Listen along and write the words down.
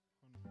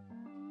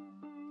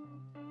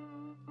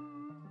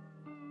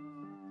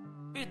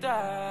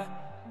Peter.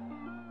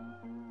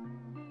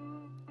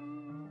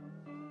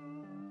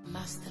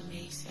 Master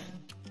Mason.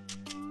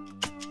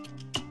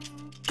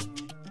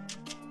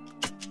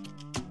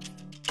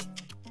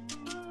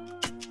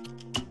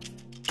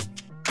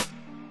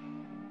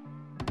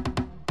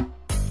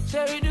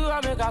 Say you do,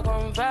 I make a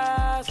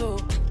confess, oh.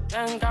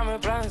 Then come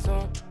and plan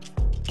so.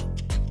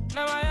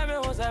 Now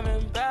Miami was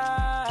having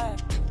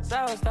bad.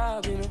 So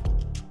stop, you know.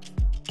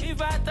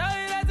 If I tell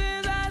you that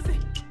it's easy,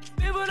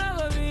 people don't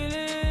go believe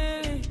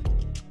it.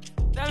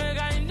 That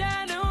make I in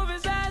there, they won't be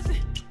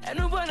sassy. And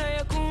nobody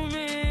you cool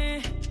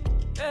me.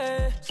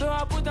 Yeah. So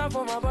I put them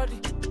for my body.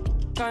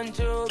 Can't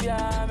you be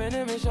a my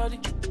name is Shorty.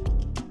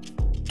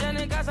 Then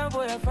they got some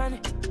boy funny.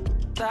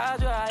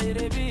 That's why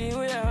they be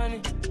with your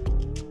honey.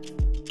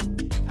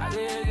 I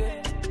dig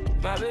it,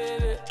 my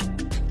baby.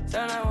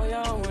 Son, I'm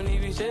young when he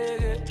be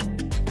shaking.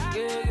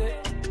 Dig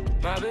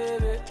it, my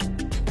baby.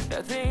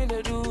 That thing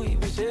they do, he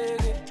be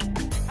shaking.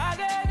 I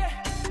dig it,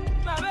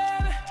 my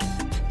baby.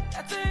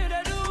 That thing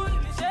they do, he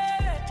be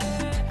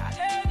shaking. I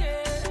dig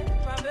it,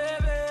 my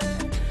baby.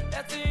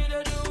 That thing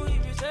they do, he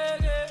be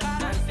shaking.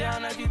 Nancy,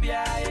 I'm not be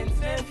a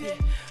entity.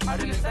 I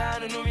didn't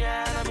sound no me,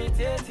 I'm a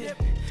titty.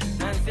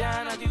 Nancy,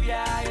 I'm not be a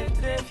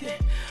entity.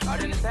 I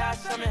didn't sound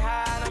some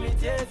high, I'm a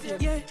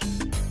titty. Yeah.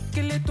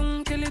 Kill it, kill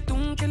it, kill it,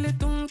 kill it,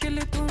 kill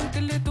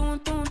it,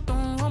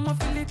 I'ma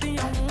feel it in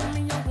your womb,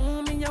 in your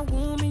womb, in your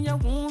womb, in your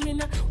womb, in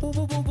your womb, woo,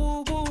 woo,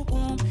 woo, woo,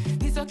 woo.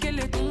 This a kill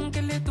it, kill it,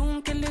 kill it,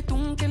 kill it,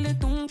 kill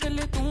it,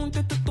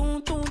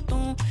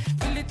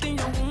 feel it in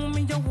your womb,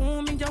 in your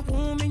womb, in your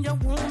womb, in your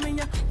womb, in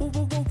your woo,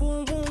 woo,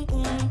 woo, woo,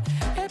 woo.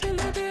 Hey,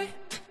 baby,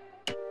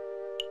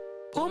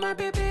 oh my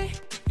baby,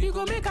 you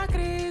gon' make a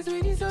craze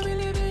with this, oh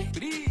baby.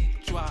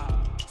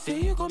 Say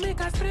you gon' make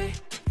a spray.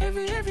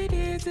 Every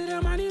day till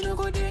the money no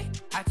go day.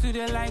 I too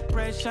they like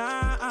pressure,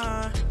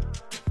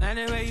 Now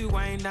the way you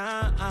wind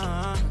down,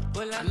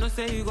 Well, I know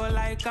say you go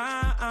like,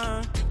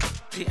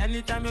 See,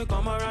 anytime you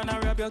come around, I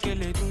rub your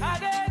kill it. I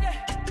dig it,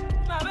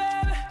 my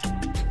baby.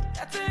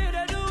 That's what you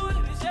do,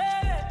 if you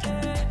say it.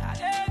 I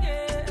dig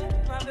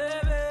it, my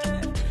baby.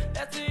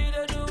 That's what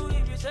you do,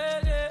 if you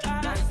say it.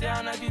 Nancy,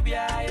 I'm not be a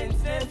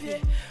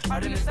safe. I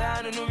didn't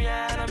sound no me,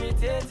 I'm a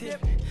titty.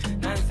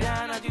 Nancy,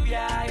 I'm not be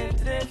a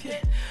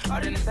safe. I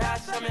didn't say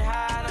some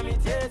high, I'm a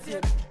titty.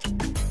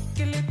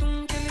 Kill it,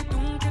 kill it, kill it,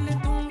 kill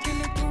it,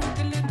 kill it,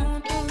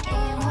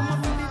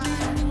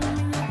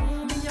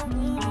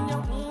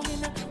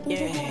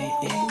 yeah.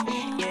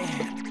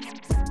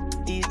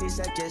 These days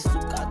I just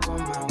look out on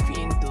my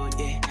window,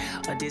 yeah.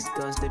 All these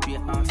girls, they be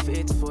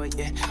unfaithful,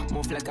 yeah.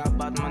 Move like a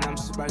bad man, I'm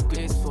super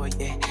grateful,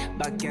 yeah.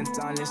 Back in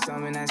town,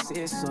 listen when I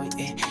say so,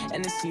 yeah.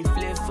 NSC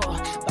flavor,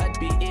 bad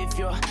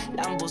behavior.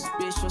 Lambo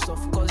spacious,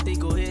 of course they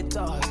go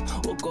haters.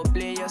 Who go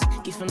players,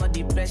 giving all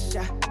the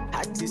pressure.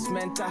 Artist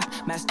mental,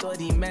 my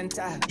story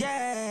mental.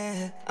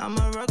 Yeah, I'm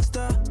a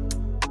rockstar.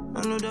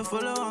 I know they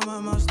follow, I'm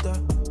a master.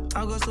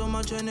 I got so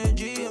much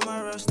energy in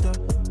my roster.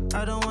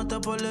 I don't want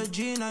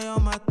apology, now your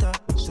matter.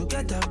 So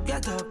get up,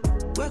 wake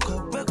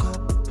up, wake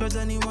up. Cause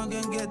anyone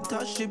can get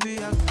touched, she be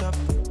act up.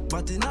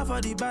 But enough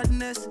of the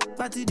badness,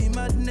 party the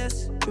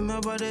madness.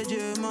 Remember the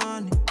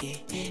J-money.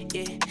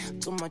 Yeah.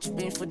 Too much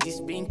pain for this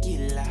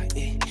painkiller,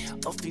 yeah.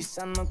 Office,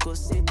 I'm not gonna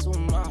say too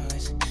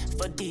much.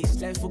 For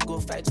this life, we go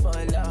fight for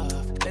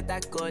love. Better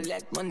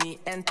collect money,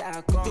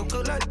 enter come. You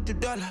collect the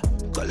dollar,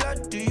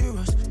 collect the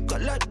euros,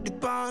 collect the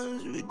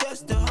pounds. We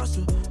just the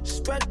hustle,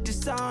 spread the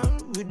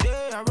sound. We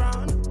day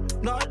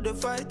around, not the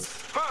fight.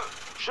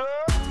 Sure.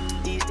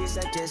 These days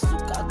I just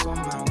look out on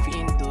my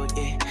window,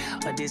 yeah.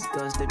 All these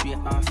girls, they be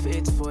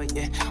unfaithful,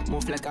 yeah.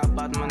 Move like a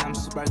bad man, I'm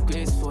super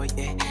grateful,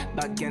 yeah.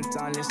 Back in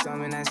town, listen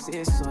when I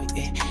say so,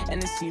 yeah.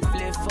 NSC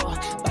flavor,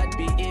 bad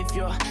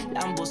behavior.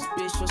 Lambo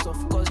spacious,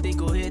 of course they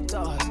go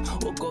haters.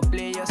 Who go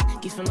players,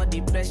 giving all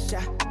the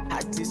pressure.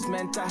 Artist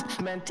mental.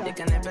 They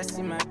can never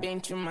see my pain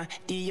through my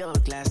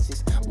Dior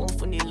glasses. Move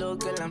from the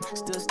local, I'm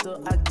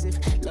still active.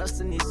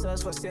 Lost in the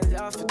sauce, for sales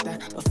after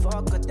that. But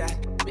fuck with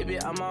that,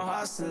 baby, I'm a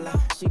hustler.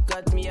 She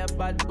got me a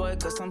bad boy,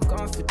 cause I'm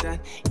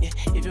confident. Yeah,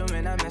 if you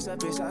man, I mess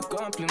up, it's a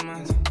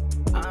compliment.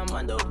 I'm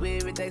on the way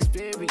with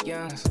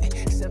experience.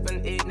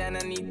 7, 8, 9, I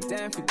need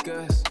 10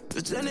 figures.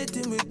 It's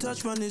anything we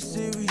touch, man, it's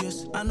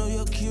serious. I know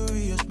you're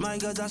curious, my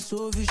guys are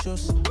so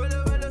vicious.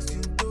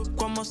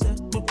 Como se,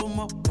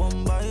 pupumo,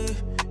 bombae,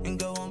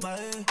 inga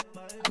bombae.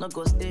 No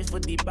go stay for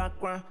the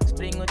background,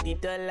 spring on the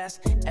dollars.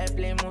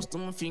 Airplane most to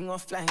my finger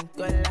flying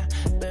color.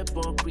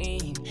 Purple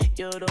green,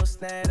 Euro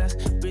sliders,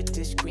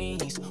 British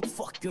queens.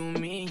 Fuck you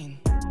mean?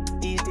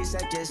 These days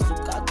I just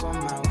look out on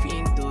my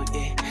window,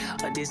 yeah.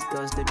 All these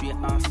girls, they be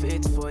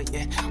unfaithful,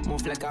 yeah.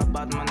 Move like a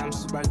bad man, I'm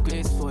super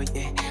grateful,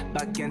 yeah.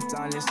 Back in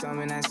town, listen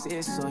when I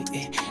say so,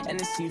 yeah.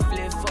 NSC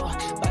flavor,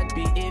 bad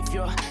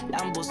behavior.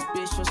 Lambo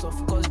spacious,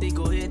 of course they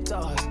go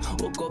haters.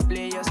 Who go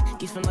players,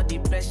 giving all the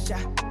pressure.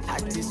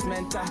 Artist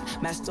mental,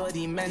 my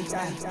story mental.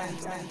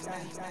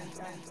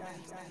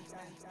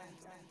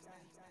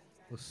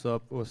 What's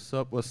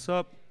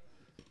up?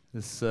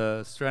 It's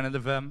Stranded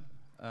FM.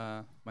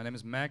 My name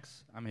is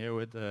Max. I'm here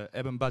with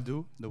Eben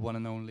Badu, the one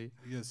and only.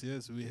 Yes,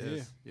 we're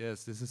here.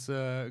 Yes, this is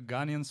a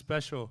Ghanaian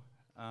special.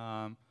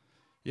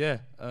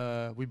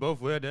 We both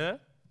were there.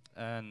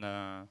 And,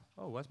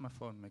 where's my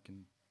phone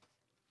making?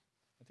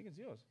 I think it's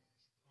yours.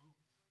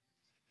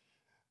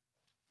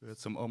 We had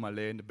some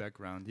Omalay in the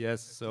background.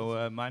 Yes,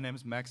 so my name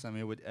is Max. I'm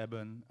here with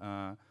Eben.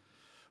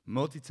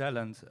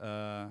 Multi-talent.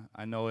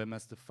 I know him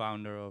as the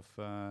founder of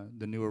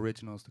the New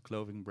Originals, the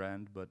clothing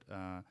brand, but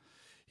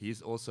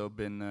he's also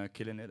been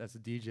killing it as a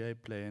DJ,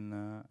 playing,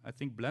 I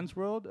think, Blends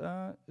World,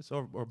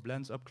 or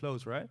Blends Up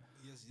Close, right?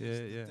 Yes,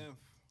 yeah, the 10th.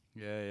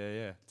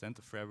 Yeah, 10th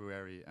of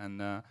February.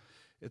 And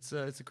it's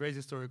a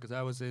crazy story because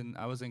I was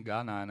in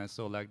Ghana and I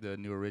saw like the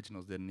New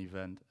Originals did an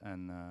event,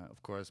 and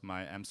of course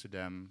my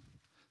Amsterdam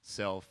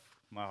self,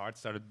 my heart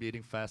started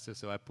beating faster,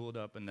 so I pulled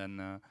up, and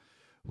then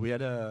we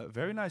had a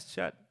very nice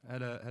chat.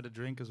 Had a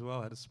drink as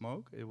well, had a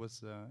smoke. It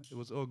was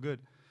all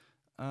good.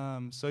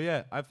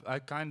 I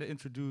kind of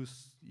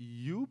introduced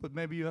you, but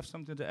maybe you have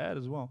something to add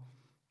as well.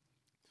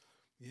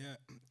 Yeah,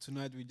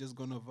 tonight we're just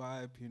gonna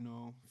vibe,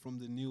 from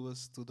the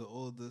newest to the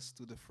oldest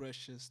to the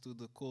freshest to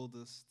the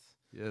coldest.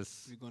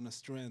 Yes. We're gonna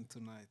strand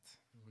tonight.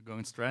 We're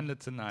going stranded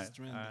tonight.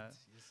 Stranded.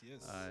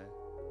 Yes.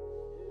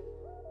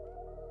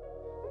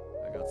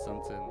 I got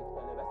something.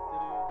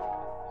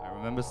 I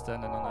remember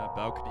standing on a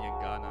balcony in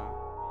Ghana,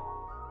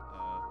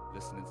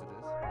 listening to this.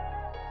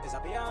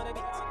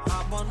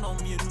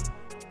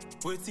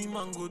 Waiting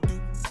man go do.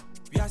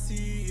 We are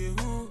see you.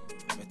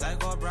 But I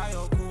got bright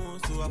or cool,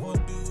 so I will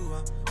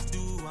do.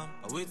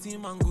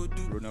 Waiting man go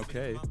do. Bruno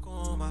K.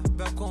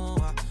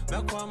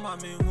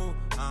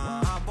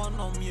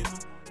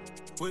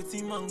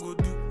 Waiting man go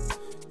do.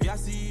 We are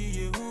see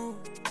you.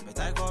 But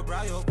I got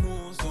bright or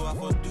cool, so I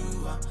will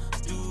do.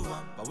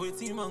 But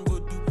waiting man go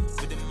do.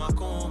 With them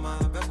makoma,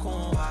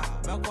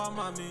 bekoma,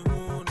 mami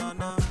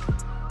na.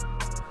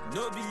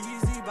 No be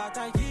easy, but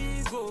I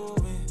keep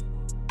going.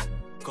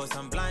 Cause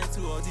I'm blind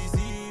to all this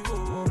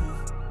evil.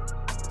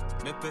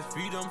 Make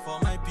freedom for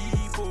my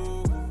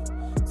people.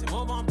 C'est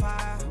mon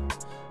vampire.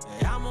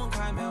 I'm on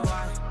crime and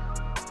why.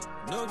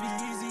 No be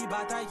easy,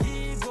 but I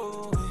keep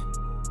going.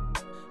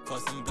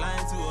 Cause I'm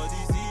blind to all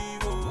this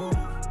evil.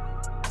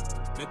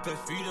 Make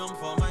freedom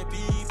for my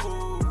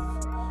people.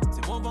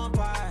 C'est mon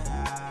vampire.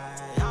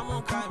 I'm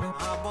on crime and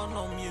I'm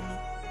on me.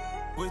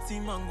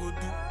 Waiting man go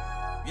do.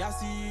 We are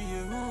see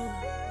you.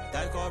 But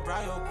I got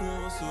bright or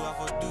cool, so I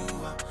for do.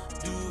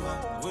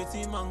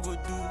 Waiting man go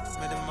do.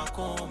 Me dem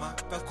makoma,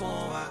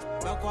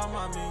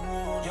 bekoma me.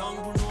 Young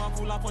Bruno I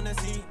pull up on the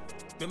scene.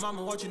 Me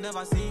mama what you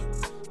never seen.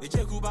 They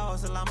check Uber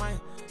hustle am I.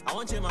 I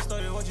want change my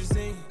story, what you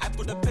say. I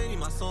put the pain in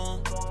my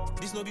song.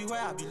 This no be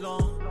where I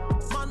belong.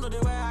 Man know they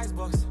wear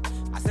icebox.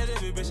 I said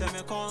every bitch I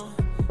me come.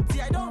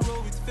 See I don't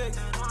roll with fakes.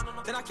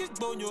 Then I kick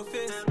bone your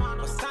face.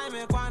 Cause time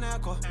ain't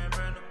echo.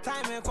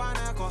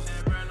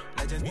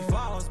 Legends before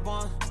I was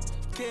born.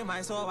 Came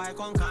I saw I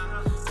conquer.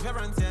 If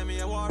everyone tell me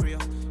a warrior,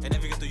 and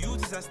if you get to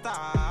youth is a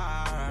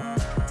star.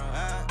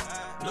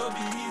 No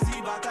be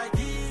easy, but I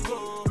keep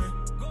going.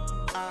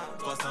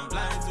 Cause I'm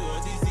blind to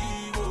all this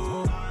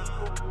evil.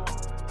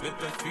 With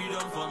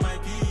freedom for my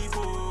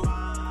people.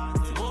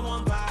 The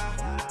moment by,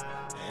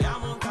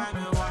 I'm on time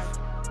and why.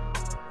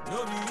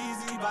 No be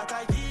easy, but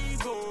I keep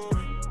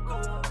going.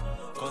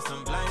 Cause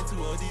I'm blind to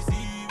all this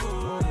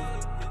evil.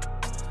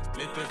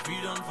 With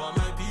freedom for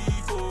my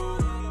people.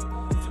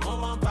 The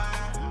moment by,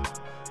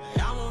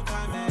 I'm on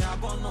time and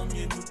I'm on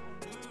me.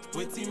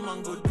 Waiting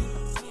man go do.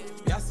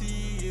 We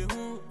see you.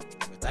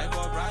 But I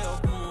got bright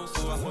up,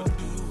 so I go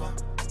do.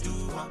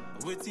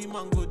 Waiting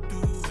man go do.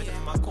 Me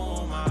dem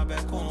makoma,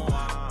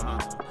 bekoma.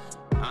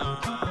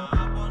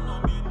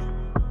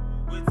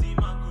 Waiting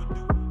man go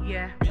do.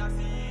 Yeah. We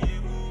see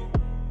you.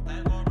 I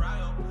got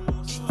bright up,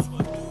 so I go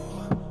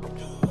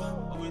do.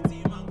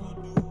 Waiting man go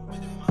do. Me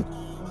dem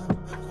makoma,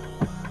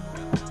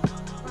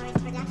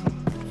 bekoma.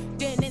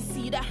 Then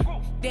see that.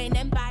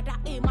 Then bad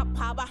in my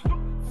power.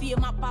 Feel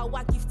my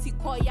power, gifty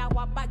koya,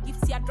 waba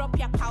gifty, I drop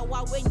your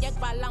power. When you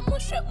bala, mo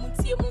shep,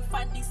 mutie, mo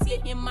fanny, see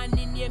him, man,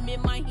 in here, me,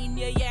 my in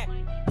here, yeah.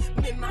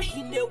 Me, my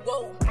in here,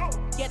 whoa.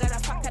 Get out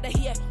of fuck out of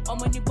here. Or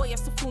money boy,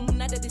 has to fool,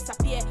 none of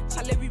disappear.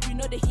 Charlie, we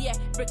know the here.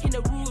 Breaking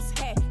the rules,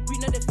 hey, we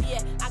know the fear.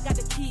 I got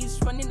the keys,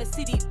 running the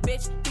city,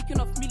 bitch.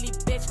 Picking off milli,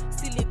 bitch.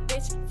 Silly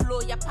bitch.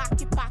 Flow your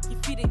pocky,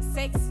 feeding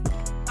sex.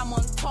 I'm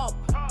on top.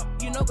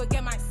 You know, go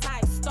get my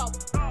side, stop.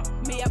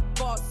 Me a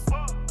boss.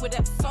 With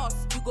that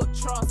sauce, you go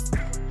trust.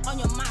 On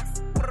your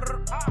max,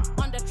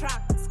 on the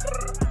track.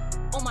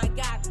 Oh my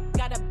God,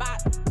 got a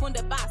bat, on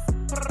the bass.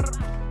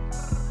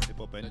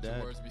 Let your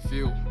words be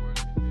filled.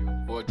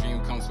 For a dream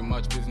comes from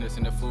much business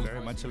in the food.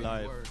 Very much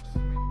alive.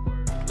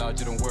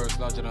 Larger than words,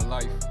 larger than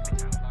life.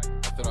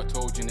 I thought I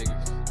told you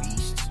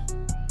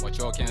niggas. But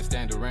y'all can't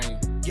stand the rain.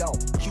 Yo,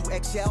 you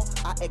excel,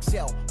 I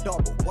excel.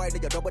 Double, boy,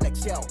 nigga, double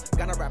excel.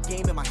 Got a rap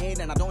game in my hand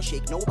and I don't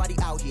shake nobody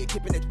out here,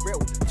 keeping it real.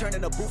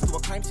 Turning the booth to a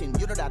crime scene,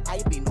 you know that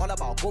I've been all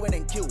about going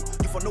and kill.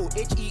 You for no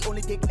HE,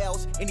 only take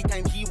L's.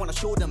 Anytime he wanna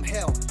show them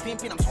hell.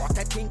 Pimping, I'm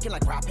sorted, thinking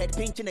like rap head.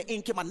 Painting the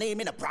ink in my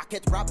name in a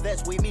bracket. Rap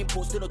vest, way me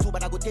posting or two,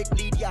 but I go take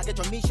lead, yeah, get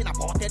your mission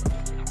aborted.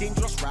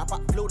 Dangerous rapper,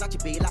 flow not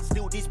your bailer.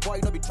 Still this boy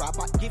no be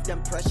trapper. Give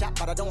them pressure,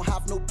 but I don't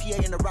have no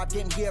PA in the rap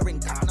game here in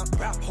Ghana.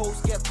 Rap hoes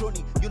get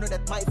crony, you know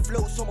that my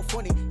flow so much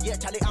funny. Yeah,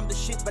 Charlie, I'm the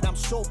shit, but I'm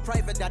so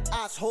private that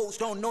assholes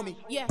don't know me.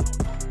 Yeah,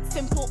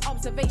 simple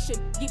observation.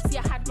 Gifty,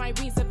 I had my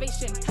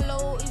reservation.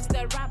 Hello, is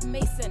the rap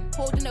mason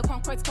holding a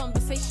concrete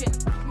conversation?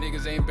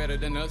 Niggas ain't better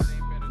than us.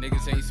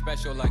 Niggas ain't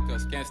special like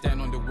us. Can't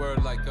stand on the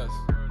word like us.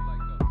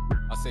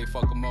 I say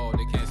fuck them all.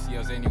 They can't see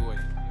us anyway.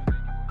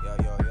 Yo,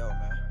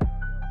 man.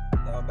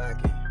 Going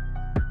back in.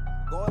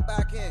 Going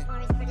back in.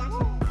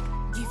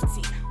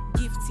 Gifty.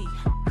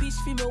 Bitch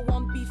female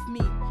one beef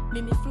me.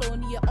 Make me flow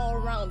near all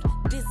round.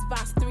 This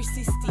bass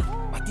 360.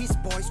 But these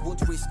boys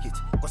won't risk it,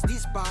 cause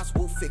these bars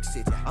will fix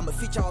it. I'm a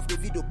feature of the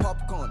video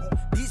popcorn.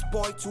 This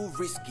boy too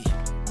risky.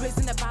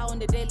 Raising the bar on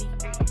the daily.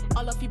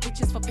 All of you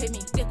bitches for pay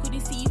me. They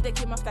couldn't see if they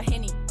came after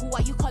Henny. Who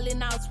are you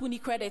calling out? Who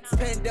need credits?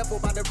 Pen devil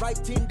by the right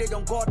team, they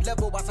on God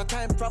level. As a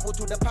time travel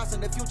to the past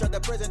and the future, the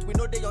present, we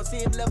know they on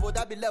same level.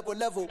 That be level.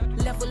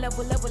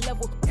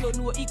 Flow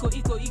no ego.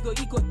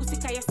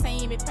 Usikaya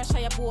saying me pressure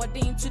your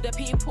boarding to the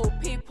people.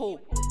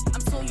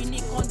 I'm so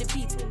unique on the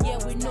beat. Yeah,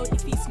 we know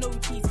defeats, no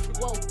repeats.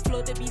 Whoa,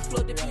 flow the beat.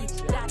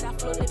 Dada,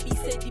 flow the beat,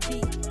 say the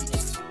beat.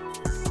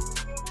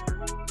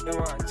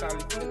 Come on,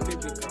 Charlie, the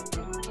baby come.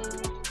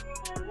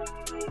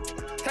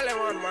 Tell him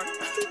on, man.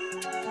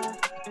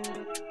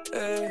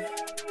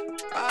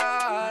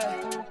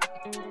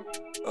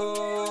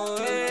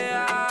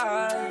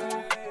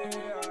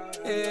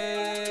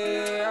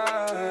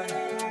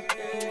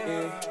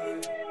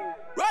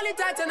 Roll it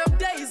tight and I'm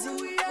daisy.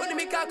 When they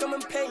make out come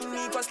and pay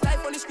me, cause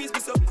life on the streets be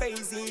so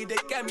crazy. They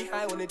get me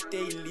high on a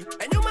daily.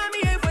 And you mind me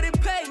here for the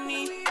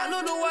penny. I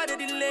don't know why they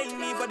delay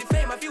me. For the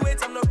fame I feel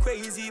wait, I'm not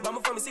crazy. But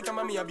I'm from sick and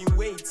mommy, I've been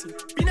waiting.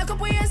 Been a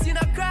couple years in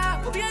a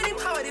crowd, but behind him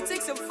how it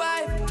takes a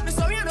five. Me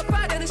sorry on the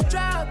part and it's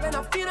trap. And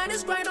I've been on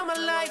this grind all my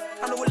life.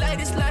 I know like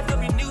this life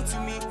don't be new to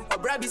me. Or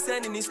Brad be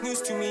sending this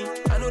news to me.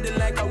 I know they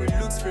like how it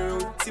looks for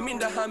real. See me in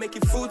the hand make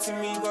it food to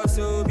me. Cause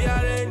so be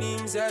a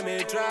name, say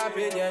me trap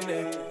in your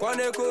neck.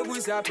 Kone kobu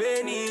sa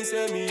penny,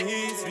 say me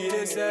hits be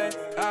the say.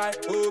 I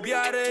hope you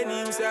are the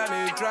name, say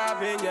me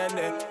trap in your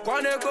neck.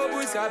 Kone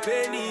kobu sa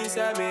penny,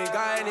 say me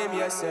guy name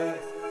yourself.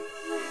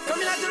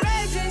 Coming like the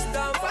raging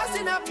storm,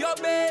 fasten up your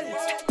belt.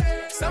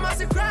 Someone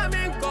say crime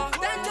ain't gone,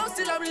 then don't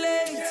still I'm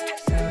late.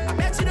 I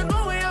bet you don't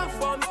know where I'm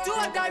from, do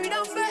or die, we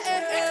don't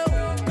fail.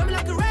 Coming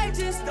like a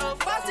raging storm,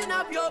 fasten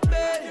up your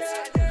belt.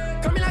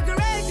 Coming like a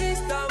raging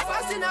storm,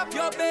 fasten up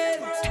your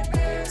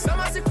belt.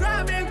 Someone say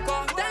crime ain't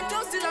gone, then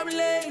don't still I'm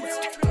late.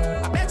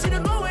 I bet you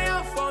don't know where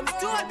I'm from,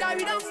 do or die,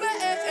 we don't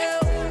fail.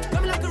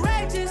 Coming like a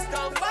raging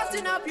storm,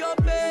 fasten up your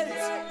belt.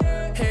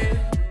 Hey.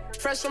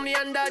 Fresh from the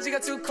under, jigga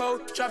too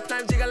cold. Drop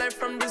knife, jigga life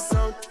from the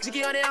zone.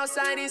 Jiggy on the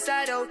outside,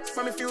 inside out.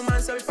 From a few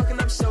months, so we fucking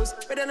up shows.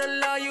 Better than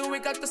law, you, we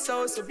got the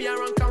soul. So be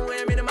around, come where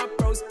I'm in my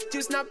pros.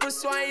 Juice not push,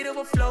 so I eat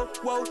overflow.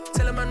 Whoa,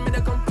 tell a man, me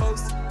to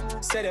compose.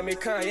 Said me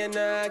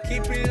Kayana,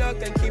 keep it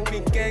locked and keep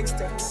it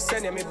gangster.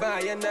 Said me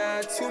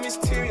Bayana, two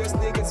mysterious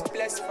niggas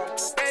blessed from.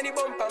 Any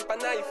bump pampa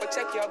now, you for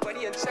check your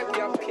body and check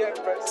your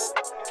peers.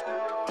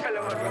 Tell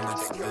a man,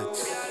 check your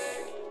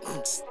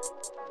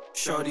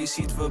Shorty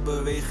ziet we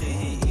bewegen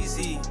hier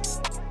easy.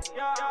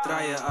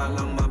 Draaien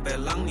allang maar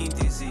ben lang niet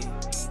dizzy.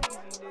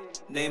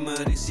 Neem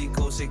mijn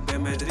risico's, ik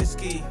ben met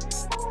risky.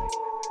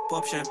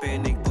 Pop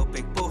champagne, ik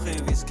pop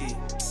geen whisky.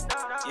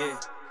 Yeah.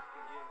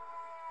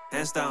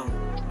 Hands down,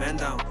 man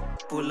down.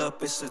 Pull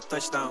up is a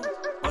touchdown.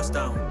 Bust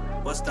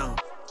down.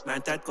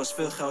 Mijn tijd kost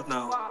veel geld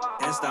nou.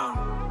 Hands down,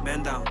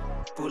 man down.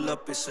 Pull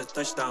up is a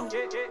touchdown.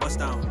 Bust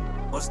down.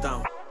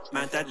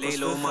 Mijn tijd kost veel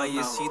geld nou. Maar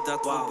je ziet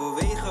dat we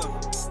bewegen.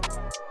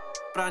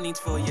 Praat niet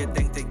veel, je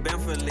denkt ik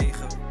ben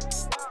verlegen.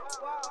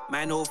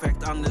 Mijn hoofd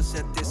werkt anders,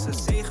 het is een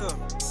zegen.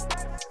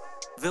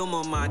 Wil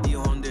me maar die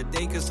 100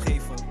 dekens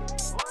geven.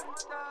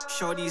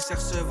 Shorty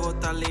zegt ze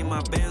wilt alleen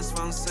maar bands,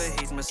 want ze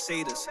heet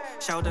Mercedes.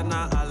 Shout-out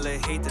naar alle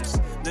haters,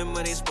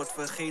 nummer 1 sport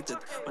vergeet het.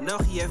 Maar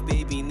LGF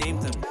baby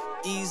neemt hem.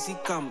 Easy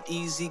come,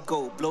 easy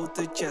go,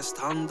 blote chest,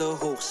 handen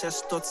hoog.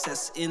 6 tot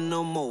 6 in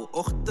een mo,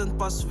 ochtend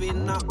pas weer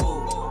naar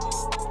O.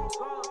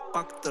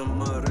 Pakte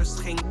me rust,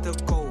 ging te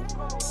koop.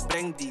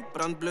 Breng die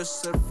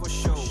brandblusser voor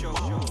show.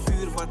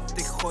 Vuur wat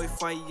ik gooi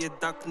van je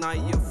dak naar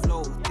je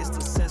flow. Het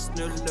is de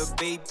 6-0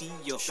 baby,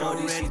 yo.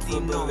 Shorty ziet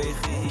we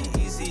bewegen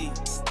hier easy.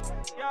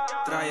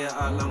 Draaien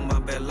allang,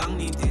 maar ben lang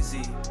niet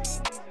dizzy.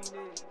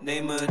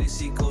 Neem mijn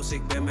risico's,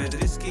 ik ben met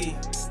risky.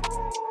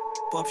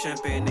 Pop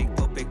champagne, ik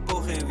pop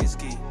geen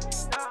whisky.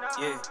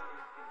 Yeah.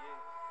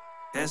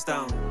 Hands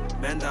down,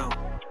 man down.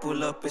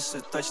 Pull up is a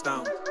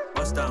touchdown.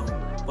 Bust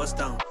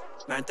down.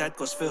 Mijn tijd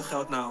kost veel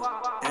geld nou.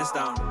 Hands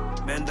down,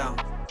 man down.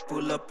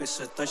 Pull up is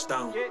a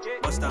touchdown.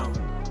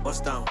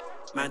 Bust down.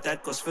 Mijn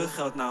tijd kost veel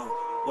geld nou.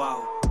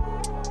 Wow.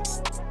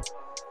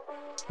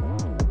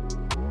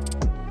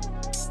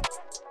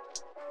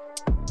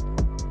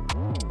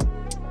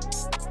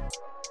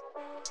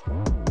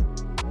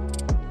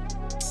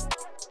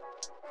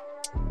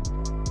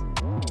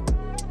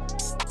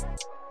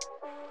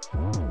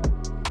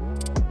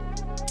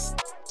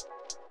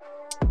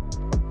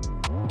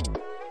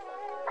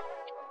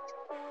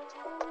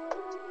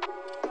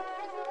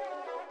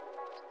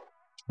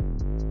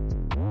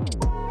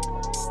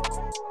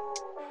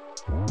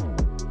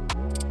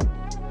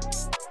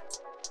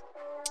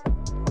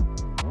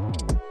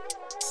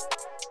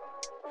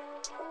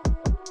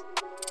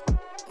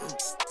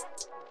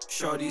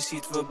 Shorty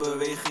ziet we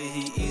bewegen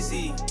hier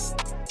easy.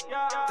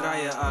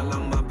 Draaien al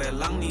lang maar ben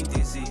lang niet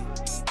easy.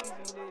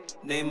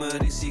 Neem mijn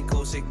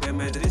risico's, ik ben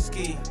met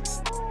risky.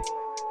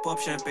 Pop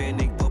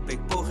champagne, ik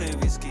pop geen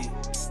whisky.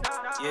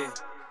 Yeah.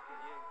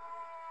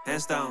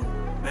 Hands down,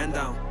 man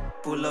down.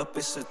 Pull up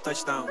is a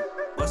touchdown.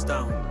 Bust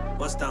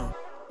down.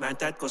 Mijn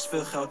tijd kost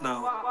veel geld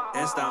nou.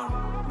 Hands down,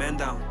 man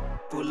down.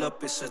 Pull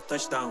up is a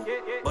touchdown.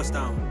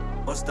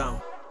 Bust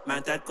down.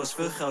 Mijn tijd kost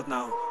veel geld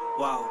nou.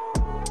 Wow.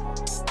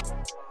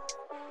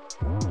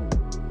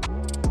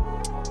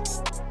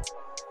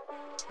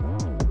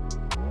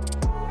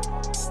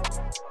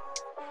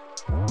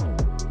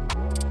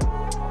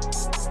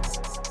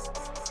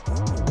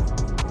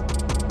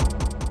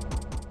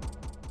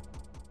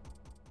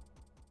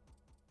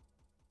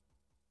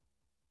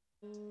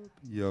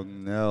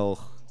 Young Nelg.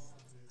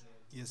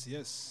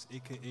 Yes,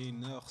 aka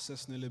Nelg,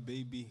 6-0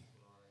 baby.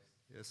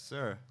 Yes,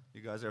 sir.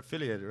 You guys are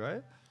affiliated,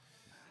 right?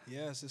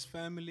 Yes, his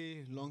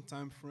family,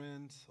 longtime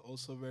friend,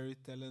 also very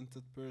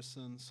talented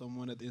person,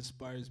 someone that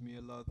inspires me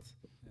a lot.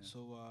 Yeah.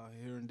 So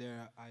here and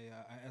there,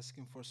 I ask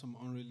him for some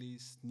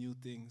unreleased new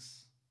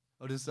things.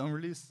 Oh, this is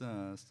unreleased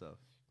stuff.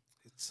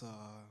 It's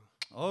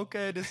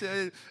okay. This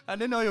I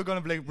didn't know you were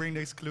gonna bring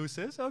the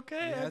exclusives.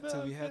 Okay,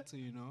 we had to,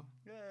 you know.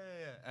 Yeah.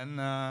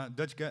 And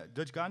Dutch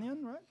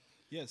Ghanaian, right?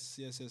 Yes,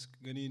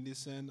 Ghanaian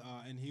descent,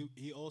 and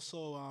he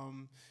also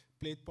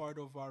played part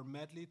of our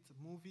Madlit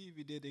movie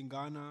we did in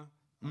Ghana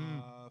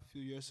a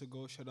few years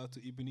ago. Shout out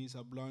to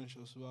Ebenezer Blanche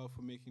as well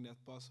for making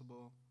that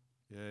possible.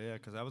 Yeah,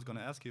 because I was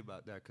gonna ask you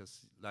about that,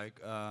 because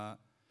like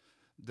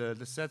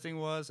the setting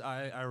was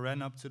I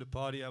ran up to the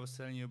party I was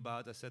telling you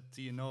about. I said,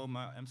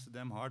 my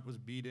Amsterdam heart was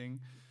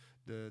beating.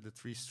 The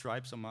 3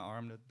 stripes on my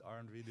arm that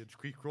aren't really, the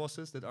 3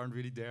 crosses that aren't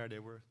really there, they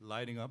were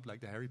lighting up like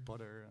the Harry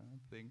Potter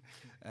thing.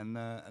 And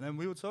then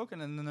we were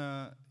talking, and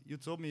then you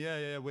told me,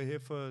 yeah, we're here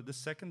for the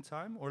second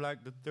time, or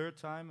like the third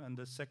time and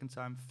the second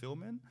time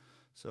filming.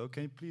 So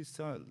can you please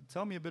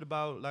tell me a bit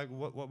about like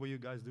what were you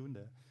guys doing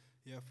there?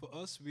 Yeah, for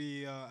us,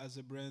 we as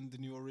a brand, the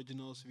New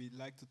Originals, we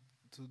like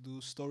to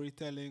do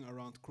storytelling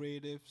around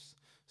creatives.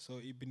 So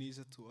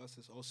Ebenezer to us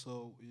is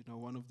also,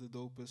 one of the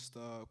dopest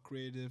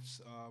creatives,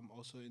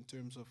 also in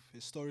terms of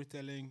his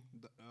storytelling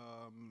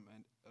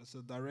and as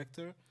a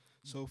director.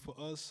 So for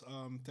us,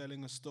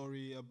 telling a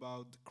story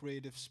about the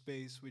Creative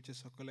Space, which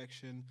is a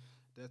collection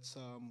that's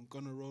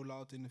gonna roll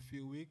out in a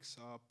few weeks.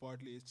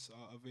 Partly it's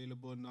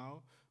available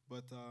now,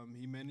 but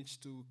he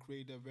managed to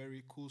create a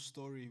very cool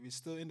story. We're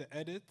still in the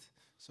edit,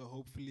 so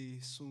hopefully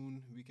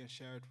soon we can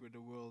share it with the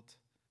world.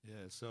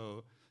 Yeah,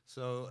 so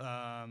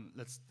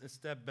let's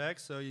step back.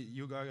 So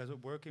you guys are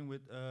working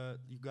with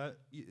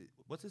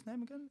what's his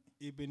name again?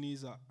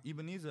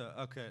 Ebenezer.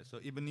 Okay, so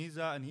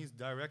Ebenezer, and he's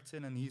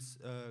directing, and he's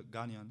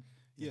Ghanaian.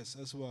 Yes,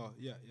 as well.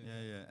 Yeah.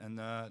 And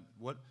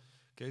what?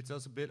 Can you tell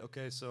us a bit?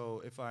 Okay,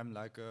 so if I'm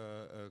like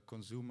a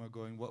consumer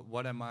going,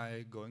 what am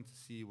I going to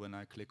see when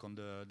I click on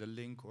the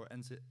link or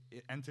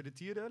enter the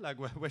theater? Like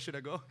where should I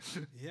go?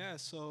 Yeah,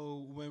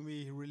 so when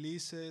we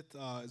release it,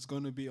 it's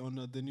going to be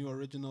on the New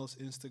Originals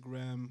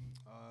Instagram,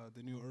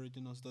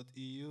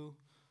 theneworiginails.eu.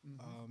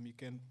 You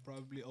can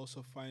probably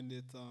also find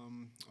it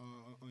on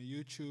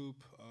YouTube,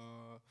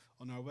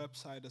 on our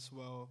website as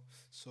well.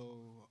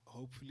 So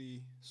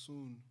hopefully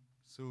soon.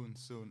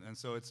 Soon. And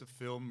so it's a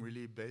film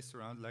really based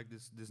around like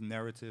this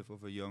narrative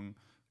of a young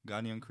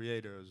Ghanaian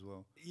creator as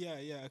well.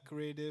 Yeah, a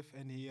creative,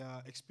 and he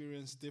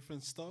experienced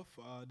different stuff.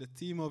 The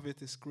theme of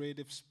it is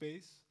creative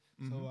space.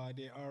 So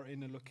they are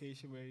in a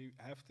location where you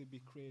have to be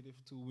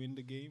creative to win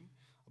the game.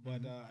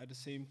 But at the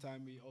same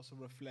time, we also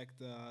reflect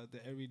the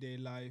everyday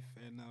life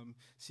and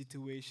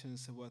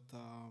situations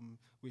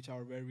which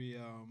are very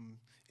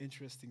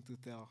interesting to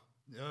tell.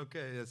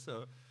 Okay, yeah,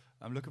 so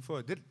I'm looking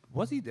forward.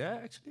 Was he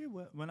there actually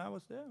when I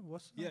was there?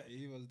 Yeah,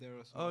 he was there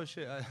as well. Oh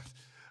shit,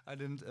 I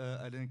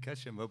didn't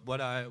catch him. But what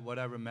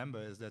I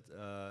remember is that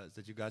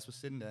you guys were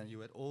sitting there and you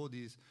had all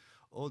these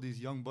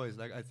young boys.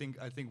 Like I think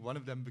one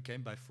of them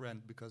became my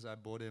friend because I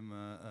bought him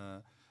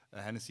a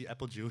Hennessy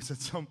apple juice at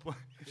some point.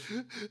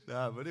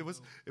 But it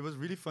was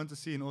really fun to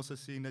see, and also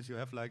seeing that you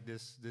have like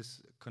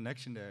this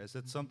connection there. Is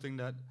that something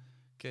that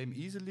came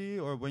easily,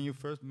 or when you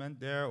first met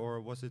there,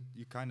 or was it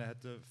you kind of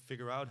had to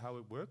figure out how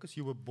it worked? Because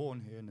you were born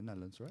here in the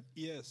Netherlands, right?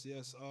 Yes.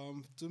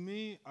 To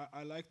me,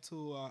 I like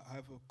to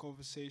have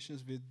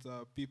conversations with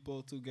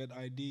people to get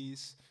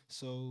ideas.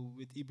 So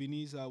with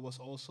Ebenezer, was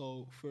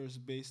also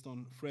first based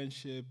on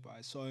friendship.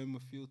 I saw him a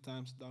few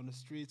times down the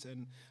streets,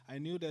 and I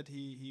knew that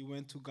he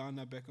went to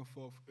Ghana back and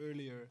forth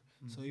earlier.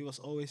 So he was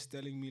always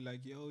telling me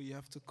like, yo, you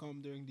have to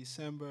come during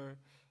December.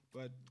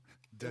 But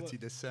Dirty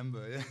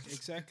December, yeah.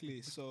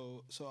 Exactly.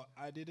 So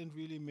I didn't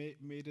really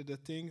made it a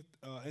thing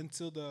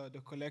until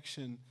the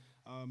collection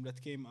that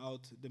came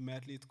out, the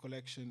Madlit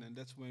collection, and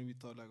that's when we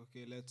thought like,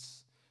 okay,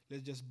 let's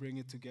just bring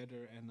it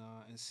together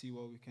and see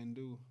what we can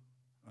do.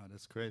 Oh,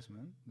 that's crazy,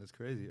 man. That's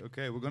crazy.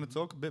 Okay, we're gonna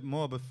talk a bit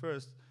more, but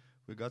first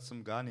we got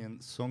some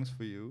Ghanaian songs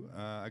for you.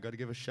 I got to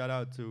give a shout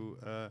out to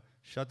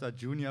Shatta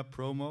Junia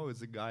Promo.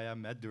 It's a guy I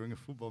met during a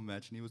football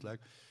match, and he was like,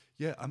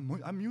 "Yeah,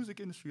 I'm music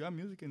industry,"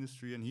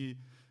 and he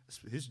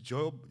his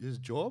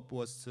job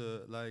was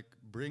to like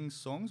bring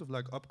songs of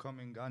like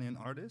upcoming Ghanaian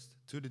artists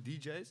to the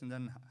DJs, and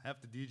then have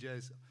the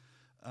DJs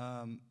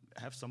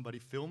have somebody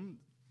film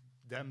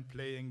them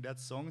playing that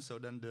song, so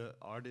then the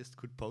artist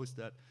could post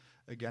that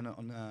again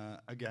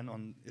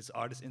on his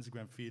artist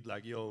Instagram feed,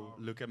 like, yo,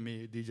 look at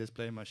me, DJ's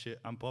playing my shit,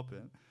 I'm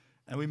popping.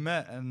 And we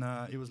met, and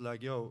he was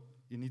like, yo,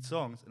 you need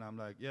songs? And I'm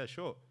like, yeah,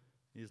 sure.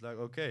 He's like,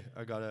 okay,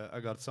 I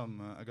got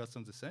some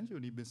to send you,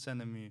 and he's been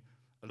sending me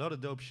a lot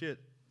of dope shit,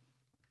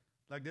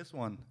 like this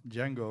one,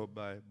 Django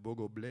by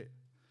Bogo Blé.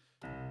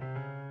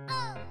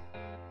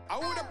 I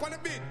would up on a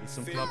bit. It's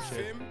some club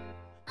shit.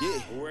 Yeah.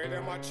 Where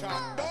them a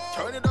chat?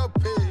 Turn it up,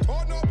 hey.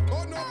 Turn up.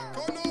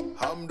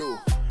 Hamdo.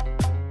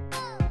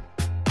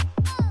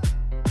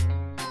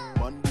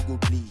 Man Bogo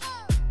Blé.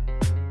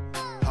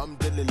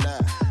 Alhamdulillah.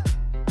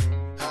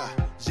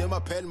 Je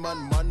m'appelle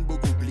man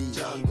Bogo Blé.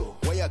 Django.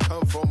 Where I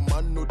come from,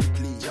 man no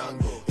declare.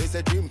 Django. It's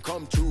a dream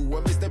come true.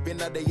 When we step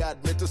in at the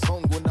yard, me to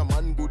song when a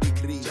man go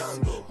decree.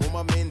 Django.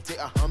 Mama mente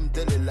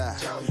alhamdulillah.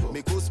 Django.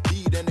 Me go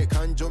speed and they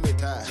can't jump me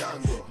tie.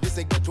 Django. This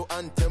a ghetto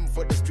anthem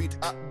for the street.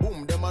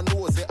 Boom, them a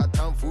know say a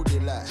time for the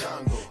lie.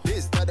 Django.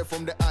 This started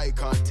from the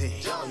icon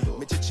thing. Django.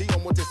 Me chichi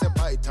on what is a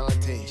python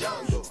thing.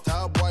 Django.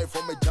 Star boy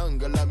from a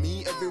jungle. And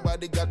me,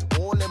 everybody got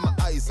all in my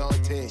eyes on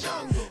thing.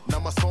 Now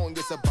my song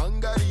is a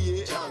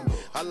bangari.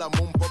 Alla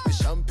mum popi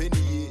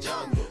champagne.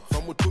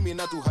 From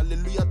Utumina to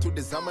Hallelujah to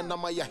the Zaman.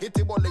 Nama ya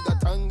hiti bole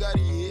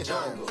gatangari.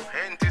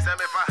 Enti se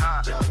me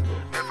faha,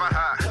 me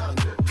faha.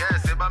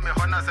 Guess eba me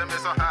hona se me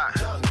so ha.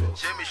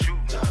 She me shoe,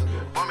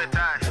 bo me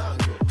tie.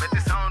 Beti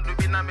sound du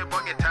bina me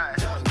boge tie.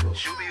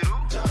 Shubiru,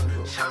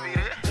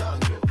 shabire.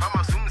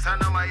 Fama sum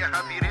sana ma ya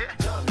habire.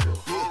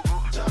 Gugu,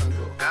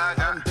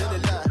 gaga,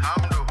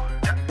 hamdo,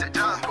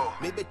 Django.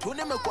 Maybe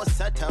tune me kwa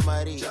sata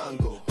mari.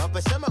 Django.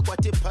 Mapasema kwa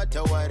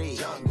tipata wari.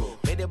 Django.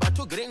 Mede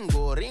batu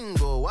gringo,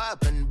 ringo,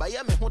 wapen.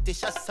 Baya me huti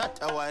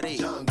shasata wari.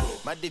 Django.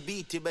 Madi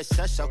biti be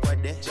shasha kwa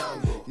de.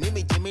 Django.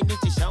 Nimi jimi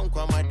niti shan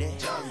kwa made.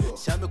 Django.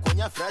 Shami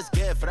konya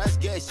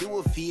frasge. She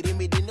will firi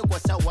mi dini kwa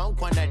sa wan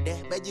kwa na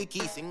de. Beji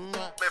kisi.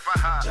 Me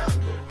faha.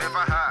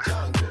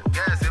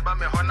 Guess eba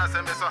me hona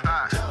se me so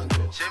ha.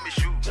 She me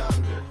shoe,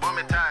 bo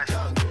me tie.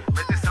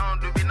 Beti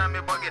sound du bina me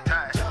boge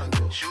tie.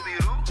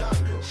 Shubiru,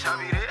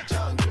 shabire.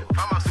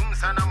 Fama sum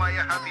sana ma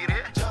ya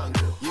habire.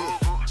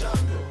 Gugu,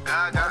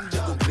 gaga,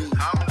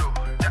 hamdo,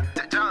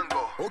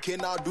 Django. Okay,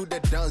 now do the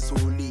dance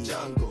only.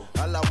 Django.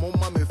 Alla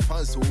mama me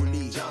fans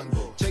only.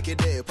 Django. Check it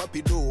there,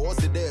 papi do,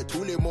 what's it there?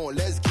 Too more,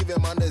 let's give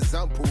him an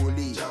example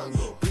only.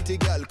 Django. Pretty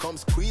girl, come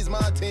squeeze my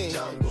thing.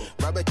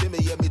 Rabbit me,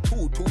 yeah, me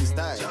two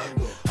style.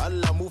 Django.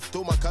 Alla move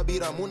to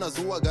makabira, muna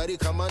zuwa gari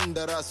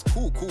kamandaras,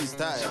 cool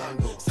style.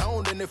 Django.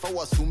 Sound and if I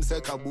was sum se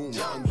kaboom.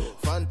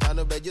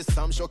 Fantana beje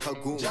sam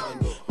shokagoon.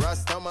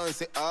 Rastaman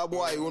say, ah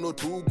boy, you know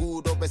too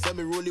good. Up say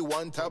me really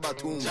want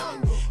tabatum.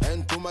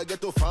 And to my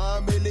ghetto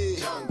family.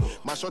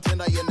 My shot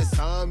and I in the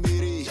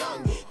samiri.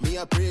 Me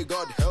I pray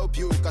God help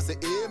you. Cause say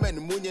amen.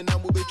 Munye na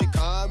mubeki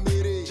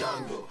kamiri.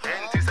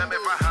 Enti se me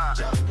faha.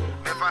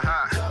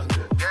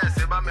 Guess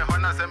eba me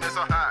hona se me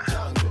so ha.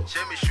 She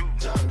me shoe,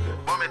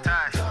 bo me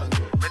tie.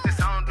 Beti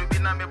sound du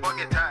bina me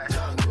boge tie.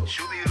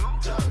 Shubiru,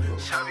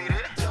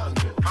 shabire.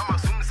 Fama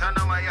sum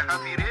sana ma ya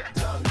habire.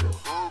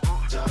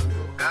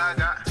 Gugu,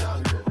 gaga,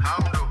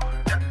 hamdo,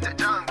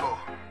 Django.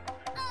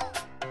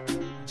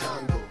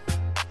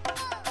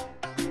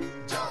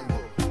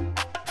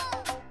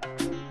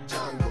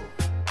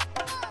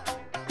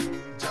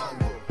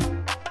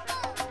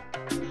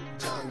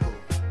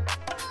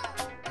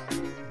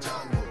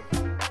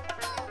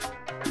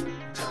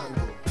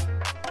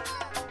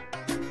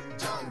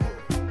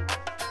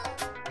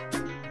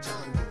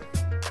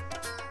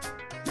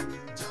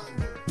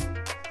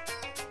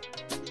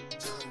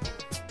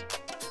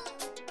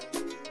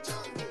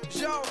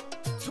 Yo,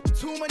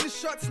 too many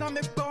shots, now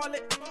me ball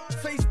it.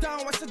 Face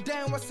down, what's it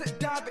down, what's it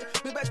dab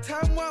it. Me back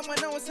time one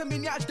when I was a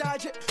mini, I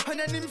dodge it. And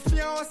then in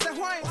fear, what's the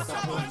wine?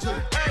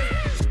 Hey,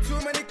 too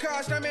many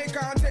cars, now me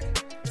count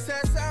it.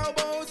 Says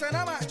elbows and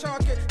I'm at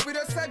chalk it. With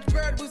a such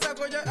bird, boost I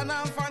go and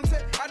I'm fancy.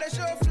 I the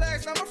show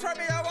flex, I'm a from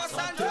me, I was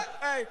Sandra.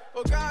 Hey,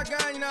 oh God,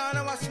 you know,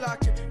 I'm a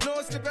slack it.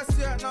 No slippers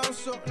here, no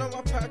soap, no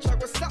a patch. I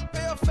go slap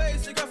in your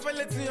face, you can feel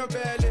it in your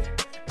belly.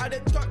 I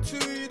did talk to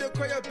you, they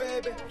call your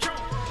baby.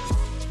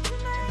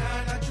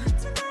 Banana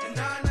treat,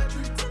 banana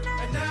treat,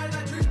 banana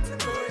treat,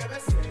 go your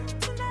best.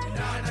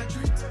 Banana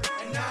treat,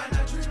 banana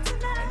treat,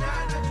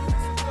 banana treat,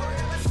 go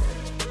your best.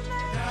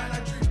 Banana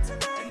treat,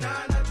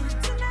 banana treat,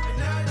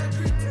 banana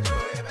treat, go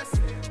your best.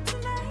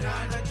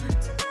 Banana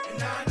treat,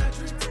 banana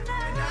treat,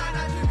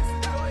 banana treat,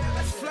 go your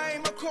best.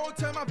 Flying my coat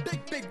and my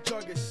big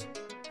joggers.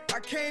 I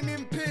came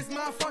in pissed,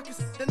 motherfuckers.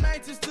 The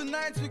 90s to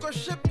 90s, we go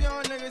ship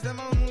y'all niggas. And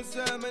my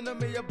Muslim and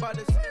me your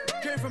brothers.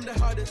 Came from the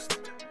hardest.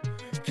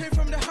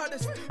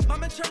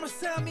 Mama tryna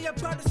sell me a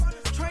brothers.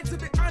 Trying to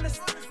be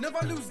honest.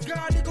 Never lose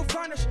God, they go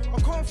vanish. I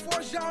can't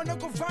force y'all, no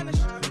go vanish.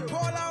 Pull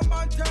out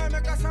my time, I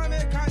got some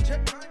country.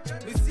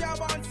 We see a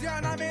bounty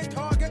and I'm in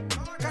target.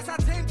 Cause I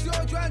think to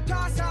you and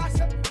toss us.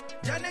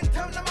 Y'all didn't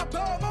tell them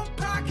about my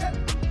pocket.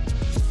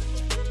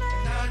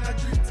 Banana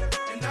treat.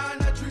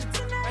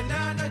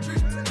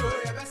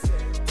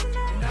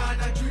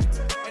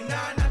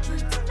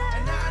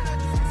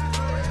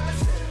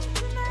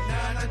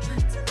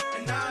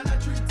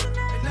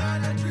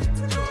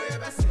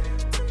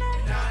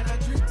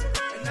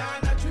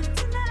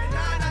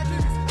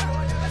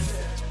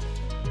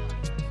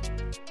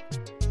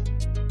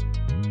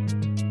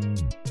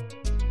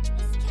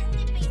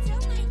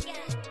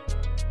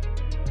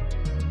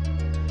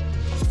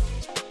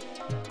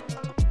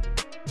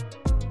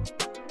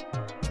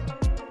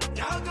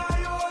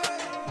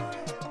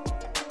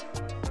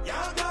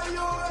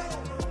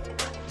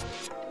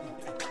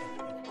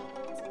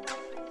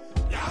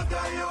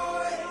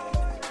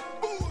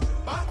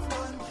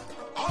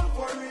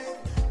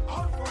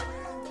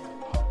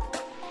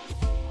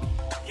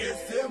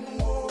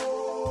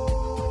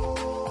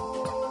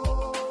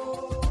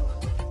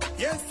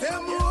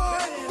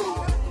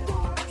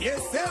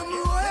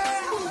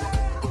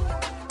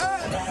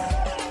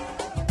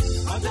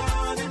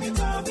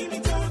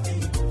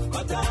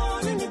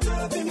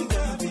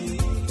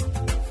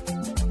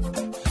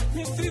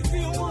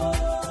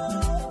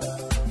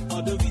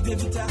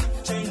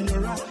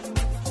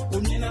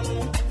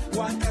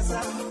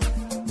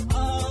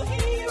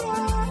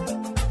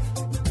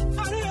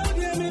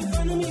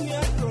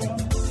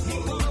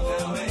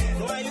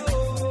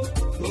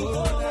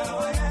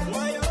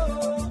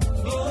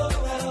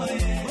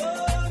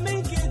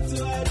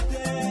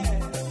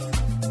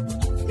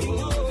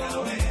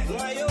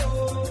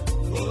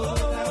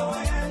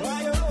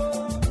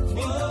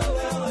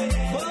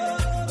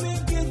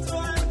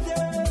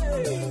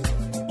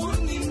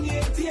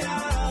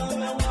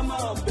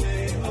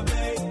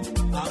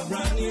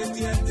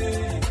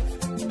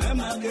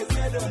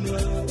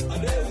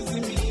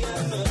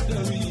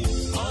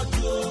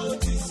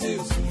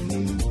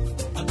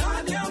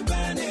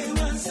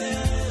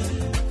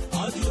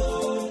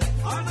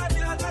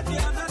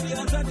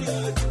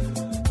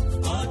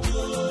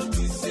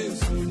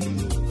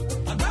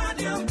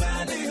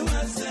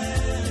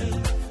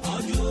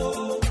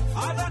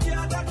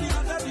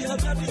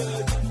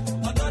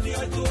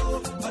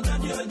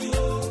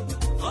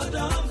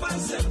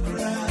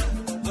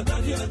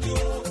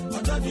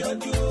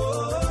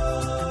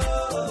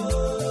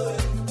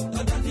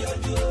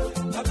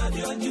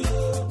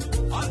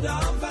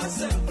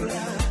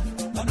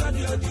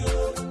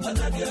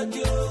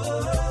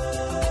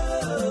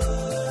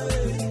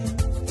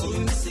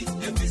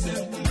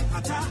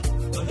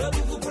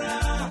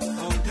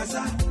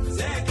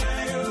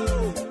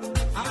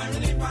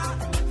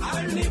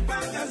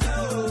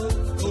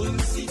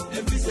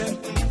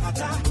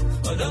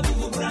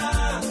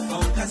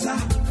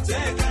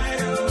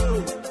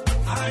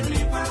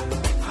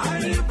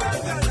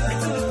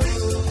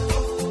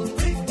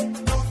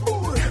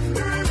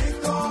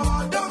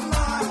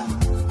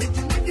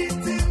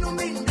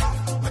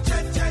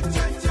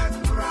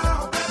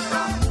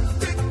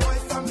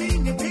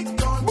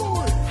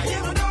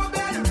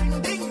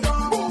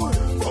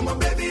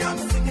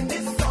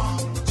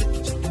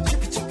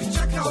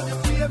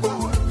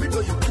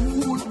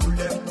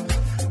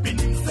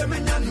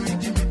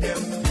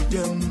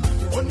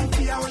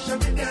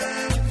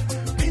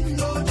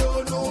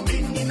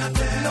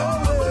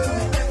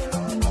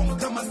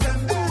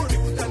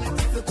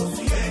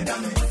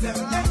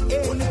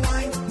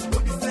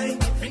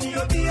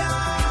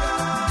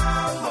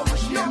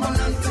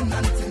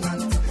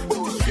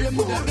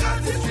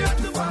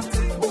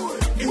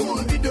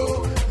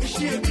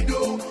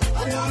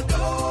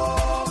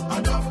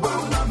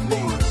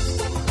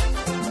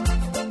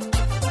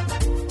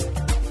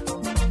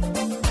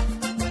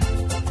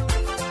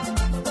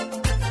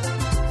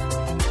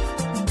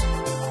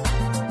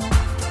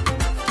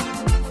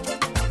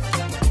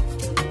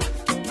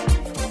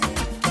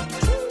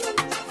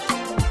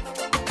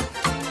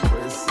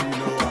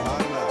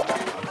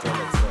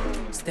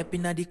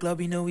 Inna the club,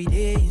 you know we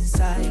day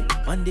inside.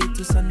 Monday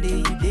to Sunday,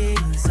 you day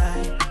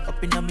inside.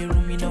 Up inna me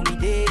room, you know we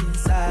day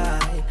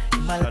inside.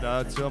 Shout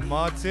out to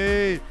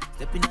Marty.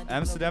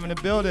 Amsterdam in the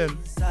building.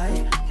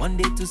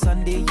 Monday to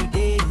Sunday, you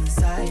day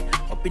inside.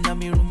 Up inna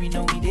me room, you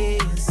know we day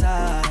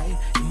inside.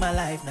 In my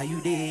life, now you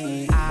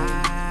day.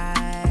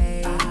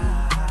 I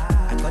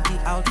got the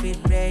outfit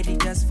ready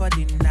just for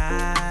the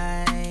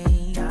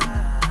night.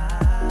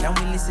 Can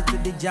we listen to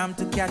the jam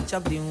to catch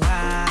up the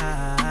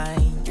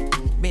wine?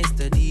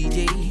 Mr.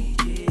 DJ,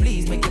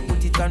 please make you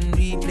put it on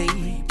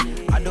replay.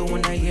 I don't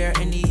wanna hear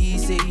any he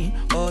say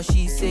or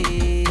she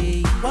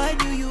say. Why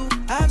do you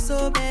have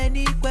so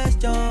many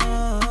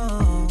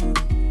questions?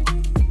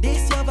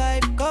 This your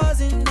vibe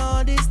causing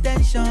all this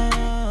tension.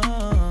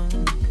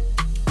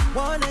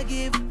 Wanna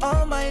give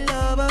all my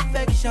love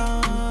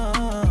affection.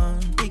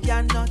 We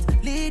cannot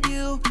lead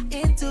you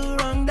into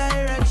wrong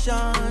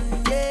direction.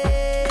 Yeah.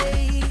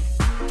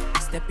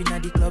 Stepping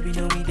at the club, you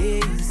know we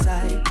day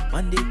inside.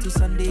 Monday to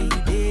Sunday,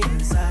 you day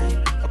inside.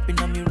 Up in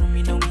my room,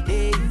 you know we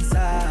day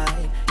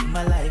inside. In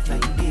my life,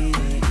 like you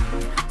day.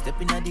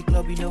 Stepping at the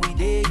club, you know we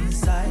day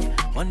inside.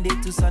 Monday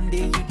to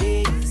Sunday, you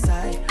day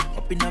inside.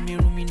 Up in my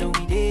room, you know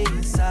we day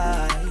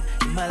inside.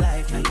 In my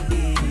life, like you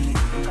day.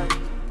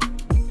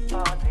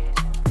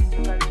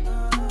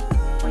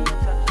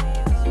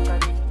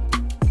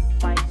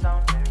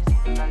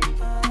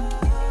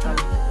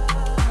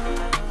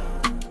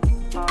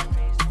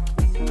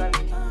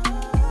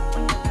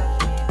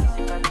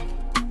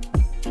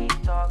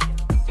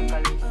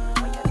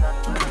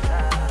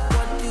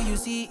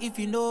 If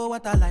you know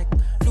what I like,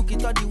 look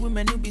at all the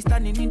women who be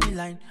standing in the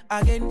line.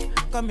 Again,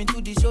 coming to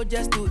the show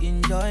just to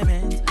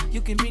enjoyment.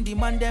 You can bring the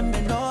man, them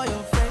and all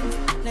your friends.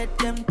 Let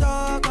them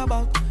talk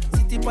about,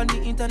 sit up on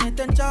the internet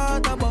and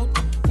chat about.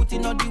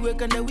 Putting all the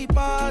work and then we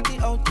party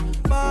out,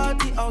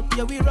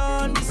 yeah we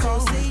run the show.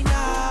 Say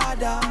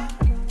nada,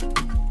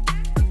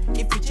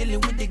 if you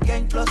chillin' with the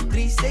gang plus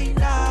 3, say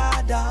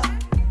nada,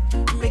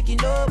 make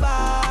it no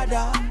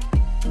bother.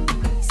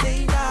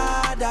 Say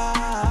nada.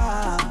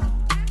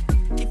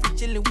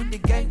 Chillin' with the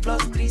gang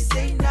plus 3,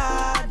 say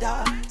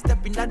nada.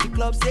 Stepping at the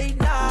club, say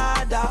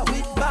nada.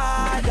 With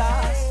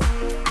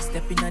badass.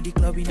 Stepping at the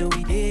club, you know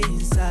we day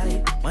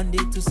inside.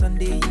 Monday to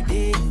Sunday, you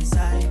day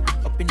inside.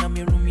 Up in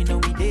my room, you know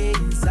we day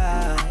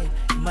inside.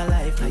 In my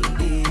life, now you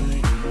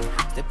day.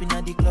 Stepping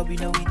at the club, you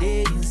know we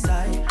day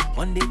inside.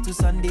 Monday to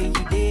Sunday,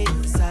 you day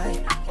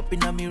inside. Up in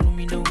my room,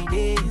 you know we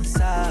day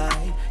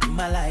inside. In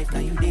my life, now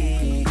you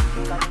day.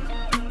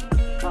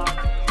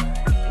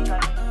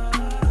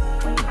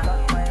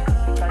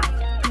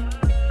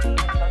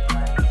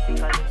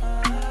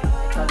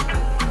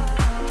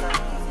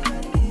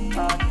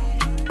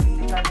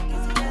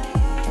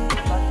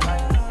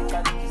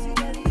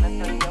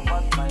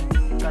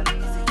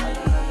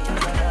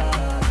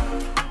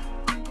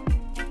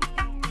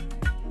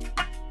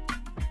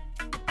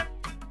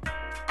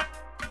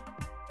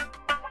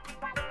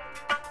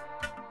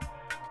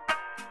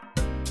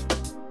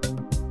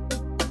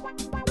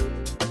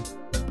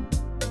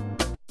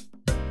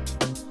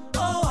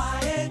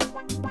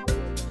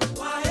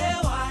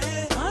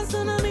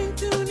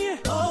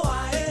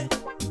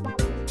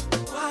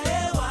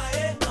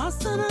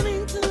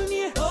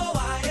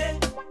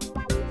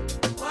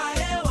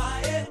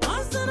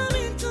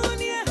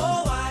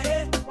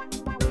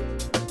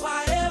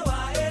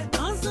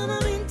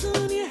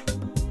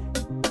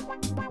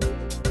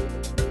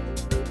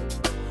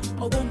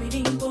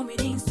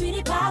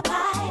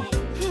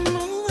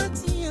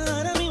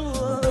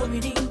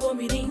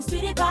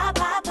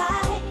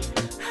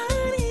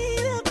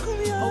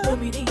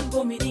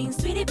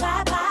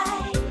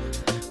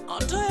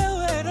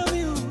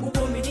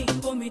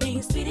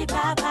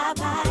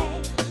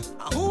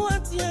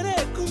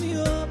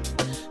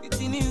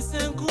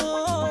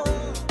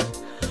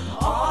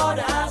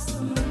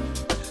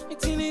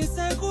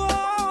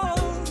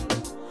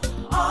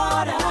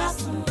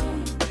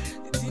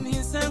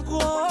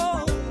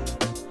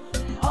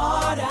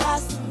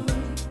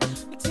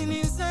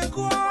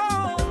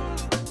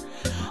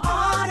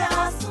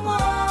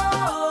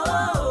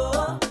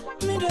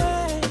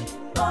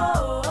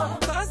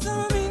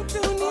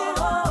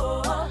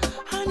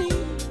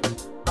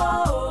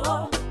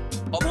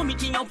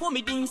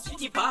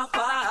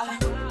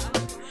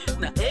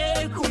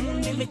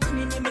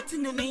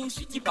 metini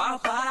shiti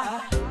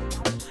papa.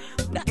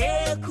 Na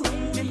eku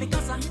me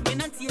casa me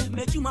nanti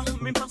me juma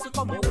me paso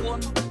como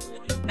one.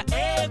 Na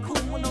eku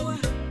no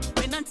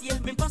me nanti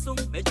me paso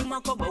me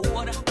juma como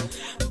water.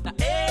 Na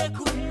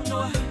eku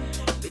no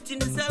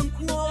betini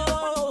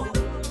senko.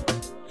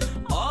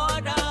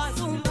 Oda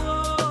zumbo.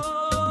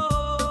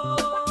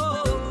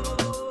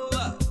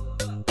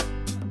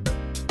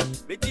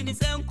 Betini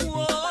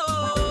senko.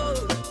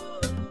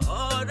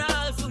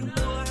 Oda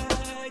zumbo.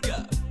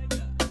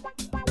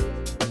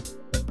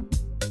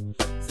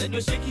 Send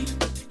your shaky.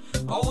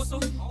 Also,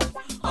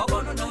 I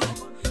wanna know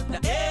the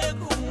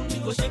echo me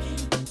go shaky.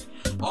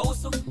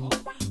 Also,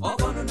 I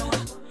wanna know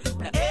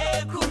the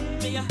echo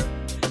me ya.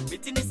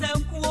 Between the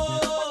same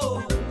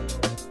quo,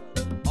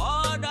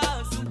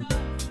 others.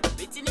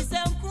 Between the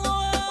same quo,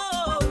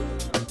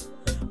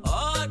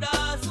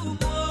 others.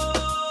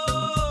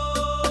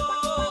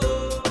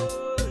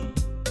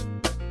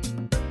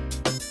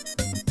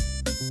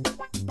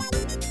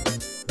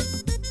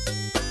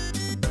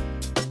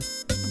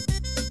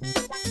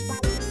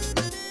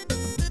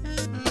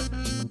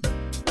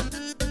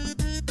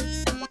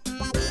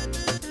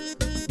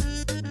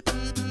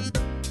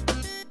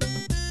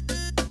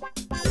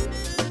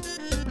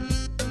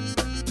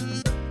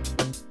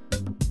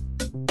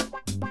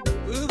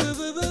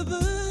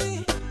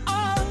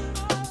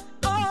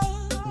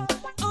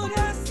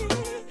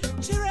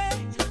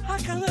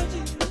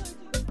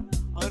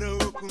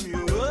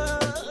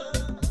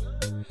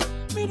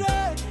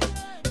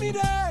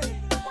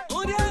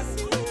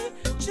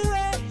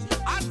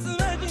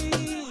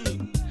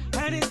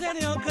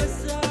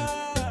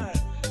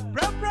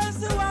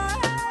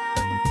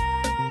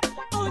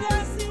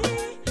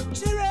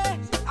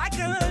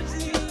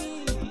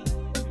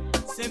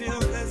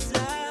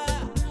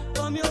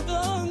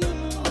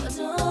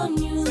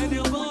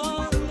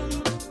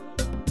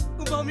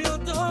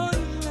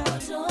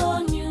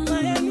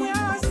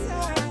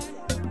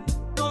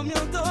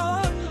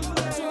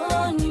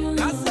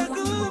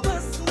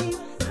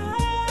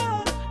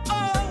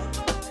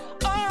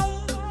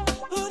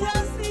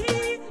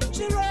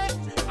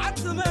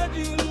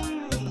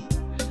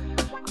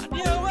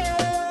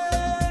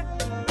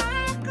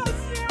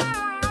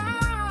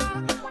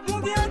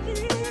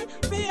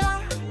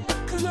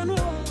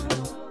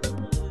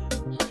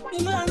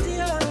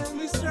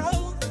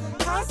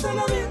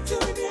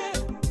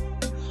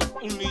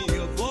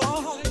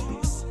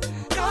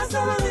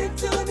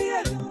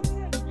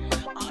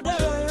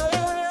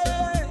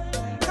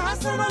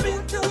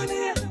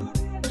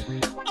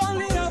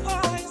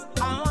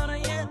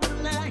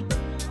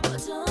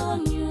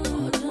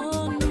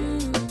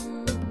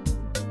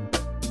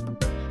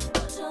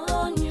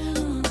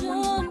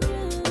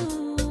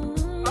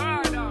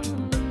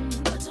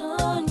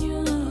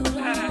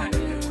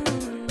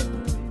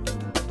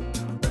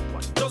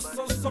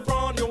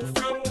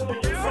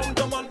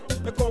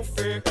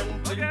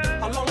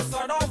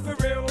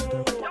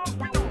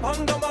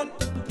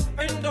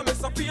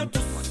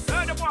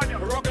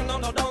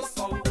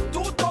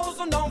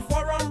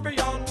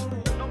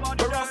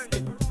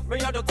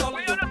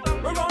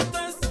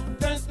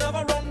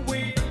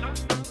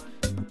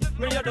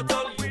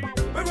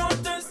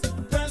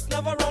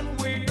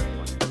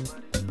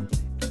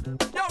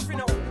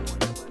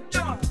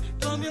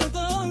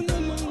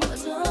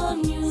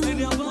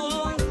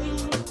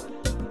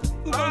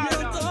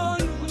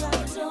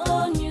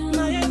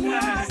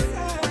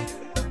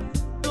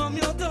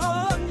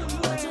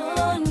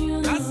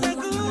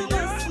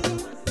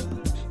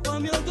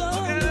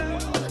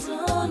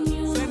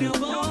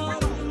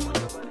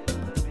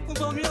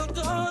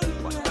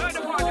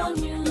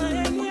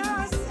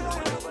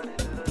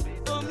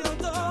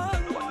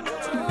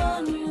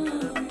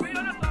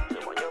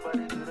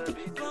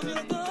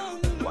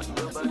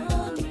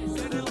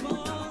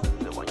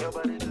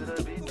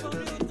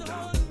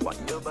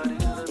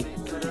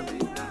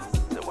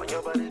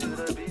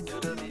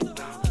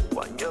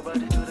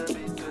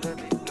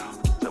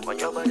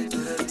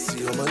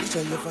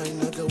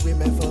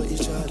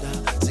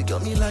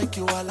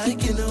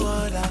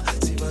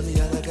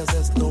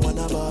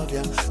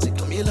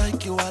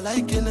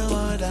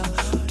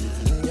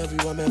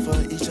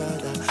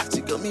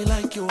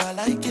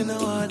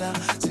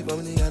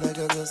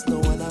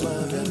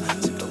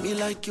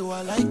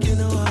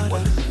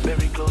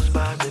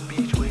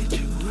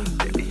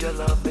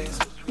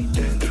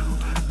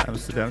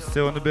 Amsterdam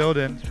still in the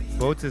building.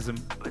 Boatism.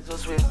 It's so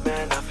sweet,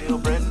 man. I feel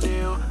brand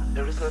new.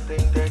 There is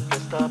nothing that can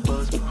stop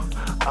us, bro.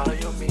 All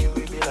you mean,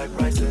 we be like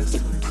prices.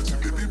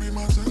 Baby, be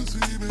my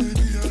sensei,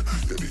 baby, yeah.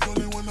 You're the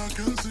only one I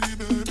can see,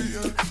 baby,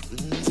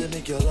 yeah. Say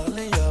make your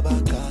lolly your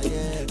back,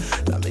 yeah.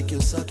 That make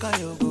you suck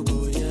your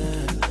go,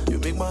 yeah. You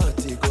make my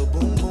heart go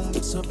boom, boom.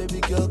 So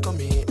baby girl, come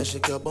here and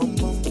shake your bum,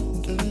 bum.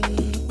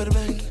 Bada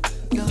bang.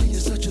 Girl, you're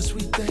such a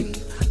sweet thing.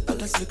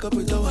 Let's look up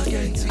with our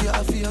gang. See,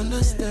 I feel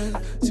understand.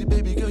 See,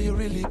 baby girl, you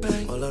really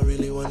bang. All I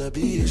really wanna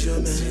be is your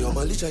man. See, on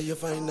my licha, you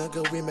find a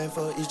good women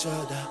for each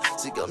other.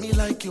 See, got me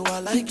like you,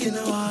 I like in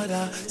the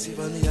water. See,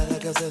 for me, I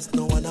like I says,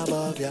 no one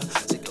above ya.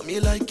 See, got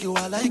me like you,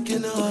 I like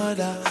in the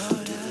water.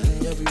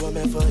 everyone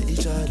meant for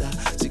each other.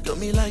 She got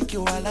me like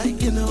you, I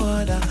like you no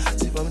other.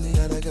 See from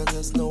the other girls,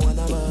 there's no one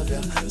above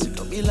ya. She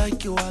got me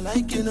like you, I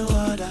like you no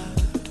other.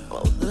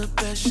 All the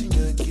passion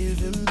you're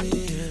giving me,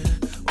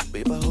 oh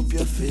babe, I hope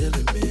you're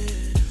feeling me.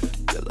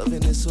 Your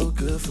loving is so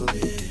good for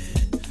me.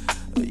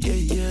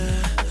 Yeah,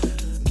 yeah.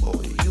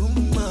 Oh, you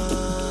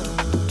mine.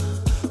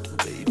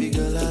 Baby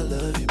girl, I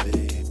love you,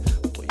 babe.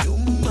 Oh, you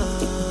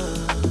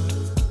mine.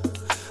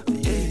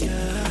 Yeah,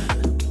 yeah.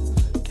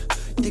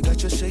 You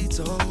got your shades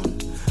on.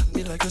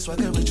 Me like your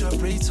swagger with your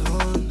braids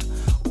on.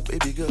 Oh,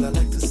 baby girl, I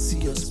like to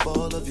see us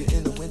fall of you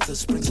in the winter,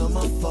 spring,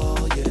 summer,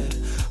 fall, yeah.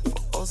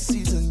 For all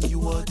season,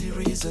 you are the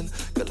reason.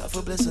 Girl, I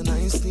feel blessed and I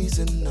ain't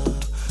sneezing, nah.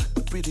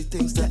 The pretty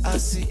things that I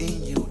see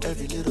in you,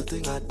 every little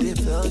thing I did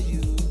for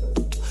you.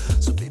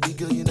 So baby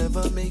girl, you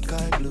never make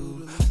I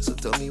blue. So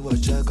tell me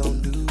what you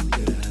gon' do,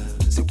 yeah.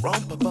 Say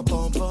rum, pa pa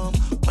pum pum.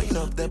 Wind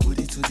up that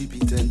booty to the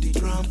beat and the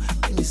drum.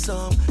 Give me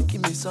some,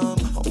 give me some.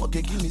 Oh,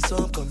 okay, give me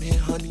some. Come here,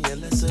 honey,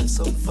 and let's have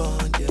some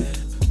fun, yeah.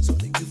 So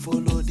make you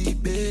follow the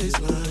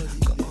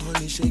baseline. Come on,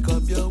 honey, shake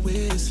up your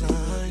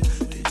waistline.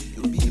 Baby,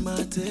 you be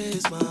my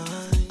taste, mine.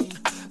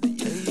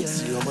 Yeah, yeah.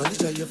 See, I'm only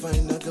try you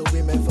find a good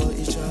women for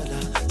each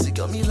other. See,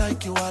 got me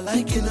like you, I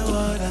like you no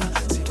other.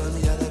 See, for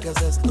me, other girls,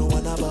 there's no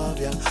one above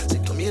ya. See,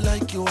 got me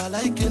like you, I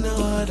like you no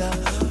other.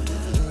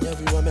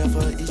 Everyone meant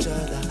for each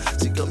other.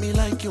 She got me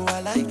like you,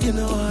 I like you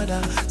no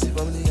other. See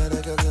from the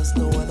other girls, there's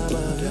no one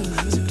above you.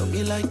 She got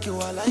me like you,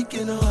 I like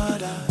you no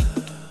other.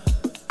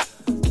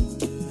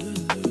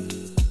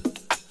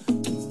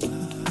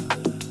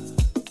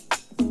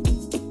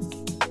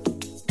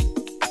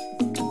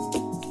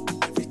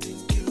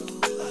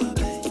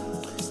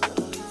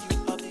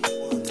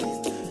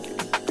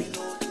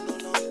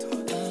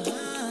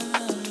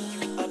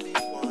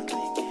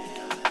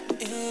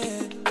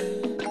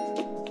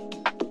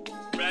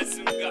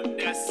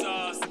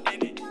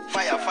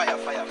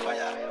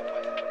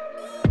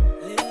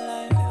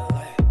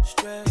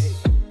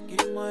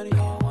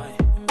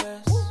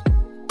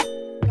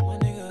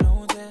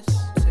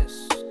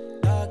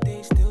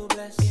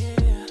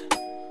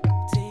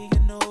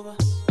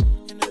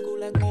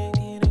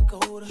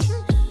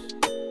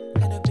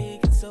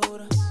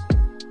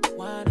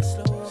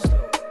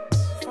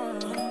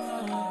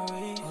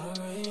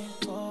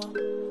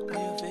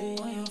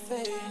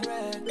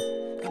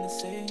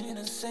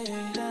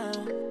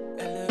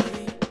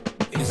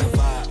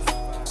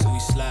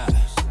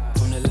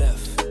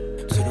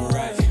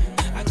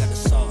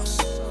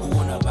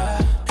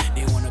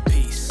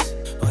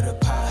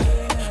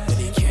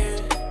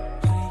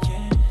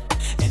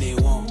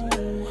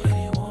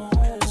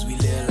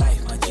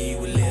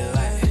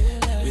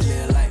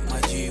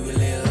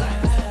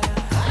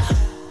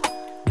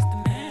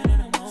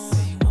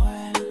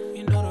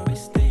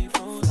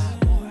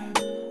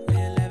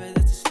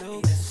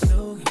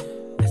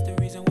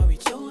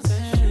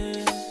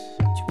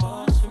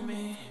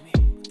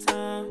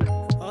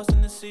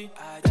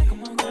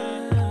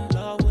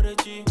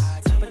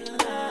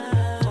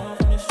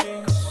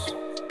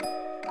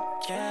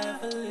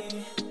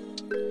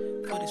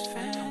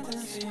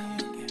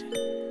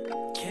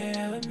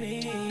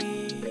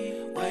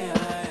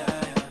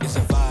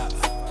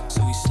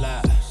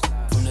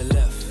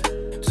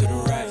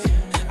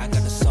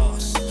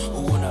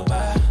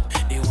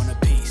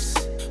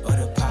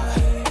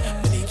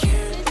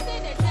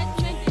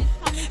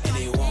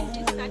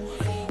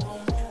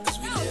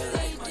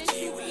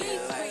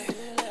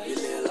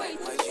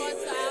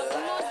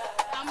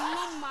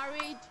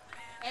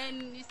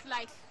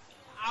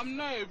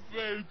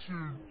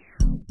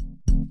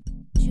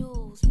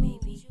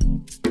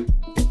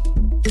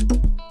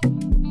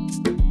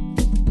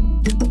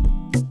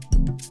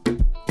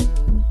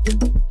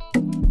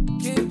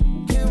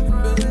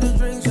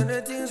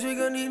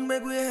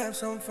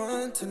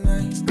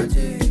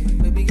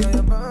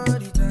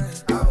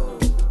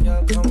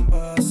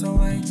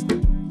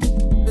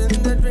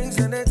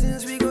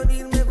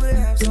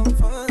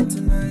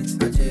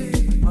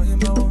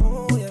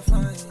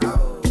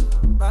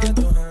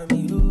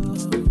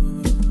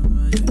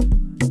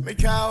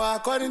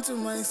 According to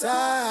my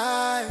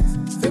size,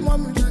 say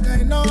mommy like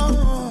I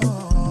know.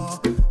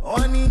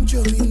 One inch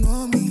of me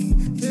on me,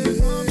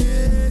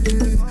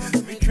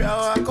 yeah. Me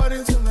try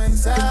according to my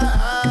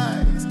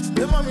size,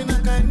 say mommy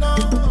like I know.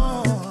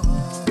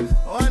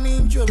 One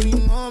inch of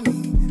me on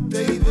me,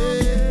 baby.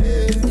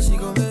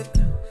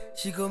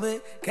 She come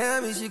in,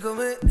 can't be, she come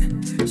in,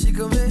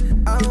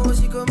 I know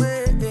she come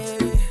in,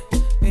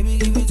 baby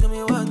give it to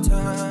me one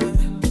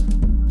time.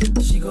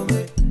 She come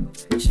in,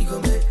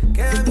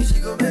 can't be, she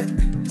come in.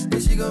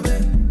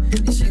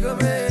 She go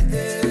make,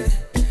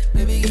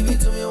 baby give it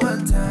to me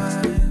one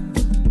time.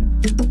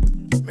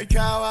 Me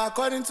try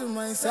according to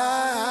my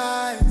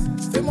size,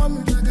 say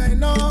mommy like I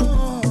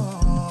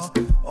know.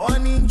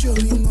 One inch of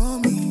me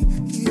on me,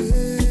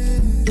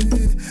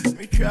 yeah.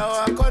 Me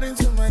try according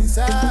to my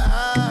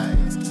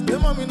size, say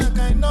mommy like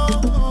I know.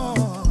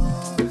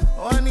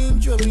 One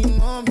inch of me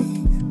on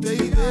me,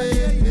 baby,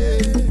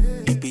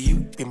 yeah. It be you,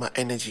 be my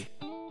energy,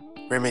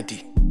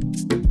 remedy.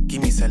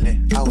 Give me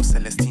Celeste, I was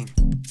Celestine.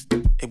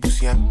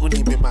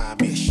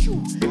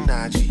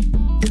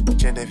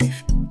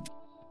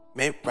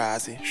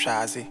 razi,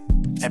 shazi.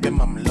 Ebe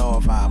mam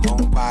lova,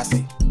 mon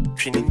quasi.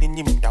 Trinin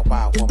nim da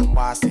wa wom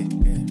wasi.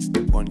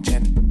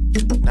 Bonchen,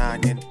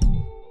 nanyen.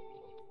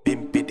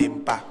 Bimpi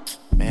dimpa.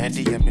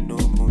 Medi yemi no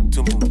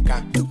muntu munka.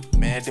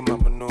 Medi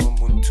mama no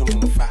muntu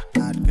munfa.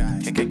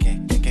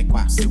 Keke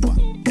kwa siwa.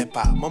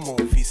 Epa momo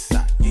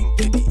visa.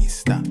 Yinke di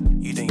Easter.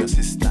 You and your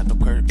sister. No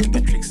curve in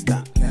the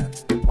trickster.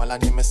 While I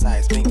name a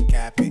size, mink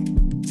capping.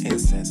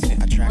 Incense,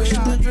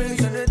 attraction. The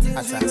drinks and the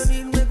things we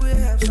gon' need, make we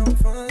have some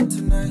fun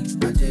tonight.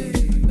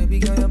 Ajay, baby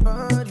girl, your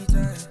body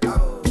tight.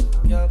 Oh,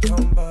 girl,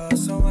 come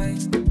bust so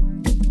white.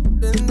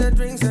 In the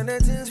drinks and the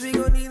things we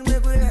gon' need,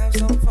 make we have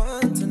some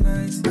fun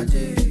tonight.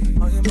 Ajay,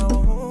 oh, you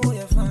know,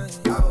 you're fine.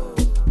 Oh,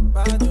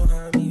 bad you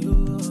harm you.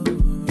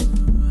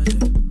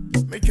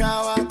 Make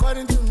how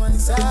according to my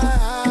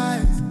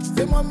size.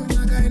 Say, mommy,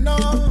 like I know.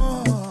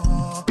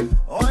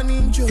 One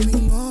inch of me,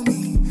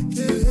 mommy.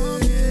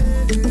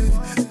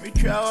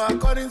 Make how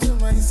according to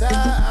my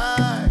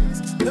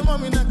size. The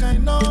mommy, like I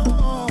know.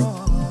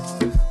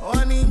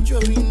 One inch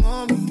of me,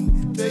 mommy,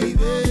 baby.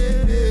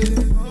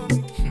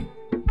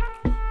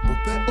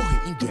 Pope,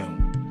 oh, he drum.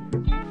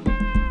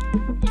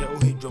 Tell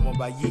he drum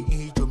by ye,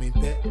 he drum in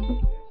pet.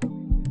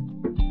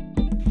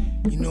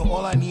 You know,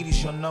 all I need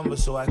is your number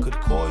so I could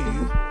call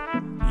you.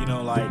 You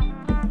know, like,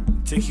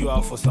 take you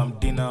out for some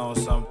dinner or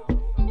some.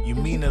 You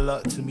mean a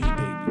lot to me,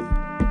 baby.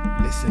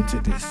 Listen to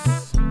this.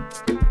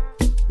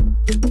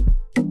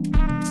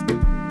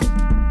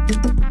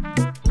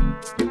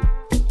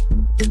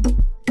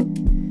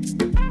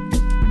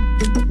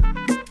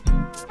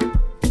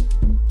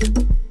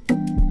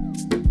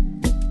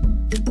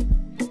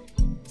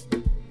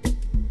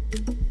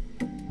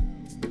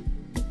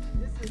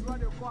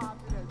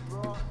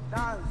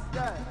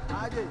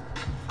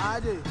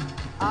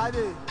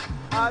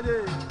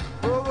 Ade,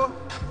 Bobo,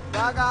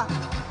 Gaga,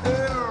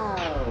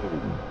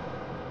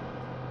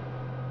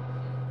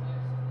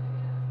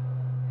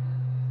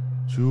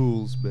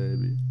 Jules,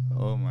 baby.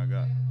 Oh my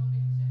god.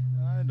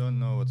 I don't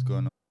know what's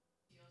going on.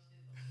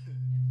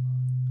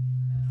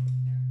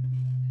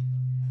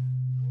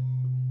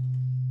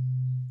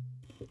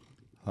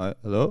 Hi,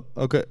 hello?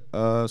 Okay,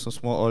 some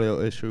small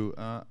audio issue.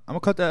 I'm gonna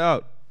cut that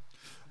out.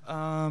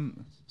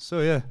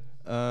 So yeah,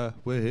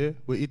 we're here.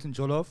 We're eating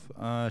jollof.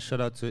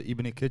 Shout out to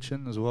Ebony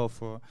Kitchen as well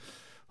for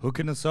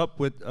hooking us up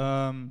with.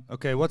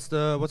 Okay, what's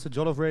the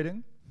jollof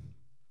rating?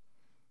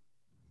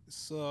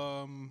 It's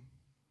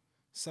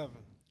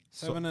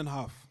 7 and a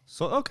half.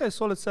 So okay,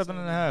 solid seven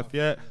and a half.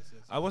 Yeah, yes.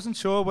 I wasn't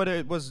sure whether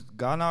it was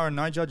Ghana or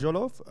Niger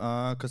jollof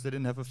because they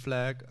didn't have a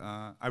flag.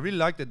 I really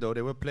liked it though.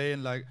 They were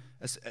playing like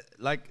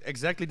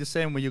exactly the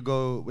same when you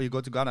go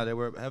to Ghana.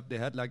 They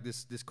had like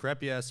this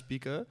crappy ass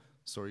speaker.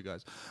 Sorry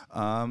guys.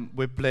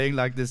 We're playing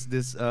like this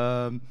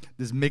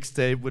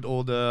mixtape with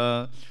all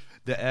the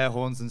air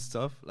horns and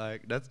stuff.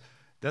 Like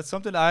that's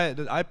something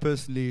that I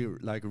personally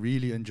like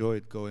really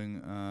enjoyed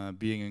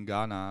being in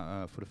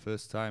Ghana for the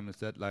first time. Is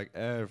that like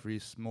every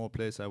small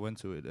place I went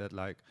to, it had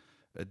like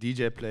a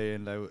DJ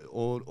playing, like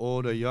old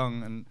or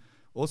young, and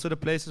also the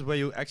places where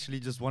you actually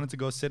just wanted to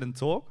go sit and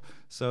talk.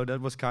 So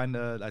that was kind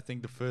of, I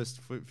think, the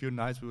first few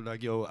nights we were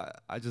like, yo,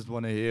 I just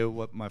want to hear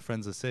what my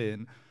friends are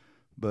saying.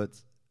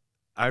 But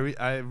I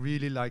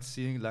really like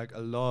seeing like a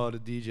lot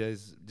of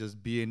DJs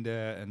just being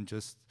there and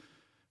just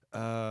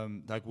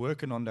like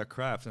working on their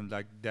craft, and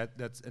like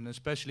that's and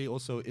especially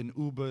also in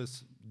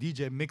Uber's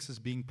DJ mixes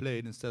being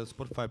played instead of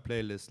Spotify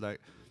playlists.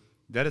 Like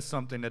that is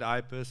something that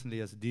I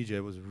personally as a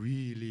DJ was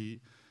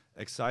really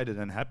excited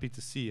and happy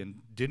to see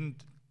and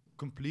didn't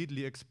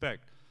completely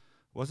expect.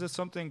 Was there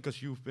something,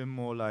 because you've been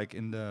more like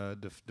in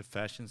the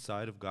fashion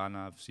side of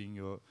Ghana, I've seen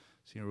your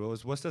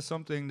roles. Was there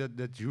something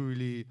that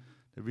really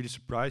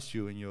surprised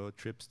you in your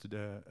trips to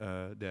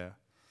there?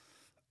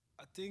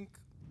 I think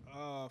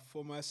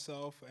for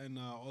myself and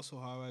also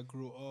how I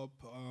grew up,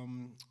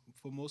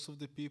 for most of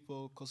the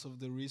people, because of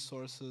the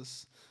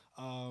resources,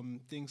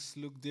 things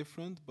look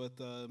different but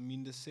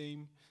mean the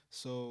same.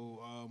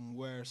 So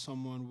where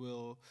someone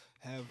will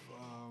have,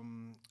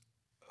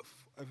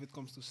 if it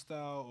comes to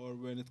style or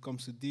when it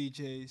comes to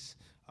DJs,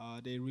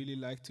 they really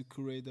like to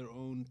create their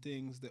own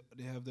things.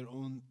 They have their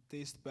own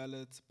taste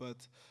palettes,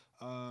 but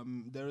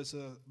there is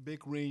a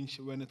big range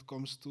when it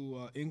comes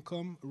to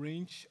income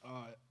range.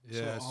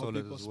 So how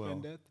people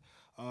spend it.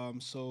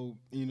 So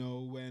you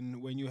know,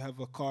 when you have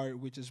a car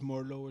which is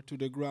more lower to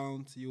the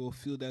ground, you will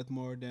feel that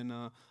more than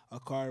a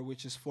car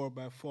which is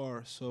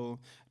 4x4. So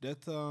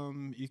that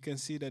you can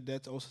see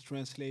that also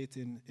translates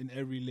in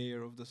every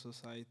layer of the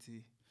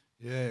society.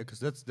 Yeah, because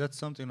that's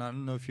something, I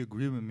don't know if you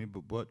agree with me,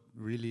 but what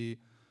really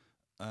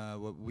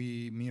what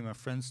me and my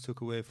friends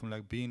took away from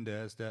like being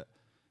there is that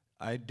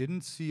I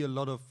didn't see a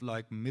lot of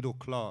like middle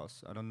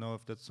class. I don't know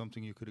if that's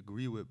something you could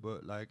agree with,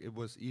 but like it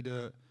was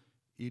either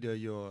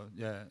your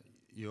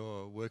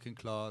working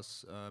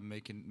class,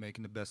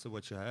 making the best of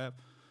what you have,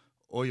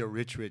 or you're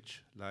rich.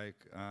 Like,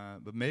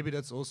 but maybe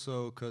that's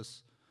also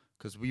because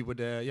we were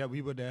there. Yeah,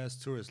 we were there as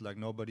tourists. Like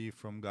nobody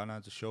from Ghana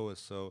to show us.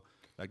 So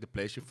like the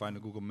place you find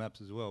on Google Maps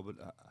as well. But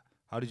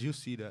How did you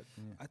see that?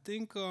 I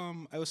think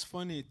it was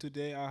funny.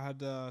 Today I had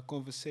a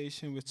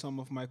conversation with some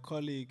of my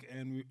colleagues,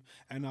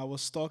 and I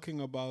was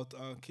talking about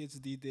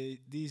kids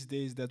these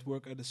days that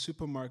work at the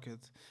supermarket.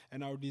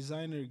 And our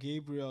designer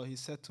Gabriel, he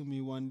said to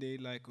me one day,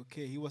 like,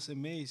 okay, he was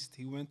amazed.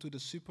 He went to the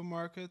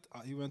supermarket,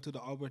 he went to the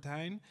Albert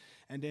Heijn,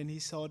 and then he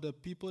saw the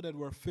people that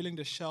were filling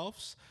the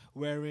shelves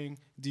wearing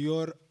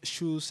Dior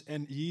shoes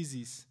and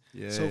Yeezys.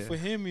 So for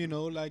him, you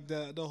know, like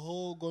the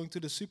whole going to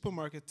the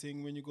supermarket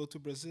thing, when you go to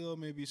Brazil,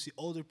 maybe you see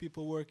older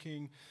people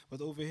working, but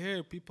over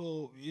here,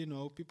 people, you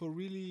know, people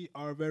really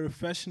are very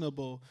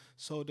fashionable.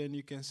 So then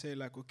you can say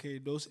like, okay,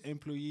 those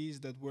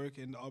employees that work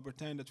in the Albert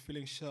Heijn that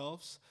filling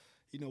shelves,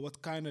 you know,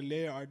 what kind of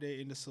layer are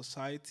they in the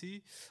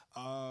society?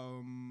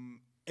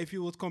 If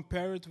you would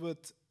compare it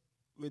with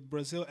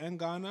Brazil and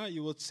Ghana,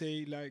 you would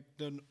say like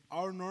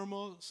our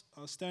normal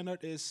standard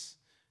is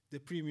the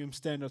premium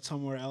standard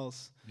somewhere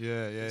else.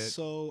 Yeah.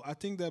 So I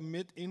think the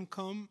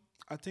mid-income,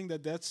 I think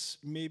that's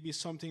maybe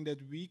something that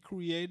we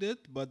created,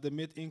 but the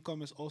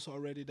mid-income is also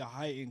already the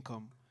high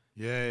income.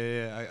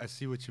 Yeah. I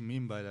see what you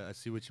mean by that.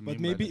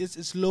 But maybe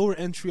it's lower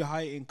entry,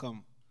 high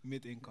income,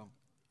 mid-income.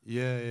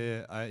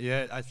 Yeah.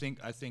 I think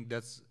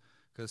that's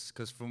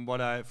because from what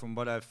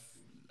I've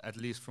at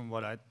least from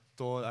what I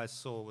thought I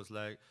saw was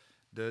like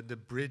the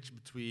bridge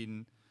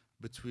between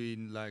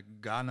like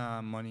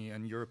Ghana money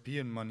and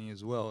European money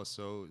as well.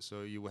 So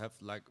you have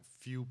like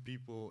few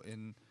people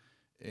in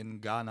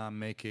Ghana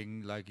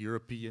making like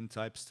European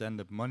type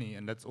stand-up money,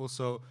 and that's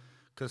also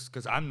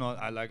because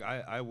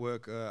I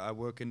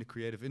work in the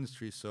creative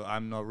industry, so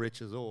I'm not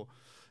rich at all,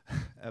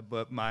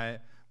 but my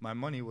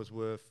money was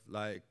worth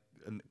like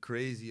a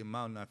crazy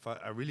amount. And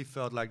I really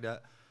felt like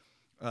that.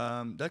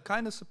 That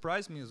kind of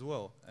surprised me as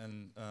well,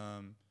 and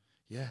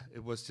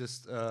it was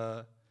just.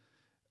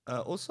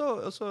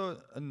 Also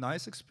a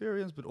nice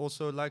experience, but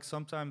also like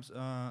sometimes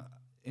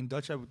in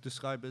Dutch I would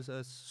describe it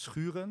as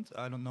schurend.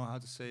 I don't know how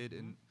to say it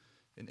in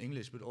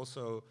English, but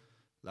also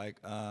like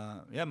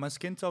my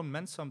skin tone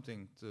meant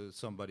something to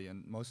somebody,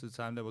 and most of the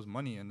time that was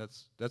money, and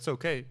that's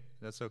okay.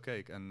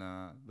 And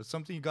but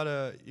something you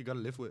gotta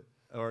live with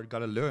or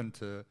gotta learn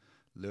to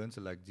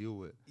like deal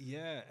with.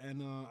 Yeah,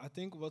 and I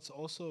think what's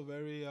also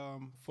very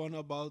fun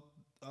about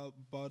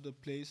a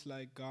place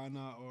like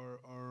Ghana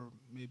or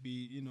maybe,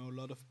 you know, a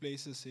lot of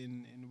places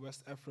in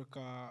West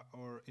Africa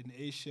or in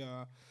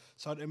Asia,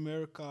 South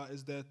America,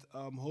 is that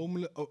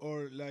homeless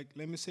or like,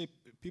 let me say,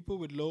 people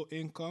with low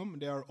income,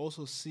 they are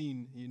also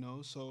seen, you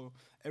know, so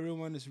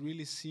everyone is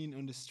really seen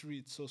on the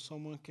street. So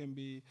someone can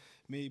be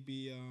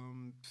maybe,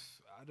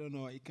 I don't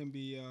know, it can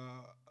be,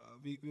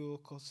 we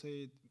will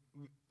say,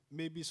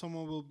 maybe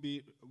someone will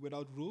be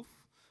without roof,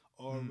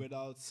 or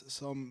without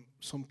some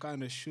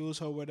kind of shoes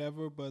or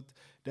whatever, but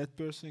that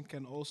person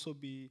can also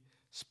be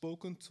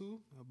spoken to.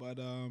 But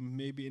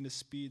maybe in the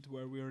speed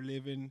where we are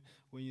living,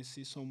 when you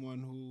see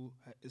someone who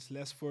is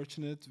less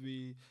fortunate,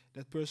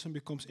 that person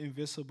becomes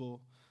invisible.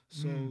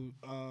 So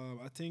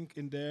I think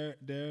in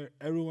there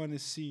everyone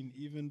is seen,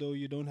 even though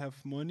you don't have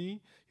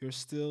money, you're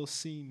still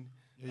seen.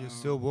 Yeah, you're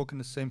still walking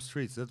the same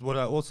streets. That's what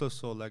I also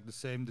saw, like the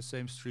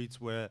same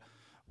streets where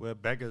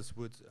beggars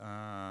would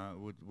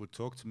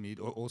talk to me.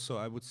 Or also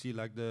I would see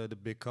like the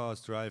big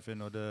cars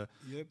driving or the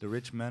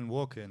rich men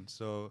walking.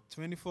 So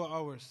 24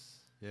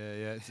 hours.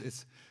 Yeah,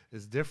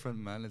 it's different,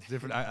 man. It's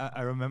different.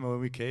 I remember when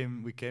we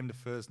came the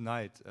first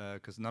night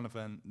because none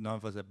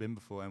of us had been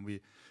before, and we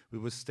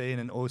were staying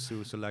in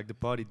Osu, so like the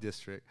party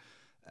district.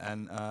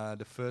 And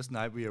the first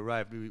night we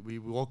arrived, we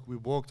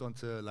walked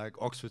onto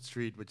like Oxford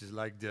Street, which is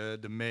like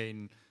the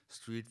main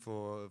street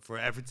for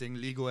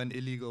everything legal and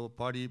illegal,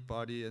 party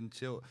and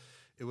chill.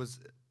 It's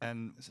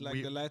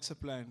like the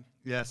Leidseplein.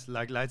 Yes,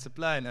 like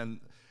Leidseplein, and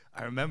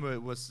I remember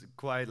it was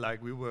quite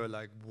like we were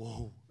like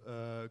whoa,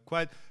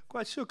 quite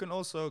shook, and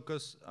also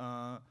because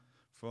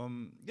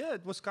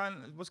it was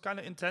kind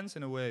of intense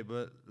in a way,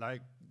 but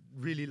like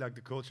really like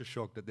the culture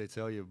shock that they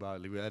tell you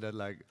about. Like, we had that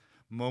like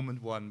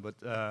moment one, but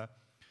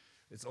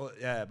it's all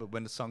But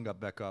when the sun got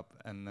back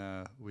up and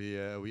we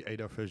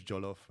ate our first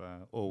jollof,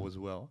 all was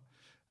well.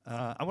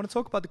 I want to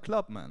talk about the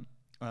club, man.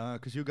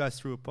 Because you guys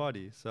threw a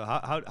party, so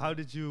how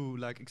did you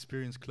like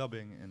experience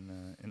clubbing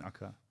in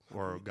Accra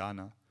or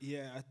Ghana?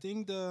 Yeah, I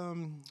think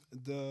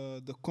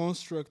the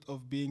construct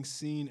of being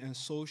seen and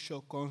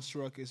social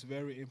construct is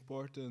very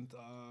important.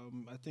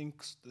 I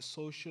think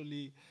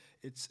socially,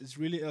 it's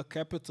really a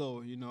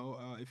capital. You know,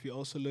 if you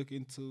also look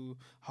into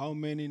how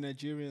many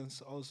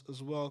Nigerians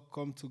as well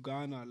come to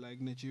Ghana,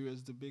 like Nigeria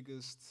is the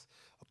biggest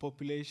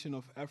population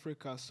of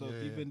Africa, so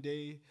even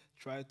they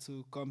try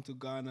to come to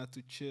Ghana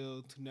to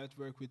chill, to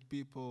network with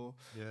people.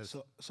 Yes.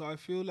 So I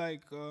feel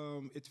like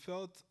it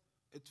felt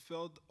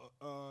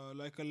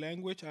like a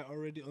language I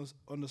already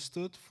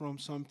understood from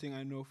something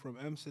I know from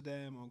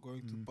Amsterdam, or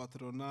going to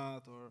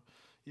Patronaat, or,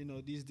 you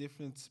know, these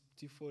different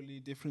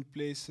Tivoli, different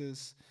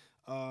places.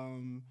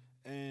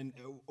 And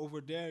over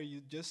there,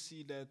 you just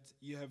see that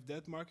you have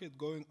that market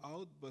going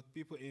out, but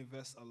people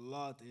invest a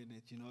lot in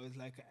it. You know, it's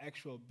like an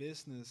actual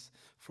business,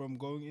 from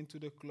going into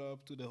the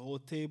club to the whole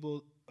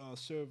table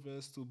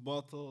service to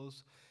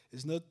bottles.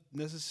 It's not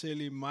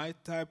necessarily my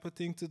type of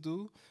thing to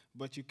do,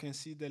 but you can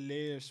see the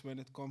layers when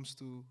it comes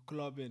to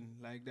clubbing.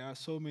 Like, there are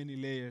so many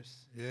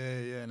layers.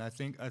 Yeah, and I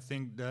think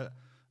that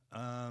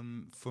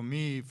for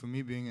me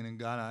being in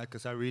Ghana,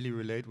 because I really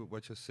relate with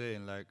what you're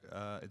saying. Like,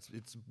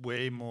 it's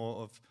way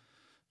more of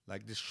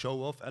like this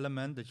show-off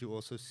element that you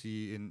also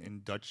see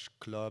in Dutch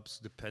clubs,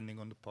 depending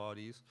on the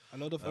parties. A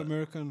lot of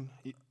American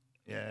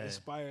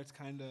inspired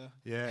kind of.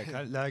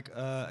 Yeah, like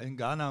in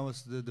Ghana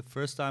was the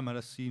first time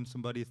I'd seen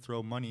somebody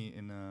throw money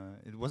in.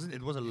 It was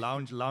a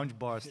lounge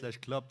bar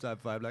 / club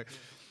type vibe. Like,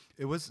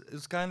 it was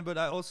kind of. But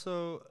I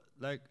also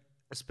like,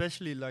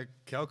 especially like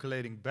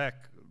calculating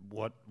back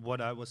what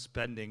I was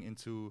spending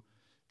into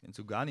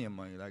Ghanaian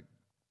money. Like,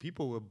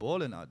 people were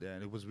balling out there,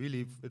 and it was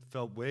really, it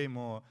felt way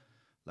more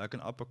like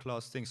an upper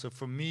class thing. So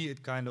for me,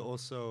 it kind of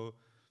also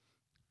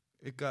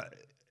it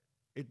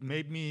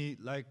made me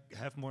like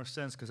have more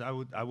sense, because I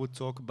would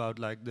talk about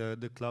like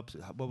the clubs.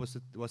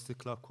 What's the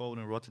club called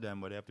in Rotterdam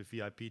where they have the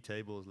VIP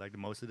tables? Like, the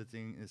most of the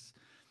thing is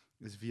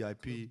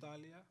VIP.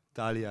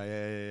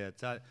 Thalia,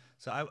 yeah.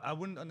 So I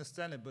wouldn't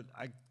understand it, but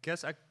I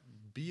guess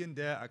being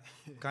there, I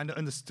kind of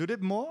understood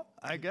it more,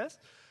 I guess.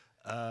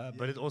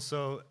 But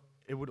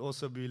it would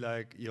also be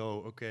like,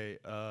 yo, okay,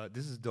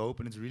 this is dope,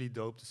 and it's really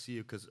dope to see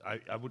it, because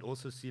I would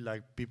also see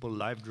like people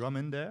live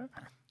drumming there,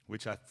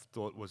 which I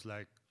thought was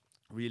like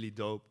really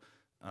dope,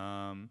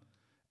 and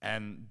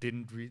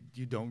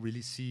you don't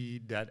really see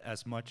that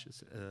as much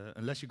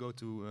unless you go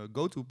to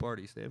go-to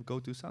parties. They have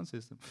go-to sound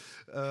system,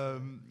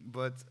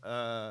 but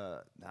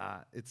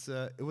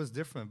it was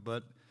different.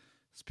 But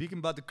speaking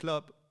about the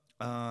club,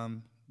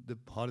 the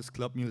hottest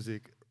club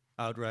music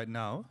out right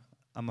now,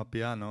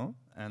 Amapiano,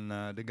 and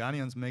the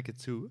Ghanaians make it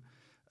too.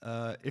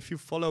 If you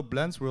follow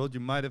Blend's World, you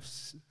might have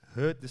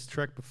heard this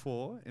track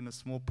before in a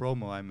small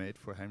promo I made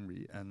for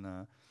Henry,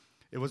 and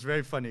it was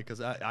very funny because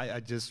I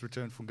just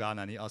returned from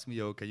Ghana, and he asked me,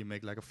 "Yo, can you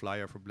make like a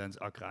flyer for Blend's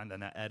Accra?" And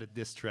then I added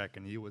this track,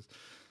 and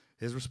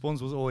his response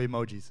was all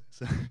emojis,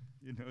 so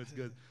you know it's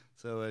good.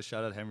 So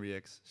shout out Henry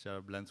X, shout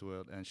out Blend's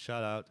World, and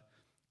shout out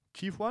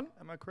Chief One.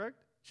 Am I correct?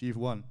 Chief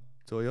One,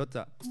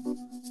 Toyota.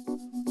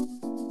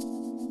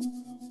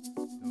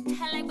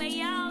 I like my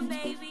y'all,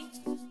 baby.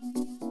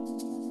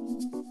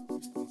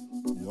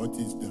 What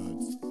is that?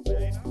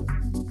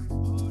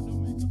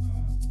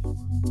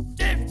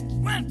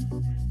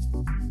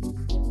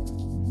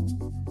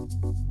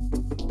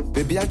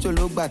 Baby, I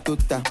cholo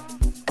batota.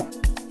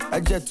 I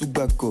jet to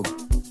Bako.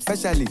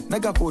 Especially,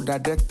 nigga for the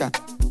director.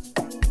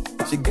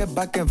 She get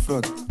back and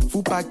front.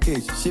 Full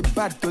package. She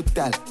bad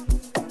total.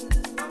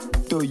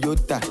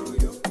 Toyota.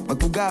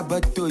 Makuga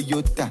but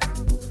Toyota.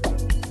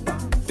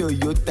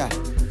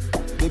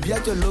 Baby, I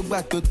cholo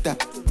batota.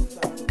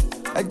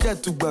 I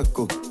jet to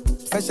Bako.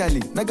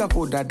 Especially, nigga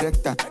for the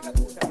director.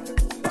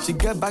 She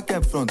get back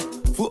and front.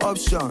 Full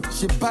option.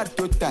 She bad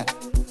total.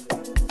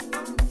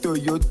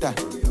 Toyota.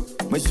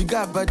 But she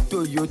got but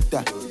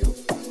Toyota.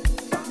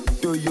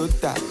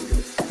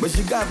 But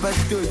she got but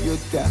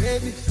Toyota.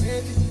 Baby.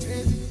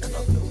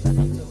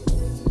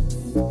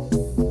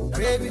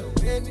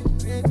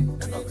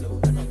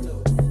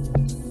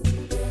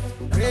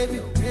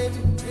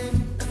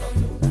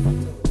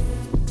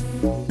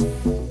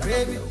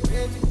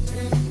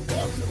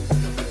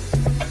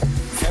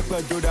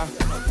 Sekwe Doda.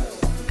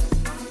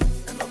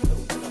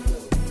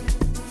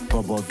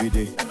 Bobo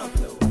Vide.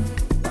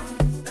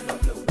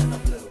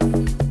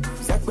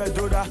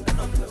 Doda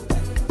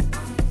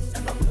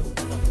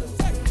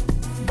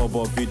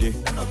Bobo Vide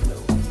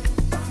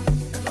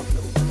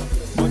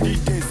Body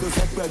day so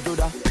Sekwe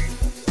Doda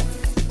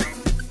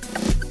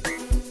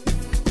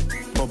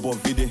Bobo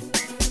Vide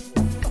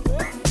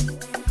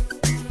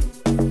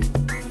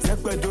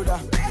Sekwe Doda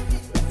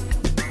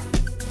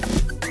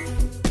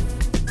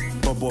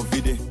Bobo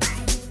Vide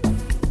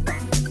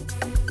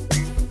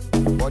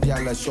Body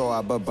ala show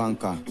aba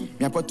banka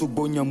Miapa to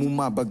bonya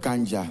muma aba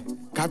ganja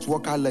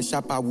Catwalk à la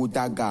chapa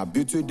wudaga.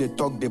 Beauty they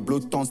talk, they blow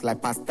tongues like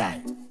pasta.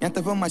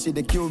 Yanta for my shit,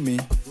 they kill me.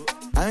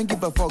 I don't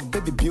give a fuck,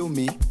 baby, bill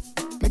me.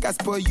 Make I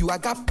spoil you, I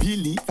got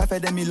Billy.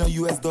 $500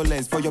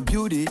 million for your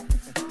beauty.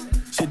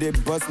 She they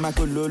boss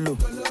Marco Lolo.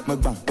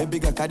 Magba, baby,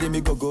 academy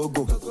go.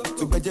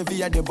 To beje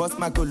via the boss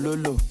Marco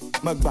Lolo.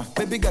 Magba,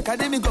 baby,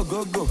 academy go.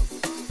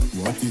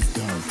 What is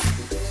that?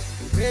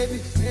 Baby.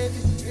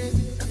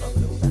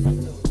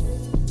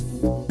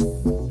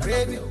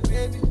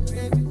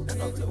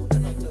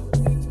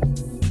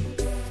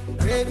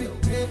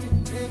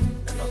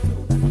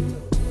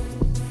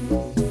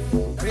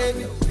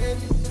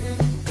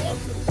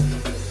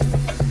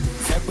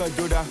 Sekwe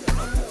Doda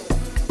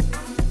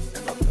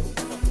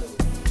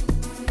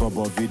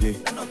Bobo Vide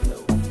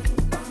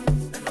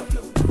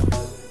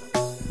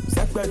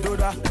Sekwe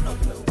Doda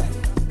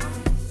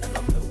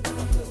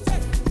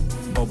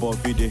Bobo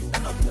Vide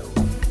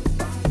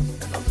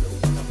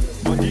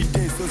Body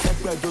day so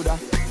Sekwe Doda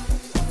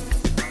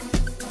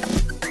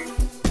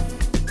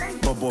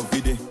Bobo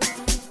vide.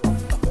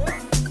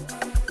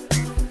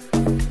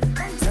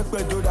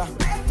 Sekwe doda.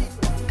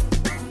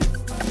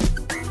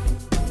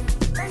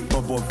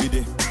 Bobo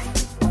vide.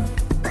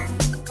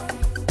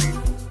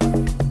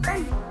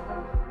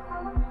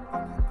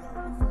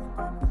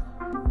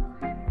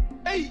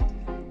 Hey,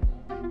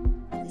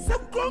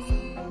 Sekwe.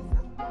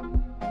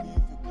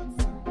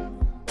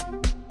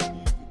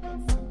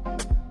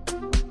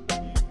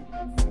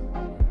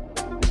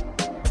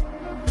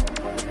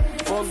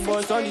 Fuck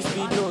boys on the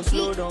speed, no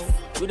slow down.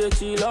 We dey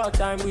chill all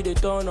time, we dey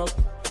turn up.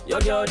 Your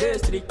girl dey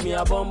streak me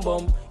a bum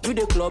bum. You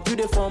dey club, you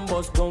dey fun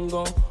bus gong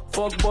gong.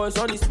 Fuck boys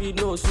on the speed,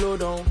 no slow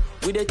down.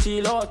 We dey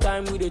chill all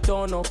time, we dey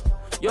turn up.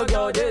 Your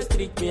girl dey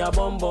streak me a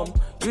bum bum.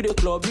 You dey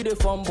club, you dey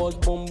fun bus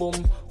boom boom.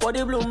 For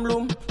the bloom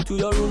bloom, to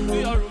your room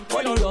room.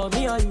 For the love,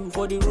 me and you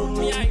for the room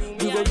room.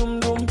 We go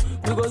zoom zoom,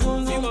 we go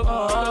zoom zoom.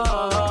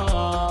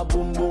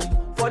 Boom boom.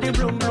 For the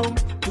bloom bloom,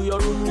 to your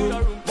room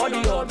room. For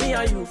the love, me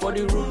and you for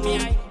the room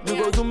room. We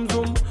go zoom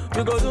zoom,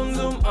 we go zoom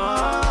zoom.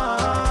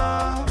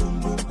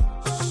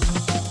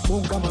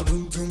 Boom, come on,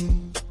 boom,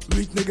 boom.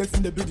 Rich niggas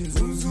in the building,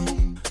 zoom,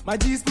 zoom. My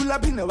G's pull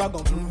up in the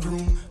wagon, vroom,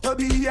 vroom. No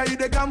be here, you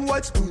they come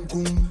watch, boom,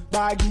 boom.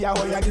 Baggy, I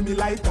want ya, give me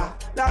lighter.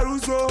 La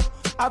Russo,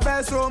 I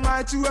feel so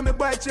much, you and me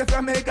boy, chef,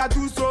 I make a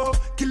do so.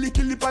 Killy,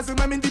 pass him,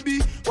 I'm in the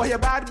B. Why you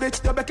bad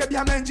bitch, you better be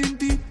a man,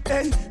 Jinty.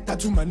 Hey,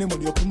 tattoo my name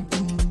on your pum,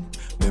 pum.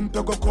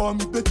 Nempego call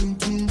me betum,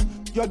 tum.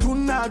 You do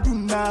na,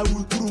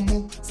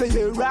 utrumu. Say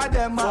you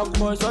rather, my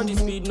boys on the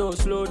speed, no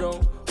slow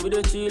down. We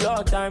dey chill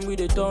all time, we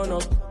dey turn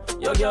up.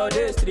 Your girl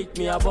dey streak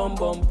me a bum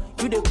bum.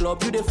 You dey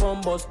club, you dey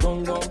fun bus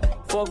gong gong.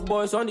 Fuck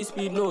boys on the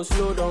speed, no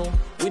slow down.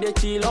 We dey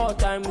chill all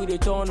time, we dey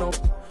turn up.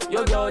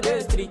 Your girl dey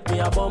streak me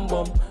a bum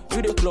bum.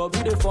 You dey club,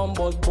 you dey fun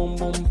bus boom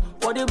boom.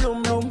 For the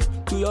bloom bloom,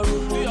 to your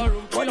room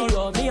room. For the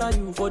love, me and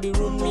you for the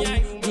room room.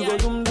 We go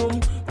zoom zoom,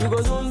 we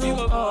go zoom zoom.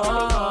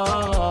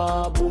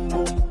 Boom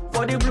boom.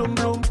 For the bloom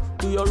bloom,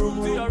 to your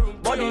room room.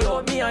 For the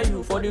love, me and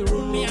you for the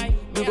room room.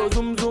 We go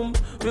zoom zoom,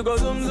 we go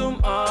zoom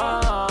zoom.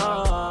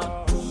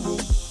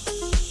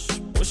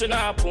 Pushing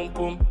her pum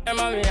pum,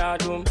 Emma me a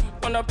doom.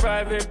 On a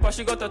private, but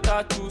she got a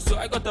tattoo, so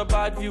I got a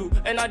bad view.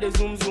 And I dey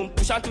zoom zoom,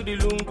 push her to the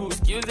lungu.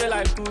 Skills they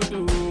like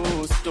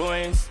kudu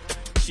stones.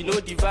 She know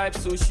the vibe,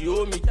 so she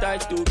hold me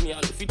tight to me.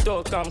 And if you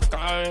talk, I'm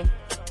calm.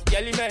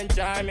 Yelly man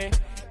jam me,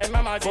 and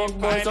mama fuck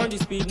boys on the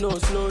speed, no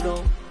slow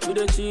down. We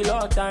dey chill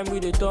all time, we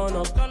dey turn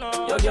up.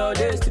 Your girl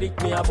dey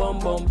streak me a bum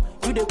bum.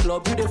 You dey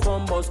club, you dey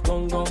fun bus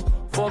gong gong.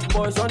 Fuck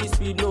boys on the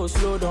speed, no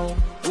slow down.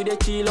 We dey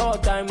chill all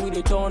time, we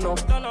dey turn up.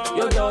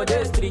 Your girl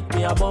dey streak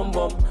me a bum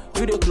bum.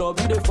 You dey club,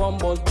 you dey fun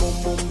bus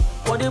boom boom.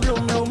 For the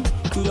bloom bloom,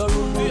 to your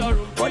room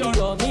room. For the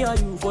love, me and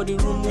you for the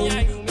room room.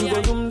 We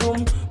go zoom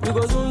zoom, we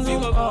go zoom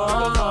zoom.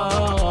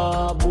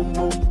 Boom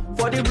boom.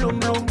 For the bloom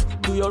bloom,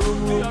 to your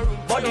room room.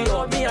 For the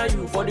love, me and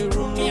you for the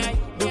room room.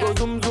 We go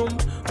zoom zoom,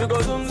 we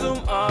go zoom zoom.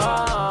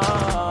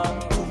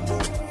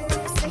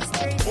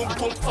 Boom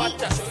boom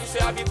fata, so you say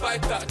I be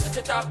biker. Touch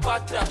it up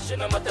butter, she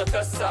no matter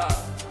kasa.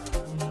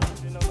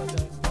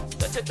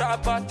 Touch it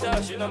up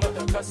butter, she no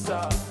matter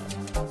kasa.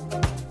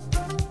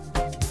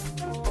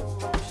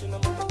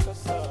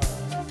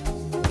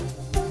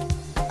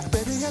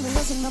 Baby girl,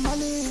 you sing the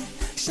money.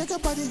 Shake your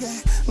body,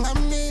 girl.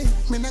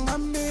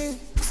 Ngami.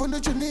 Fundo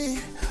chuni.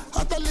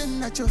 Hotalin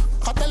nacho,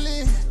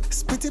 hotalin.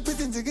 Spitty,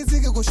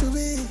 ziggy, go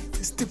shubi.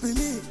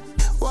 Stipili.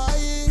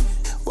 Why?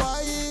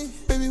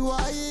 Baby,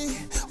 why?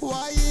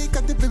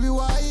 Cut the baby,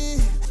 why?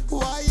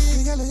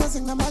 Girl, you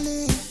sing the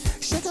money.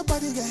 Shake your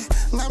body, girl.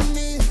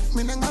 Ngami.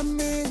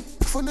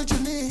 Fundo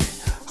chuni.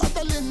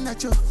 Hotalin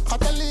nacho,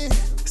 hotalin.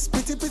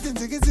 Spitty,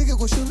 ziggy,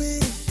 go shubi.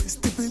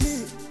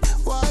 Stipili.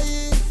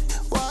 Why?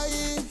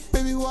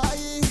 Baby,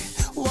 why?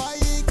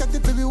 Cut the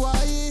baby, why?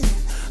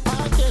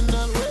 I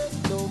cannot wait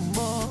no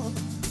more.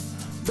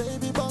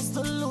 Baby, bust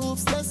the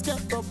loops, let's get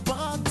the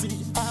party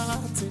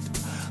at it.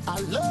 I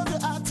love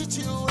your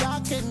attitude, I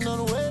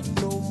cannot wait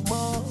no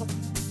more.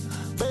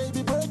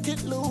 Baby, break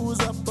it loose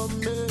up on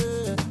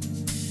me.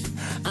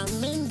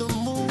 I'm in the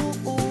mood,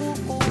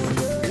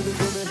 yeah. Give it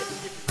to me,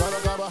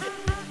 gaba,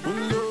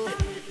 uyo.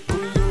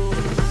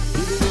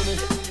 Give it to me,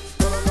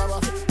 gaba,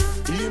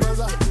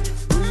 imaza,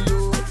 uyo.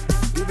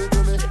 Give it to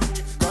me,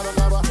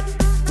 gaba,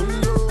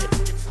 uyo.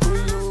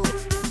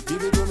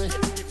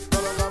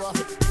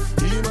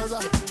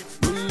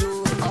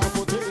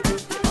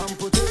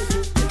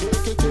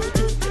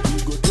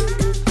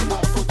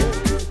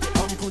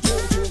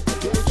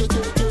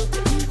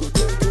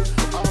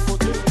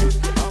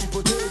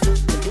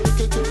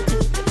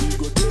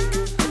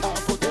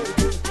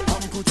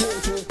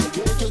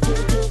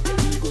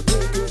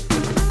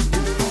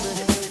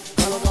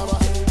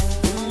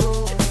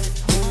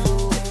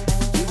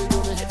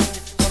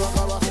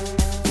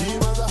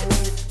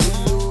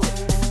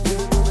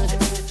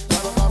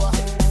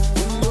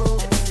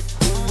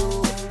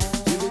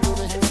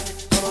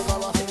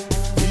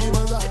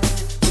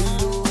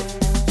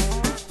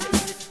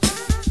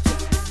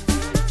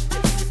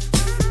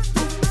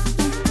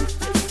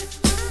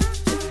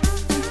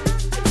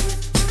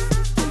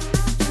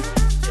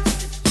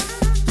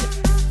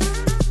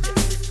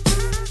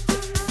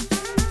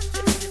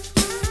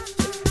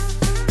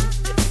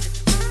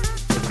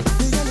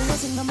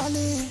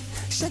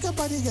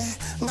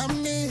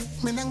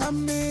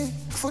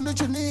 for the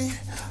journey.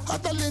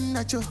 Atalin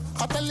nacho,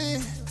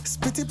 atalin.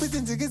 Spitty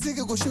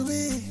ziggy go show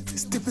me.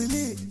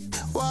 Stipily.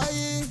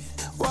 Why,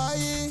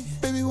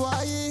 baby,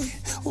 why?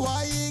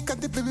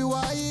 Can't the baby,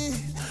 why?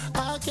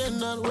 I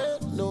cannot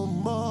wait no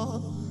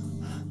more.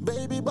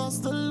 Baby,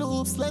 bust the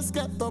loops, let's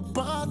get the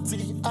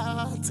party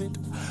started.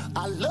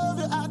 I love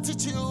your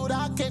attitude,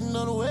 I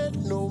cannot wait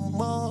no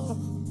more.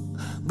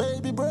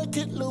 Baby, break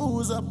it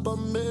loose up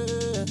on me.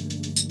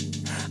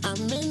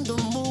 I'm in the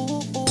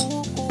mood,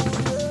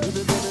 yeah.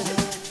 Baby,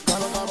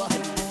 gaba, gaba.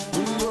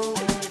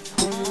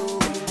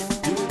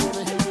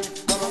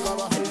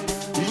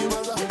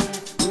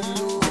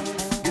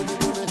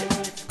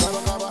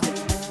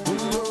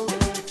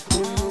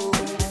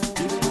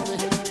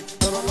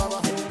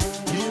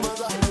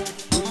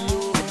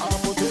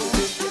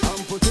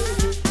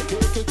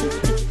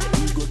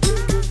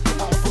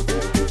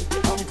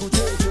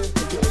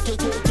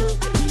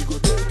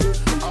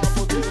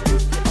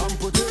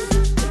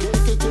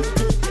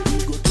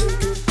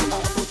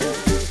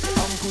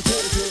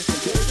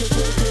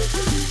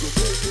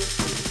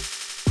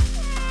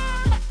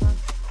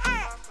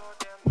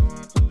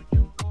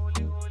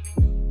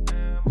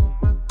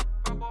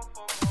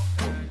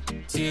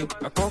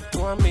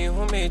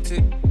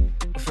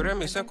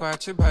 Misa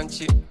kwachi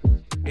banchi,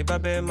 me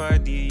babe my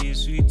di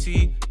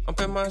sweetie.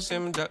 Ampe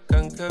masem da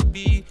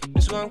kankabi,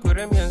 miswan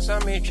kurem yansa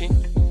mechi.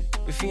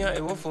 Ifia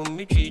ewo from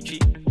me chichi,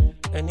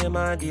 enye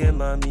ma die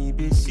mami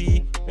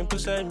besi.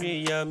 Impusa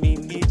mi ya mi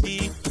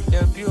midi,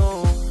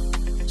 debio.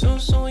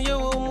 So ye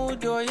wo mu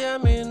do ye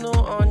me no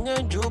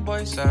onye jo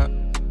boy sa.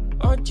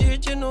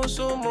 Ochichi no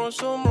so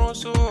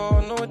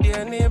no de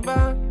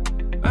neba.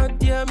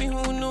 Adia mi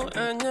hunu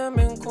anya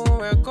menko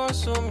eko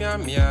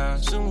sumyamia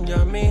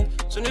sumyami.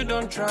 So you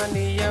don't try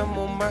ni ya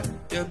mama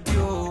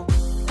debut.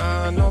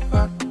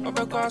 Anopa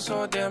obeka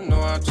so them no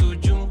atu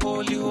jum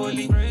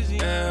holy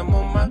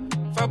mama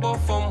fabo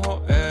from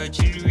ho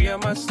chiria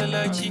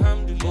masalachi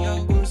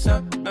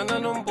ogunsa nana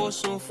nombo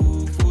sun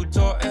fu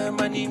to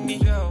manimi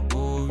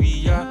o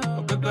wiya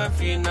obeba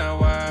fi na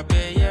wa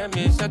be ye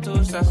me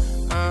satosa.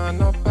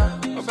 Anopa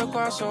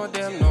obeka so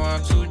them no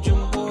atu jum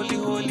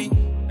holy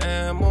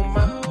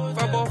mama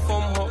fabo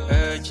from ho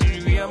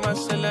chiria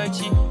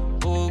masalachi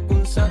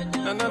ogunsa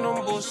nana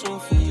nombo sun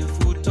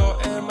fu to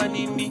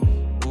manimi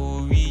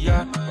o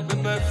wiya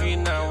obeba fi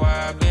na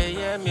wa be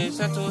ye me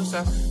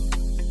satosa.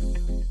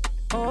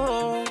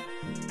 Oh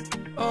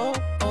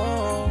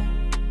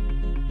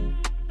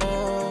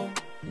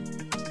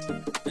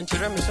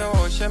Nchira mi sa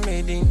o sha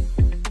medin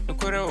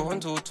okore o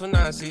honto to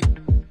nasi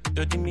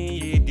dodi mi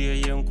ye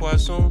de ye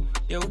nkwaso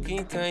ye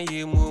ukin kan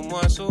ye mu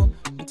aso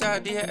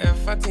ntade e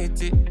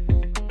fatete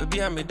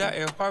obi ameda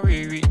e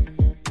hwarere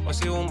o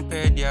se o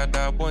mpe dia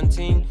da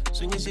bontin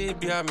so nyi se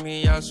bia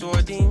mi ya so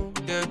din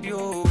de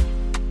bio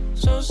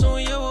so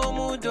ye wo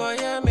mu do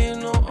ye me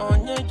no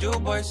onye jo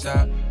boy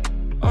sa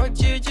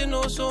Ochichi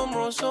no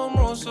somro so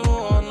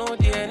no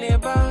de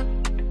neba.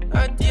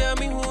 Adia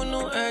mi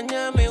hunu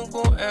anya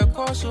menko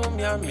eko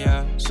sumyami.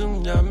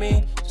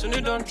 So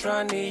you don't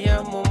try ni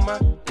ya mama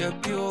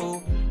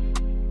debut.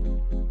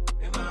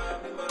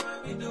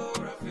 Mi do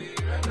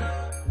rafirana.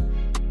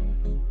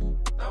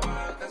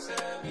 Nawaka se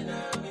mina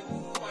mi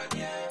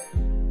muadie.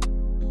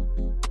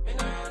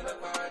 Mina na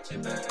kwachi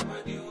be ma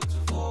di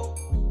utufo.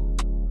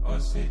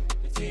 Osi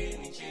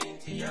itini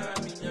chinti ya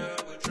minya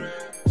butre.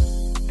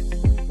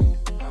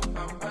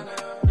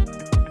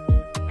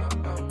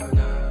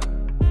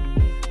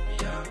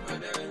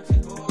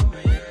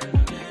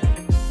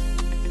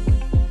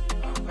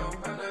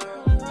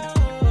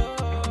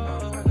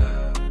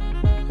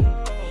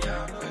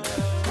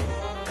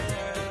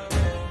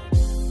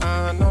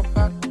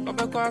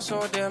 So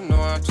them no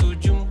atu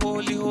jum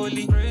holy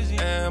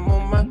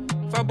mama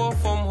fabo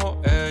from ho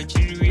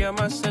chiria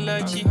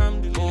masalachi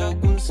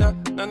ogunsa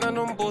nana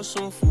nombo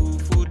sun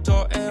fu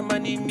to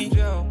manimi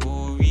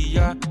o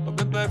wiya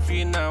obeba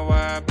fi na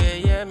wa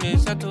be ye me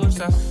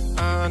satosa.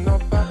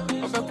 Anopa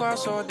obekwa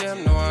so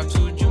them no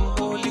atu jum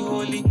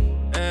holy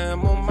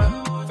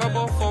mama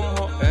fabo from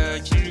ho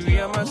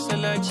chiria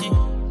masalachi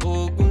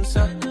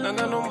ogunsa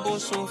nana nombo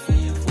sun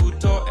fu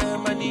to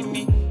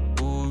manimi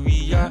o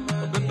wiya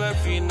obeba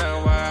fi na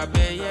wa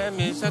be ye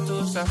me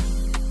satosa.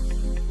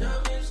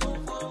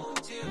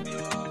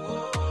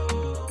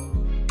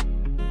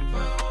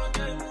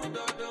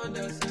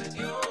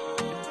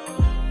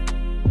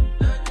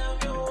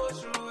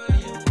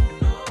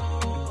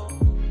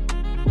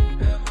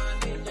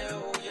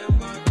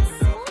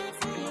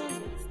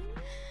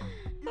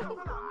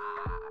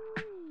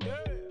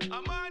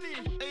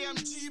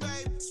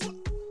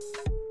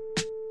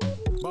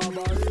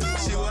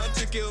 She want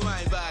to kill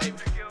my vibe.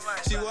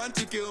 She want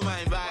to kill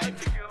my vibe.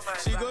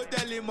 She go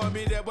tell him,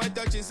 mommy, the boy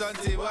touching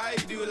something. Why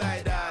you do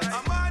like that?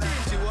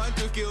 She want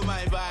to kill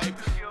my vibe.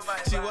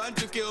 She want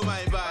to kill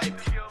my vibe.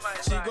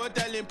 She go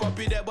tell him,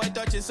 Poppy, the boy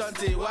touching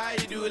something. Why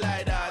you do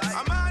like that?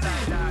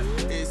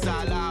 It's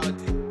allowed.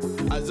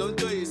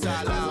 Azonto is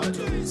allowed.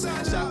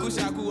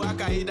 Shaku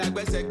waka hida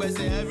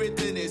gbese,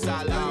 everything is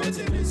allowed.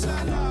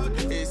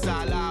 It's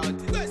allowed.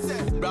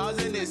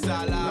 Browsing is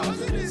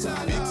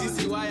allowed.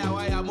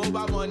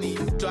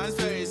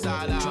 transfer is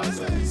allowed.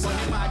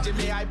 Money margin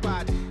me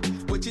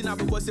iPad, watching up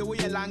because say we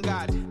a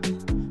landguard.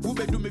 Who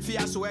be do me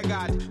fear so I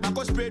God? I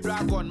go spray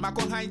dragon, I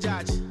go high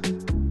judge.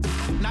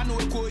 Nano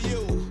ko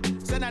you,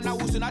 send an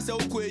hour soon I say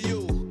ko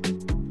you.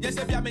 Yes,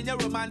 if I'm in your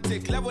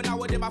romantic level now,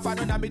 what my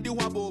father na me do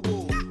one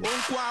bobo.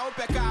 Onkwa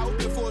opeka,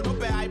 ope phone, ope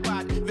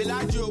iPad.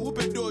 Villaggio,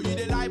 ope do you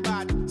the lie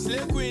bad.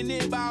 Slay queen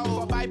neighbor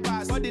for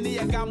bypass. What the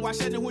near cam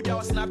wash any who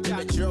just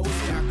Snapchat. Sure, we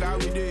see a car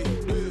we day.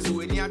 So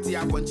when you have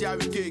to punch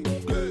we cake.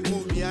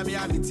 Move me, I'm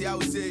here,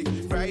 we say.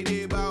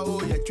 Friday, bow,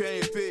 you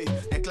try pay.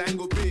 The client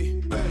go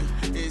pay.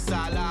 It's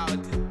allowed.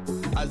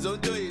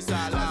 Azonto is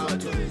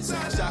allowed.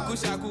 Shaku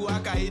shaku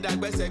akaida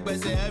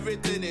gbese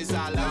everything is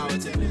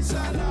allowed.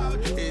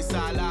 It's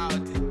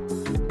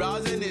allowed.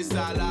 Browsing is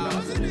allowed.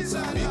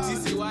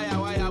 BTC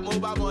wire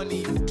mobile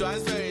money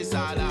transfer is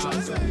allowed.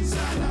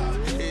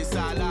 It's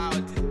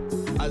allowed.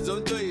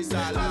 Azonto is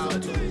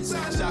allowed.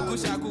 Shaku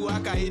shaku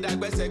akaida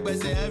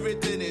gbese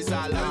everything is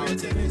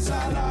allowed. It's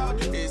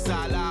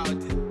allowed.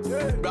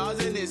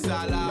 Browsing is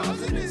allowed.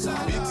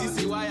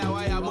 BTC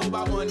wire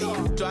mobile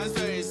money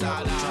transfer is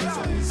allowed.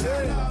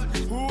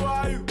 Who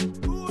are you?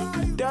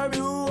 Tell me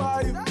who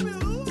are you?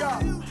 Yeah,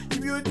 you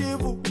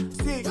beautiful.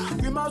 See,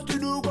 we must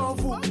do kung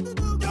fu.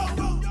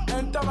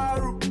 Enter my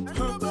room.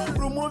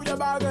 Remove your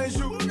bag and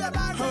shoe.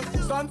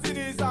 Something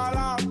is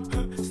allowed.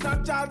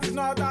 Snapchat is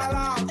not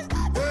allowed.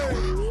 Hey,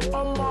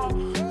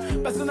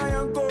 person I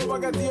am go,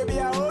 but I see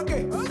you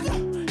okay.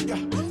 Yeah.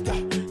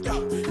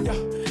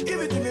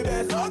 Give it to me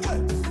best, okay.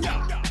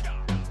 Yeah.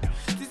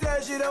 She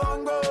said she don't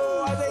want go,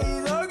 I say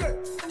it's okay.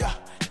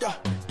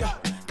 Yeah.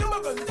 Come on,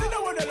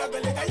 continue with the love,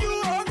 like you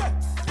okay.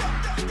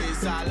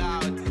 It's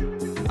allowed.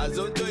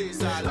 Azonto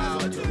is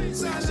allowed.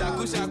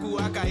 Shaku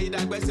akaida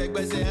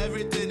gbese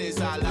everything is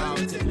allowed.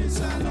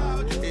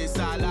 It's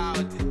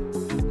allowed.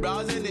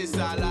 Browsing is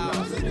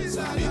allowed.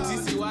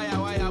 BTC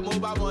wire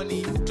mobile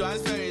money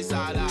transfer is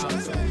allowed.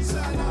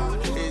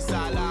 It's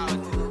allowed.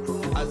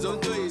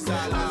 Azonto is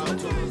allowed.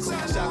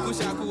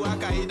 Shaku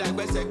akaida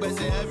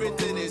gbese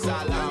everything is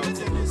allowed.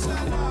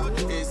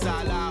 It's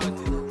allowed.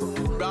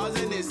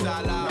 Browsing is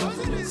allowed.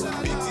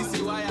 BTC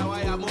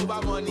wire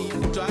mobile money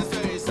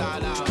transfer is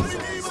allowed.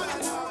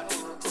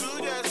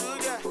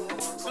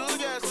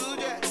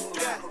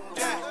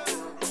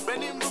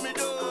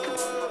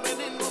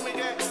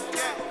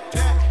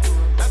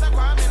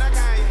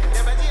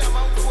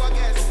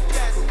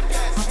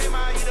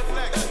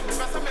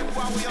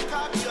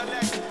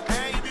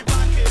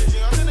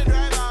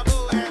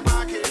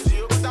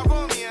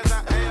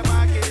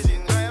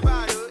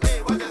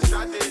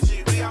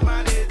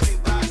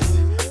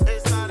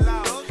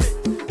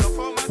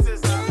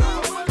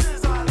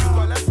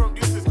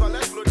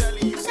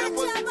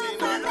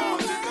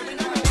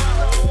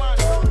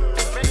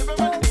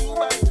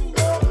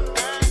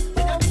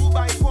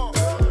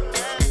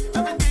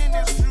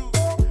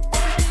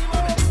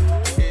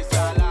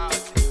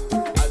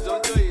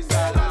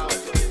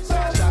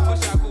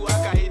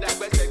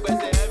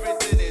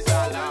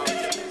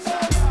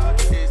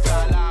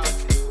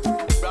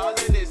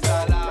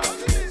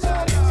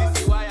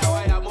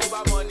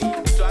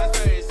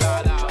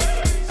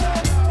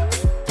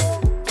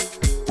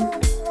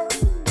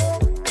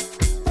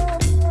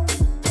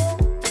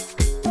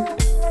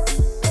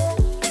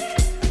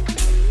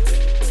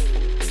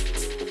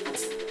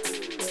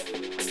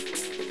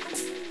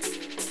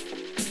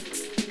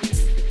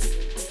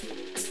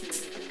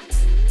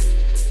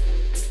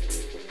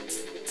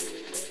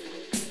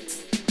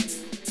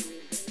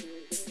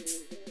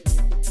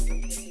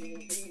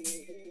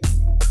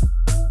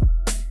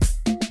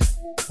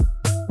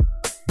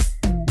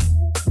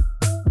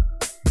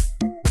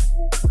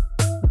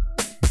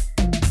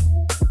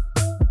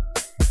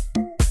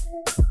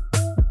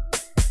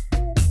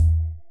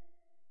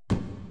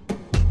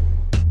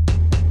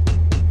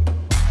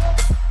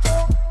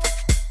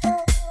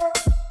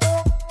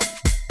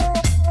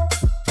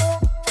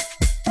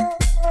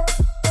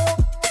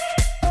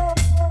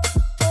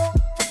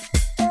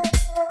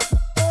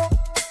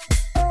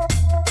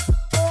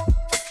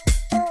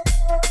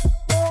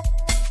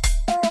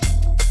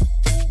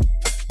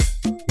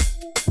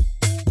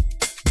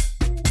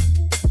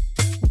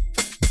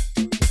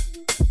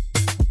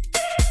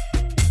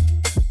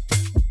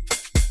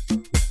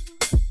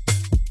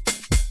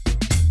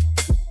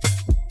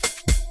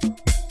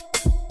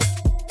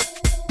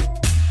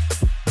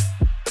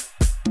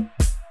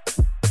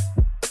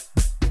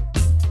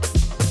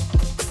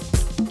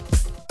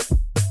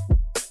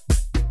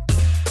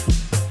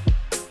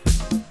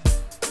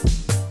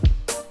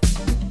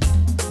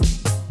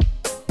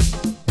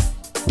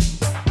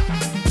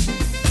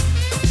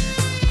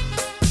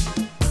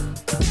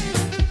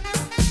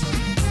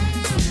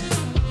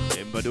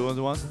 Doing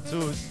the ones and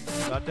twos.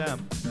 Goddamn.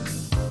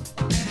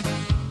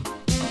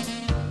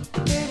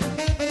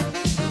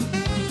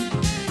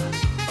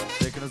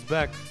 Taking us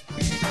back.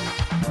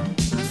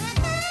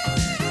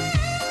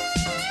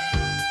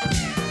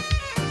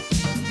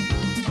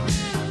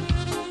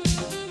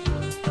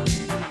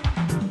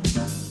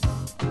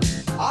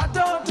 I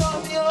don't know.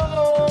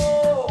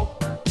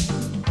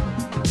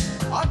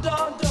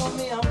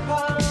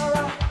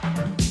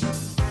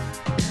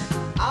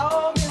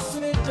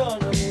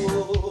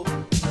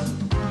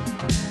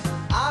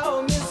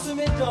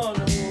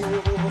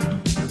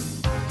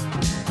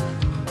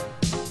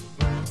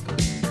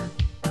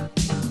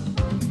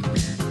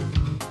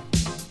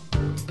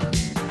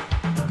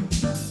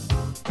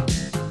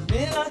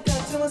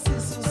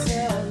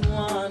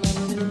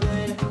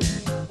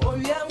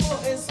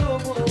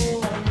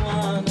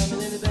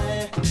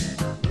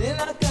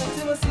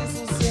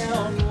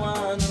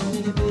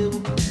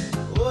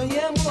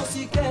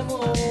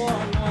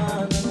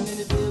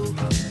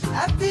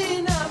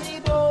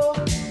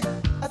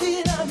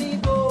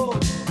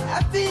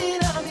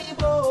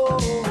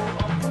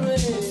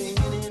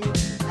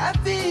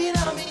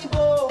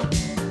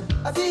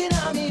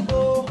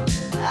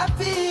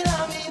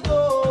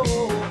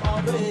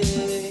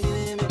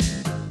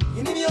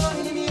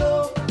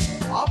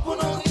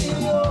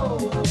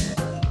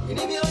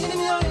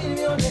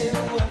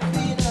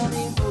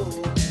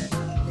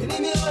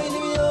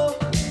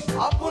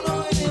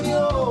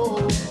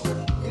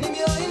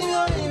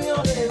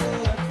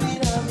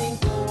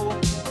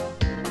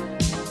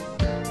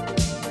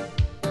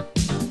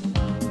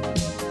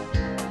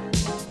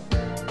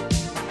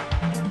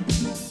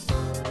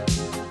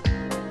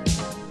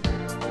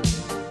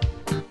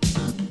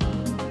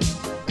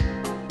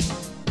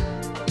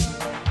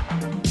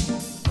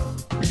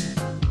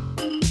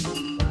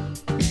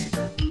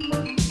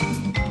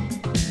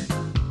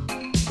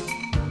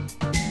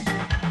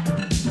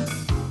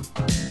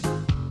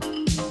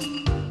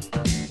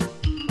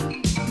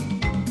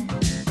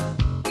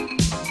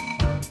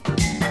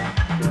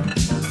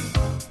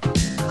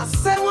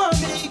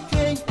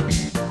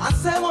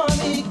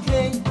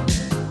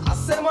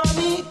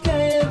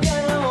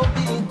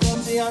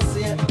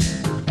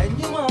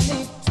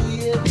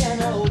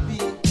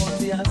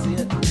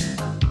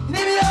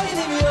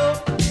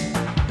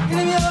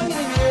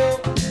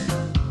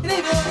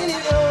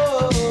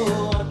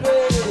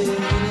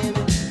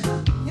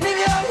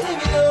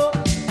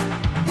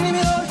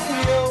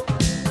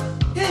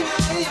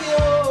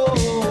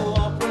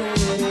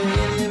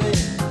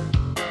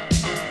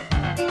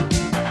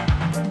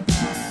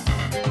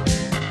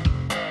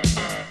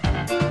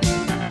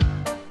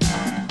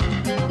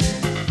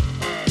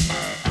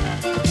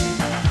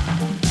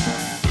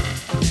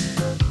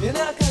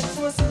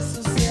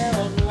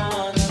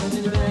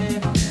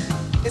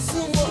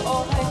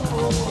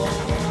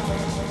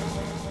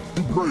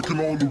 Breaking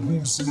all the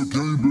rules in the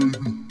game, baby.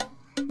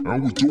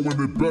 And we're doing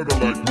it better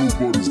like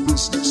nobody's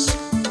business.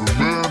 The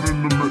man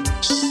in the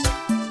mix.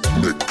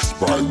 Mix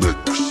by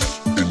mix.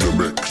 In the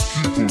mix.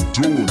 Keep on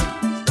doing it.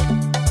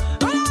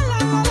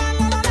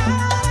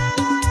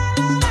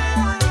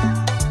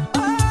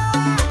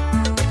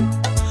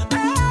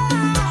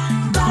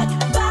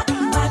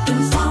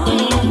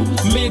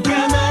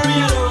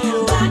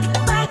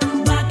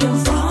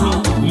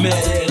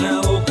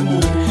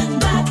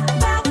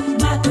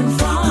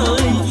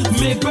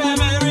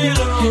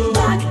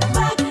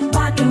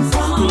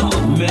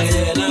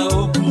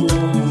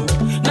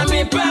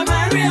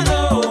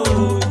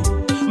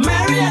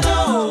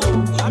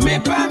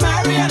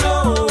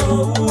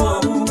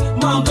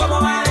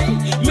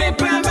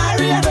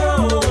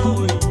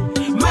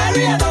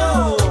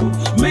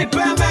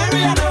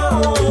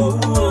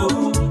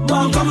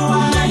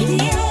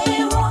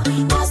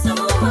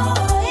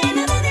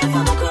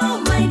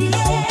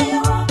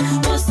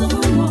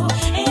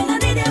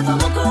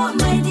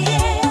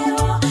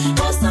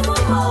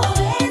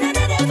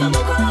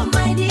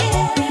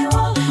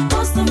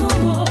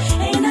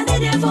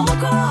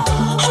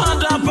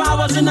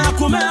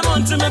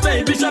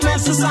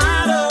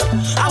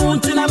 I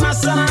want to know my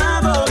son.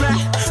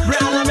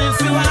 Brother, me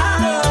feel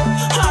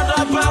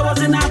hard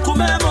powers in a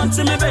come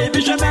to me,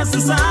 baby. Je m'en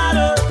suis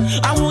sale.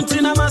 I want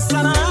to know my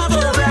son.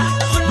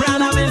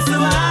 Brother, me feel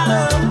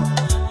hard.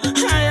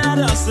 I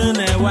don't see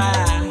no why.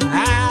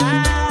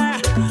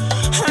 I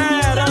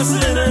don't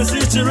see the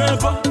situation.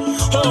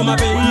 Oh, my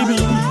baby.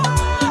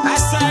 I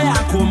say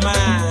I come.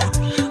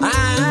 I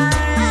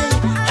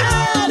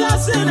don't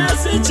see the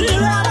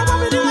situation. I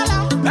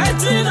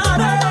don't know.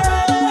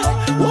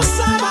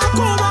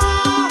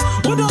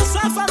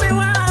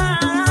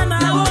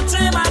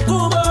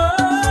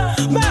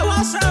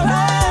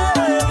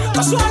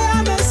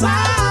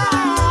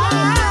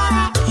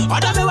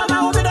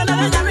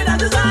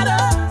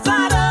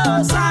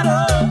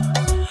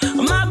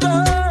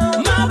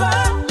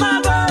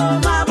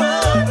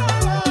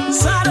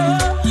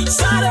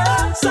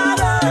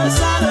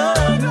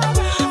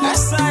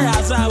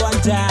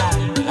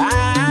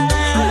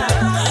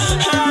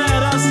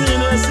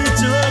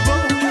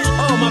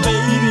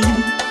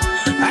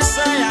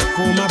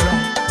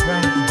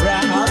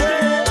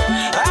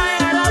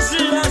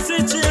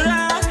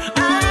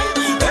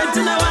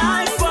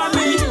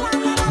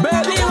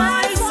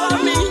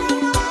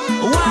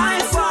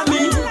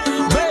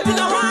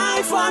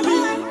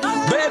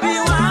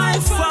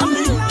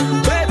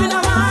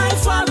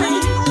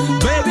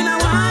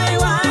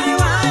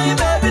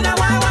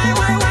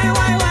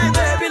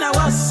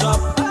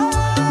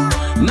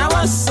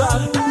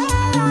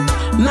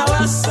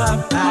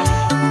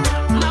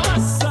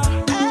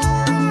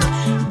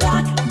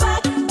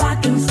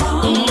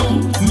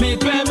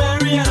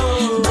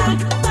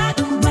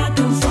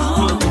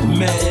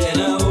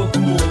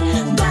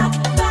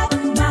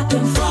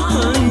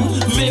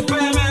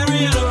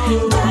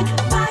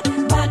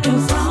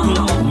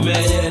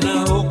 Man.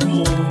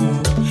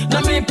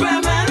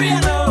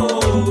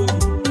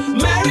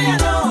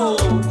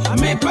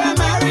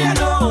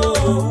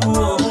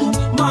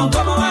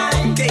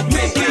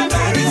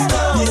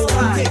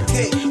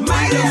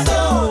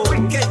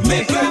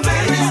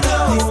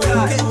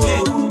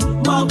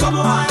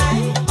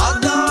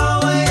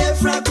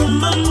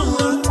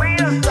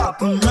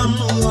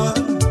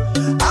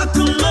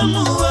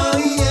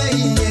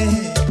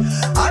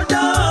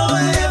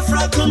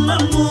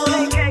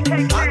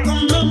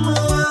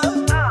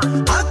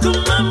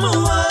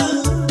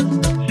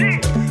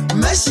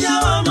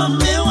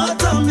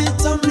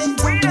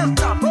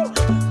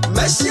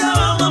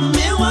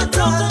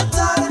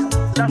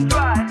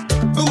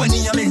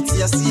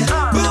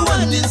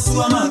 so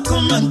I'm a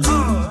comment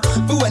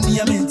but when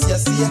you meet you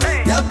see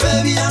ya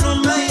baby I know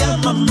my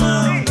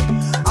mama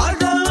I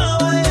don't know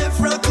why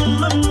from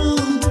mama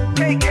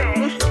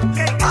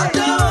I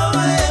don't know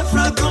why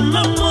from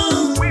mama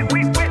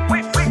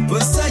we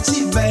such a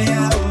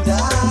bad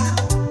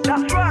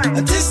that's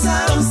right this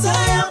I'm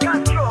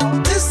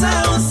saying this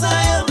I'm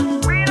saying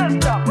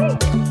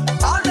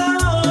I don't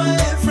know why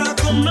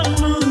from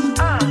mama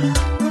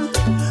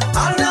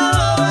I know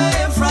why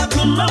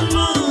from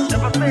mama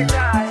never say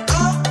die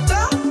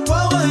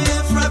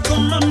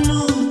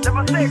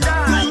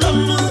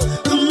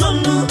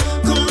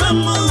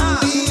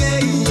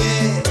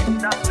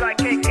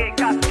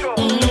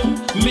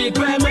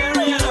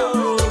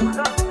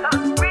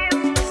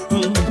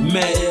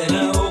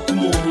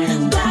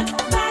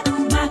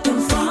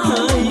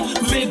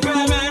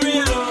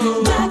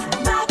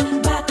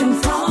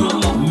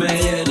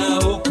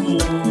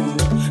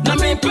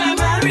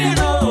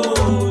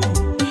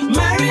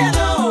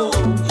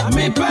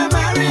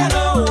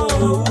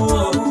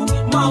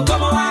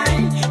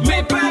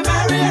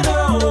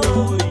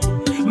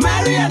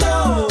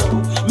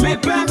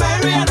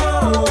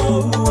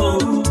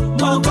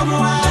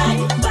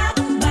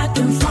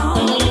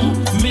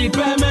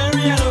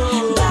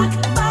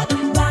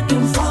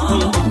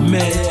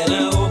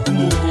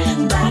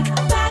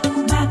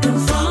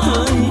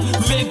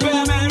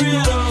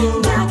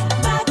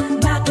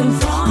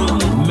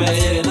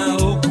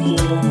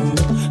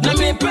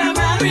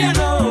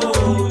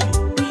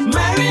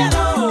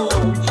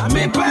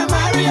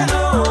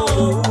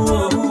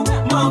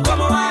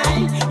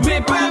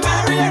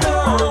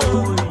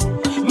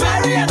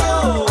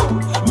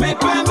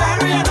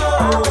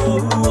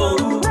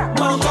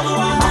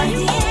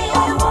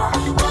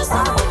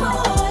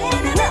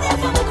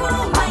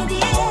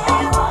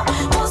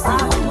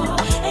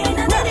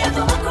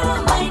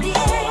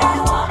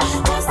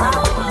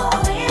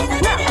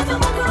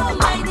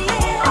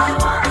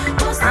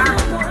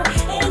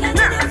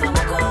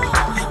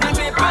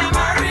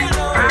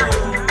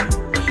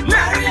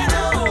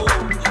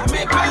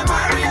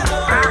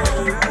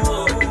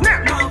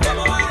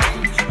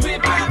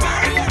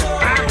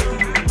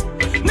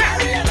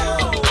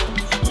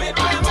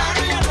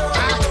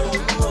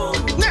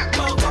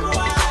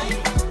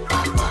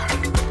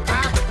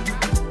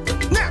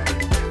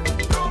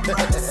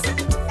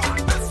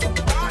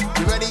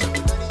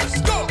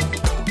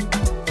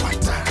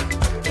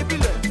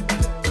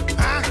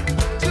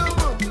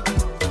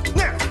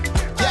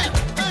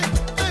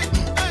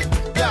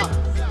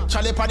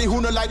Who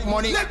no like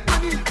money?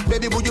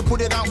 Baby, would you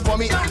put it down for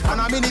me?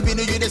 And I'm in the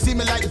video, you they see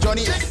me like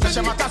Johnny.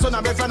 She my tasso na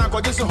friend and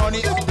got this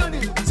honey.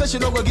 Say she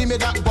no go give me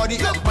that body.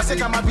 But say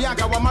come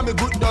Bianca, want mommy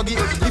good doggy.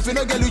 If you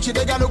no get Lucci,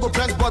 they got no go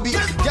press Bobby.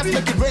 Just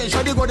make it rain,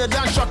 sure they go the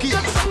dance shocky.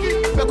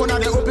 People now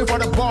they open for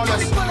the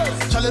ballers.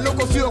 Charlie no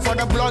go feel for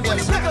the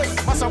bloggers.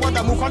 Massa want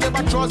to move on the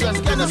trousers.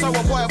 Get us our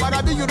boy, but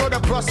I mean you know the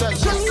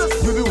process.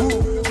 You be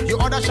who? You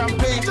order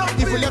champagne.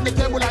 If you left the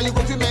table, now you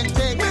go to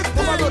maintain.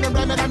 Overload the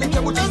blind man, I make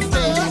table to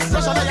stay.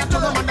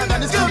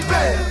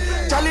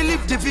 Charlie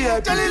lift the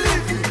fear, Charlie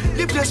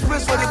lift the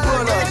space for the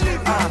ballers.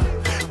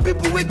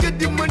 People will get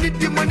the money,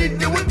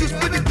 they want to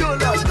spend the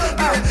dollars.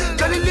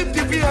 Charlie lift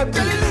the fear,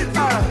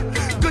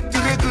 go to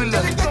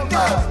regular.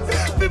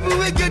 People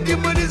will get the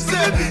money,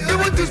 they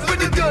want to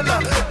spend the dollar.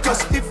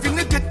 Cause if you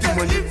not get the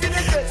money,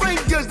 fine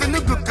girls they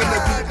no go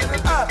connect.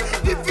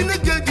 If you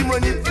not get the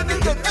money,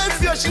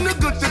 if you should not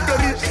go to the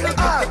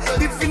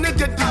if you not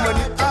get the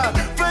money,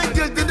 fine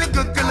girls they no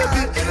go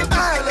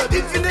connect.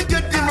 If you not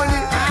get the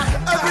money,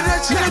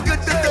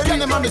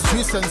 mommy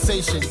sweet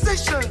sensation,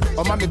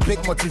 or mommy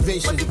big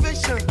motivation,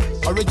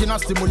 original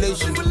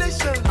stimulation,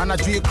 and I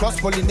do cross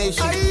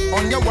pollination.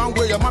 On your one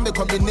way, your mommy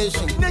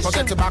combination.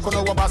 Forget tobacco,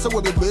 no about so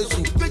will be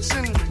breaking.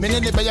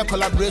 Meaning the better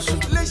collaboration.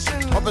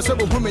 Opposite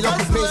will put me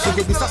occupation,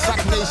 will be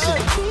stagnation.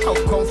 How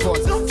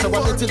comfort. So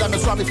what it is, I'm a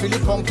swabby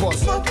Philip Pompos.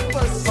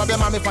 For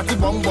them, I'm a fatty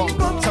bomb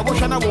bomb. So what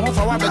can I go home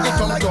for one better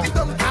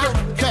tongue?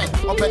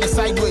 Up in the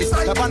sideways,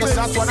 the band is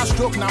one a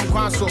stroke now,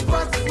 Quanso.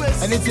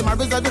 And it's in my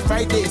business every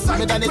Fridays. I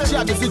made a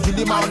chair, this is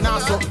Julie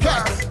Maunaso.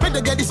 When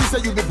the get this,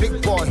 say you be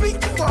big boy.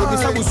 With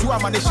this, I will sue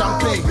I'm on the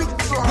champagne.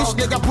 This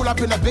nigga pull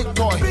up in a big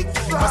boy.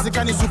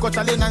 Masicani Suko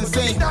Talin and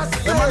saying,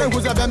 the man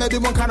who's a maybe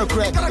one kind of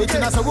crack. It's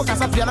in a work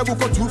as a piano will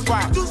go too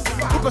far.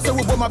 People say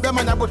we bomb a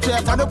beman about chair.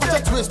 I know what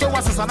a twist, there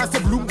was a son, I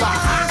said bloom bar.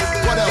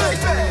 What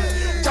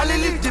else? Charlie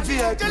lift the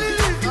fear,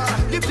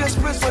 lift the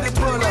space for the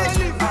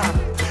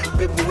ballers.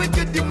 People will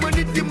get the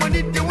money,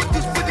 they want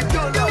to spend the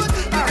dollars.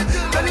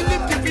 Charlie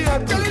lift the fear,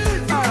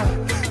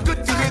 go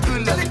to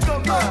regular.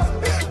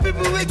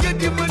 People will get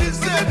the money,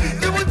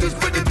 they want to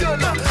spend the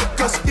dollar.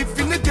 Cause if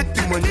you not get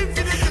the money,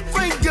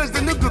 fine girls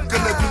they no go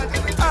connect.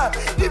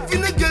 If you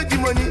not get the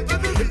money,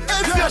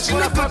 if you should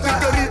not go to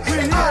the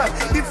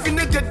if you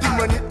not get the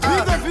money,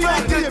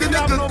 fine girls they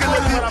no go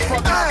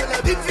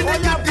connect. If you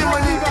not get the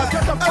money, I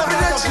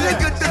will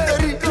get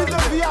the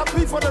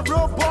VIP for the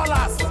real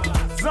ballers.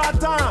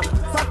 Zlatan,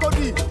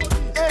 Sakodi,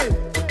 hey,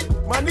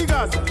 my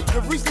niggas,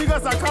 the rich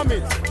niggas are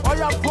coming. All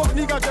y'all broke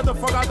niggas, get the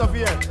fuck out of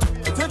here.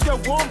 Take your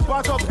warm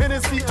bath of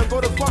Hennessy and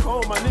go the fuck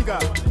home, my nigga.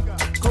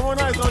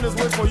 Corona is on his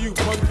way for you,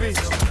 Punk Beach.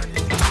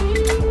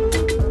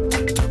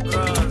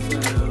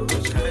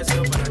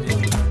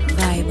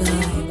 Vibe.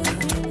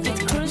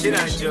 She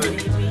not enjoy.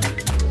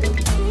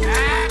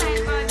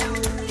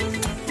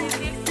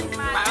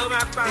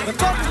 The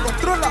coffee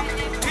controller.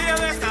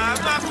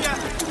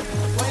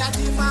 Voy a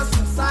dimar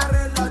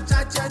sare lo cha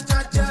cha cha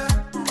cha.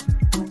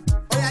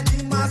 Voy a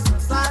dimar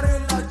sare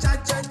lo cha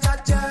cha cha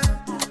cha.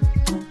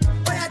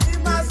 Voy a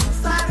dimar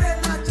sare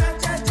lo cha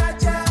cha cha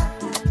cha.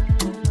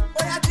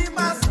 Voy a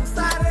dimar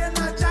sare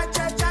lo cha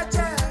cha cha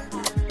cha.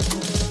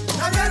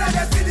 Now you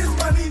gonna see this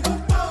money.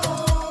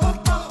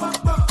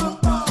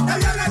 Now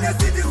you gonna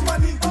see this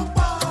money.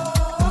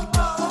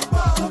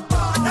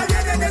 Now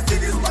you gonna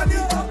see this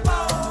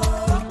money.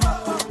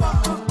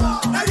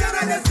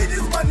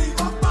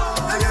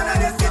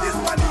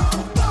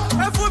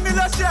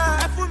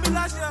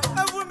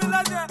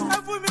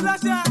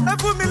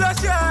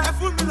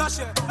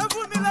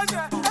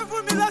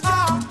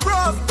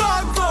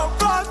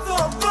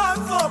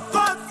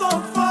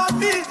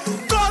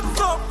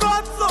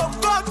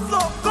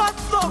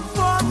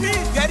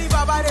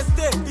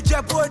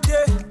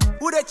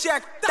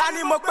 Check.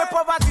 Danny mo pe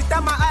poverty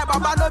tell my eye,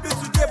 Baba no be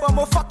today, but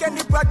mo fuck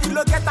anybody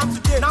lo get am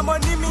today. Now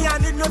money me I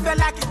need no feel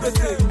like it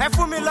gbese. E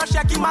fún mi lọ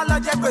ṣe kí má lọ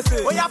jẹ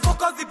gbèsè. Oya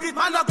focus the beat,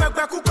 má lọ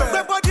gbẹgbẹ kúgbẹ.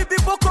 Gbẹ body bí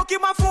boko kí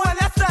má fún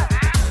ẹlẹ́sẹ̀.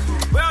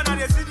 Where una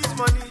dey see this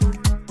money?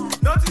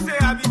 Notice say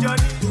I be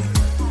Johnny.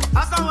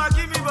 As someone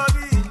give me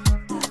Bobby,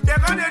 they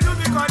gon dey do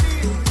me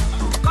calling.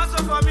 Cause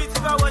for me ti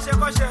bá wọṣẹ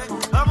kọ́ṣẹ.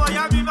 Ọmọ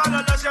ìyá mi má lọ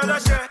lọ́ṣẹ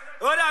lọ́ṣẹ.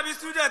 Ó dàbí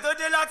student tó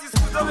dé láti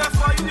school tó fẹ́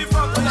fọ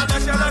uniform tó lọ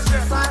lọ́ṣẹ lọ́ṣẹ.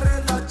 Sáré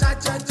lọ cha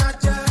cha cha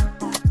cha.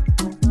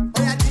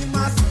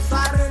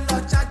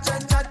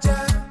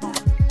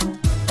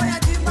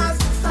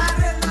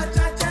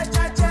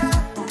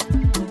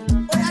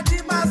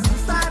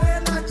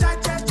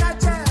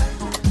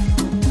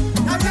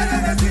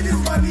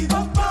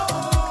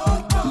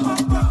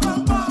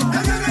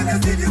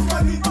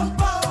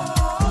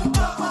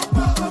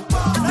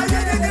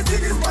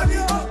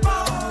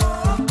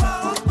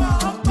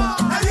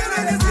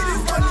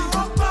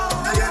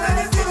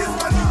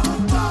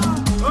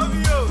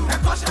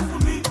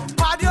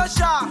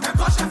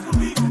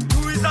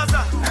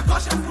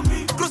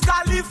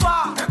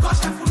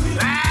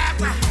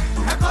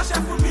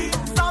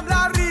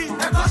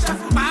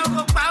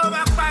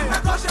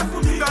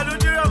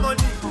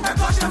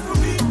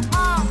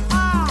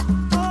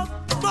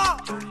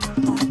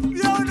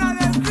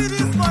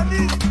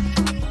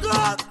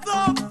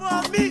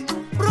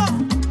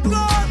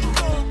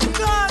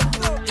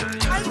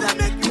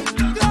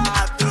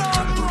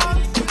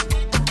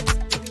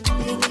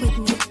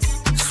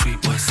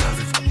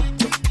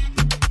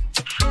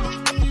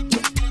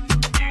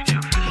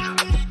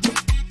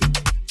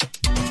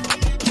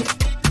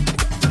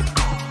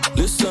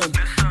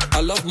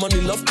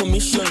 Money, love,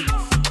 commission.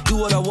 Do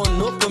what I want,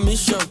 no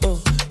permission.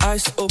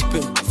 Eyes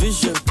open,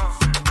 vision.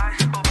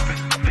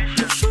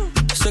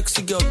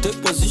 Sexy girl, take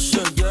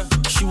position. Yeah,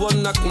 she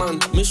want knock man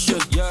mission.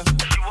 Yeah,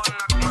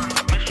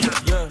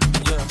 yeah.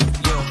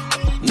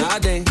 Nah,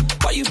 then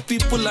why you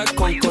people like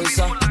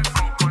conconsa?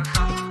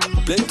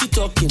 Plenty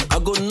talking, I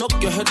go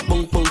knock your head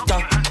bong bong ta.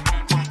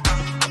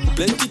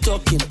 Plenty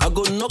talking, I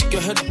go knock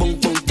your head bong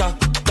bong ta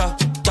ta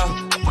ta.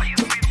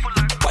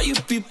 Why you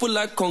people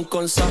like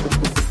conconsa?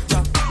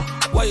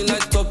 Why you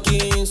like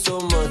talking so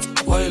much?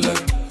 Why you like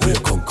we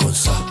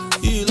conconsa?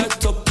 You like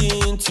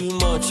talking too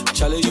much.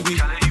 Chale you be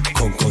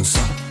conconsa.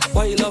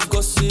 Why you love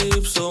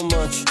gossip so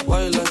much?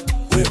 Why you like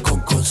we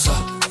conconsa?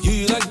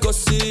 You like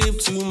gossip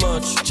too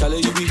much.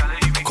 Chale you be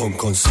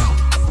conconsa.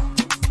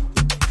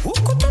 We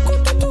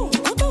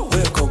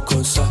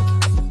conconsa.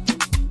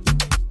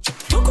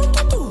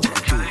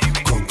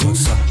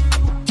 Conconsa.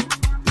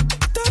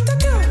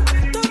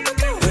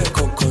 We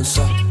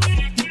conconsa.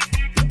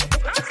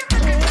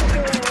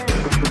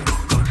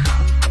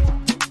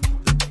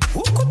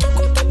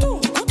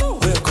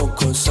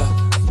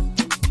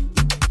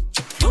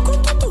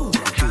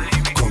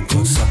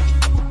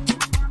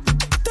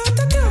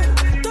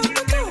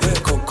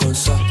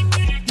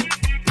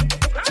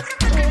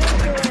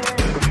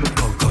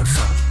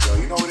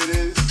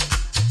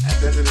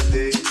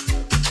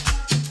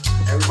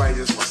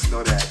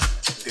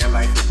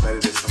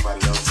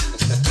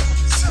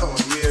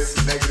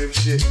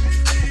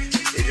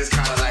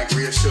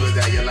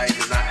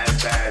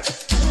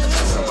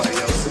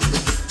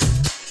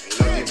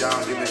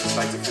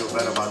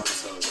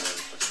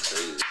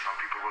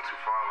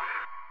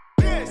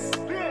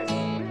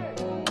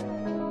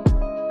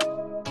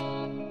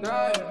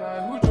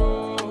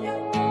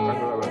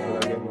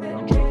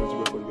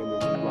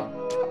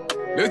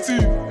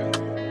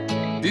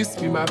 This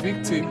be my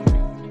victim.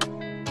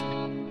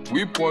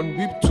 Whip one,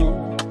 whip two,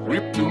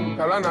 rip two,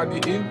 Kalana the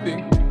in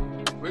thing.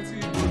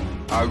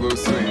 I go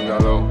swing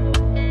along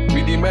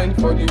with the men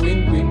for the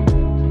win-win.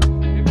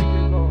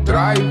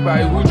 Drive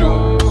by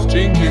Wujo,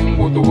 stringing,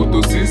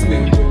 woto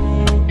seasoning.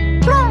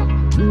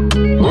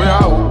 Oh yeah,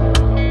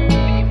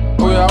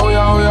 oh yeah, oh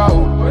yeah, oh yeah, oh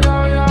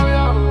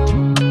yeah,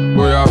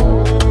 oh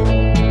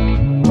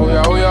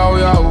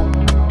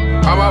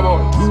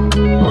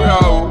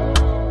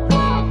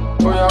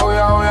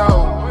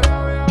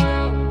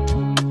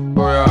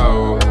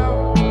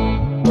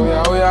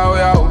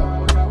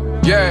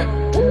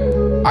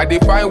I dey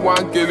find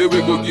one kele we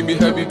go give me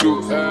heavy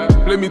dose.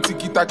 Play me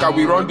tiki taka,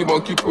 we run the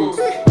monkey pose.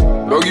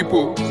 Doggy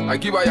pose, I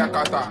give her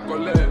yakata.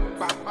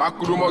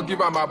 Akurumo give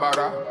her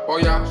mabara. Oh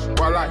yeah,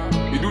 walai,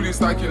 he do this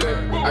stanky leg.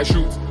 I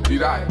shoot, he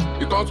die,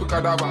 he turn to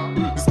cadaver.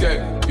 He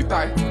scared, he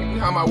tight, he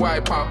hammer where I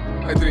palm.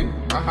 I drink,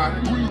 I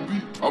hide.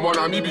 I'm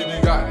on me be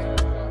the guy,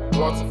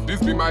 but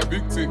this be my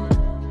victim.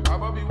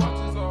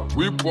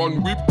 Whip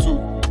one, whip two,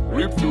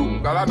 whip two.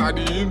 That na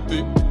the in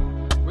thing.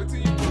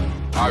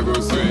 I go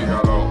swing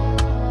along.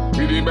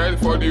 Be the man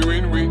for the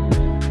win-win.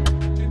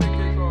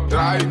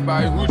 Drive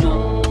by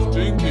Hujo,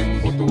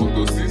 drinking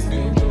Oto 60.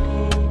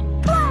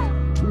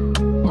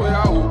 Oh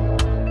yeah, oh.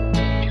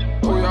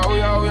 Oh yeah, oh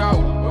yeah, oh yeah, oh.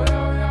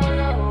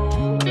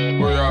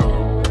 Oh yeah, oh.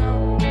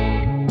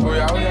 Oh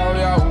yeah, oh yeah, oh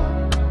yeah, oh.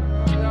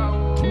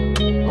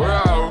 Oh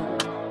yeah, oh.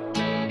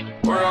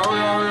 Oh yeah, oh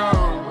yeah, oh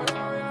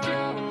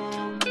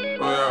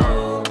yeah,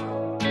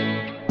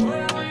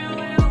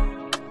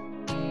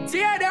 oh.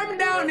 Tear them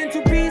down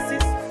into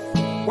pieces.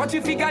 What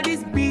you figure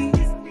this be?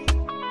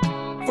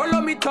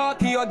 Follow me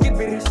talk, you get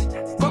rich.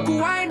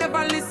 Goku, I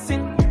never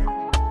listen.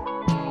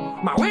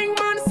 My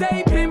wingman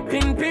say pim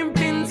pim pim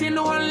pim. In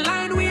one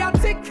line we are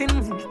ticking.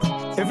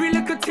 Every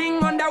little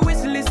thing on the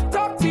wish list.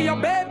 Talk to your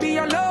baby,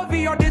 your love,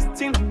 your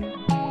destiny.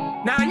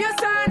 Now you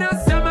sign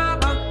us some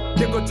mama.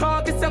 They go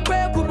talk, it's a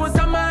quick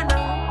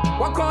samana.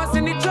 What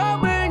causing the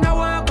trouble in a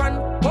wagon?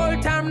 Whole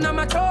time now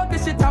my talk,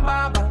 this shit a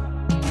baba.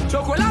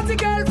 Chocolate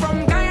girl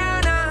from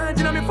Guyana.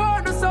 You know me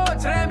for the soul,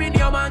 try me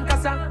your man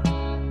kasa.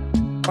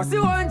 Cause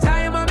the one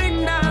time I'm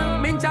in now,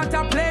 min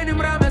chata play him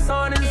ram a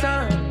son and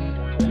son.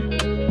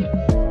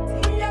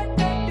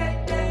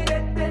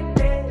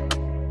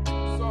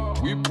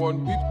 Whip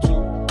one, whip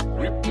two,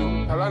 whip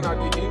two. Kalana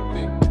the in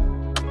thing.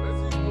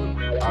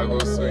 I go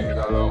swing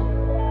along.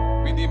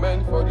 Be the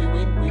man for the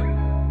win-win.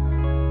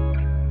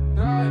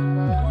 Drive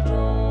by Hujo.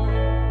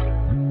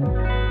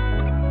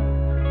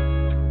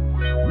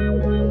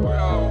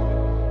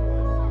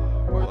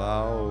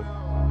 Wow.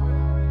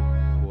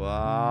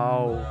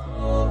 Wow.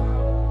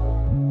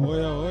 Oh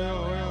yeah, oh yeah,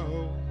 oh yeah,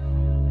 oh.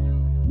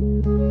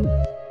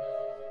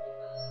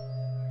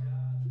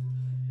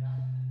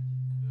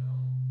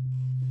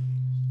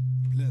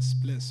 Bless,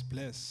 bless,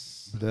 bless.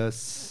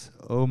 Bless.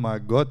 Oh my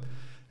God.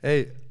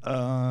 Hey,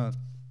 I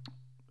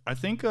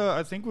think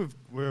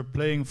we're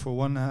playing for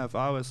 1.5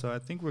 hours, so I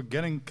think we're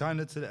getting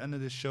kind of to the end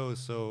of the show.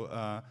 So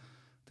I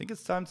think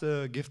it's time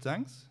to give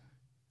thanks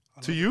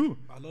to you.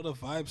 A lot of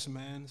vibes,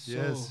 man. So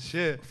Yes,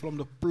 shit. From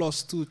the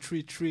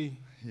 +233.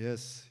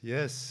 Yes.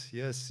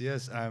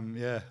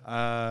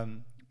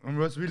 I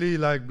was really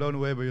like blown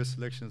away by your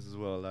selections as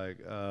well. Like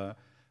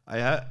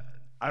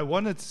I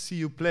wanted to see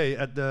you play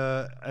at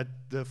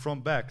the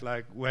front back,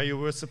 like where you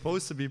were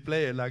supposed to be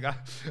playing. Like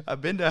I've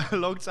been there a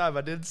long time.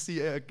 I didn't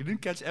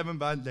catch Eben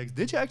Badu. Like,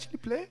 did you actually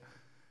play?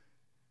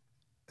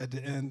 At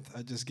the end,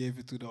 I just gave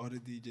it to the other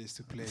DJs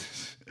to play.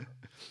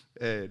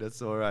 Hey,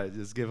 that's all right.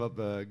 Just give up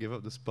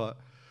the spot.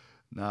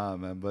 Nah,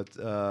 man. But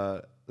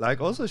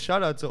like, also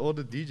shout out to all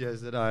the DJs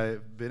that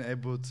I've been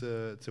able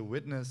to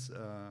witness.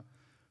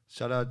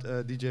 Shout out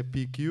DJ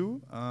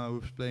PQ,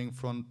 who's playing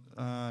front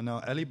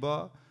now, Ali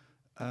Bar.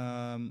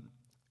 And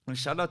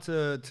shout out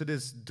to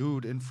this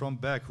dude in front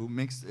back who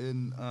mixed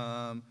in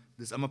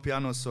this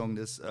Amapiano song.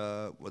 This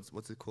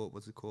what's it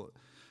called?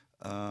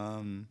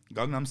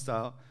 Gangnam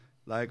Style.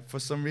 Like, for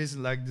some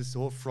reason, like this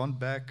whole front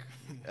back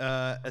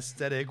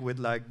aesthetic with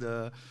like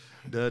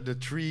the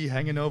tree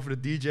hanging over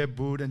the DJ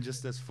booth and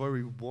just this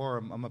very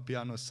warm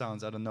Amapiano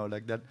sounds. I don't know,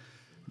 like that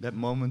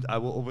moment I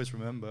will always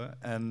remember.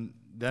 And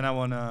then I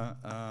wanna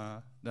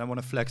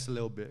flex a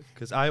little bit,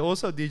 because I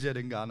also DJed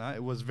in Ghana.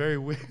 It was very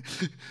weird.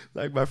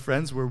 Like, my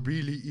friends were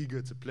really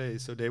eager to play,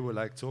 so they were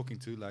like talking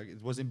to, like,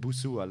 it was in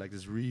Busua, like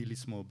this really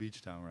small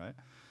beach town, right?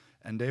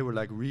 And they were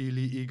like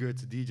really eager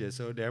to DJ,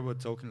 so they were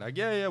talking like,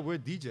 yeah, we're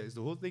DJs.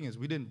 The whole thing is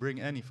we didn't bring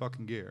any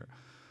fucking gear.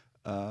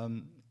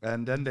 And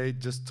then they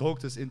just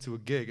talked us into a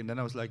gig, and then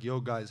I was like, yo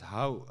guys,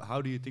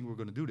 how do you think we're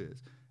gonna do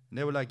this? And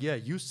they were like, yeah,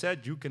 you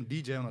said you can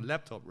DJ on a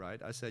laptop, right?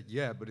 I said,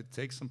 yeah, but it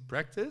takes some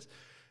practice.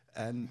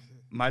 And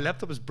my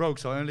laptop is broke,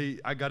 so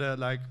I gotta,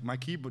 like,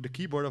 the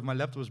keyboard of my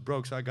laptop was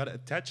broke, so I gotta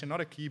attach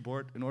another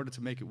keyboard in order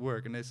to make it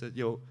work. And they said,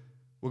 yo,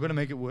 we're gonna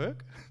make it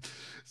work.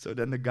 So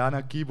then the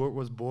Ghana keyboard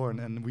was born,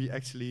 and we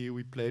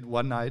played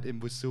one night in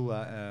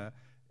Busua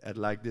at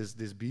like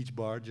this beach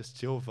bar, just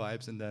chill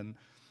vibes. And then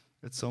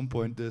at some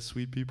point, the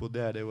sweet people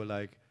there, they were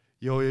like,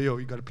 yo,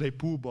 you gotta play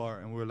pool bar.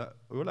 And we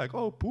were like,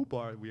 oh, pool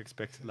bar. We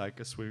expected like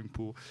a swimming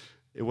pool.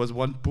 It was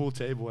one pool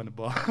table and a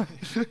bar,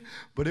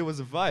 but it was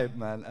a vibe,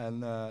 man.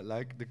 And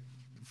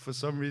for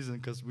some reason,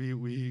 because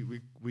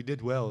we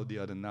did well the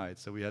other night,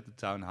 so we had the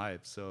town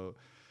hype. So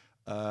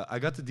I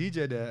got to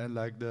DJ there, and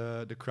like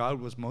the crowd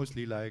was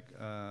mostly like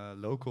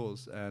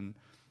locals, and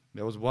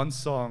there was one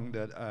song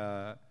that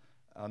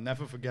I'll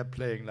never forget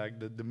playing. Like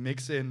the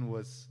mix in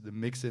was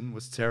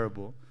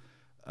terrible,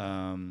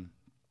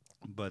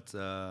 but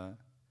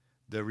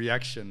the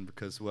reaction,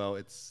 because well,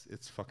 it's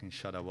fucking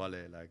Shatta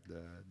Wale, like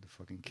the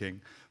fucking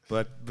king.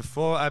 But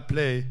before I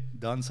play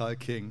Dancehall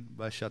King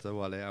by Shatta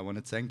Wale, I want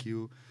to thank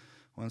you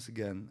once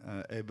again,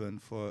 Eben,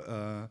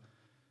 for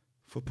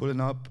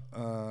pulling up,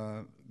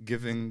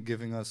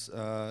 giving us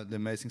the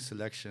amazing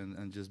selection,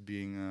 and just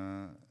being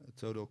a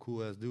total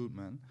cool ass dude,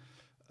 man.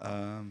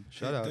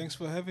 Shout out. Thanks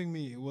for having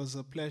me. It was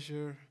a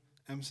pleasure.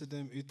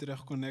 Amsterdam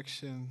Utrecht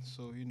connection.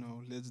 So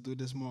let's do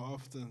this more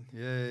often.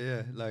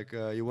 Yeah. Like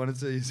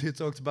you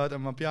talked about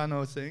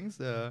Amapiano things.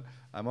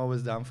 I'm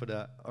always down for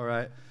that. All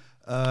right.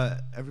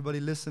 Everybody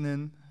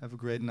listening, have a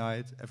great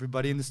night.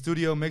 Everybody in the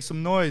studio, make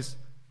some noise.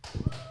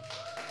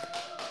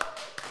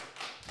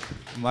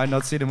 You might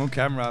not see them on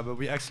camera, but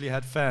we actually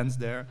had fans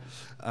there.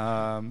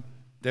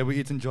 They were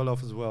eating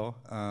jollof as well.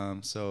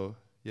 So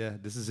yeah,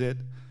 this is it.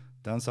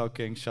 Dancehall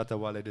King, Shatta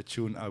Wale, the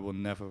tune I will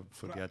never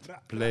forget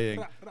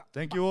playing.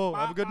 Thank you all.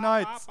 Have a good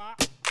night.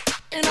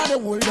 In the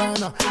world,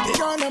 Ghana, they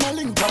gonna them a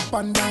link up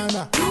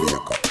bandana.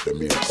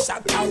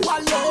 Shatta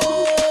Wale.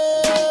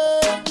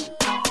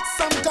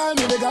 Sometime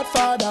me the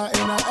Godfather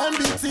in a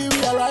MBT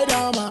we a ride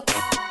armor.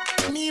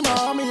 Me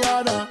mommy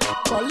other,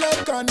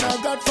 collect on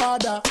a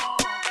Godfather.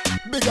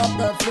 Big up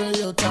every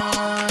your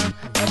time,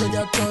 every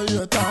get to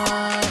your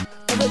time.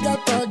 Every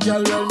get to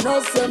girl will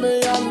know say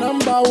me a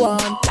number one.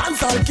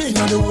 Dancehall king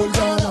of the whole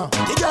Ghana.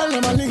 The girl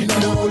them a lean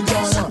of the whole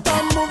Ghana.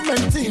 Time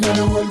movement in of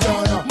the whole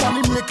Ghana.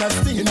 Money makers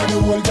steal of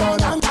the whole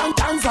Ghana.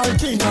 Dancehall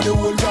king of the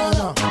whole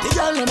Ghana. The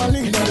girl them a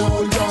lean of the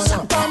whole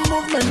Ghana. Time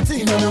movement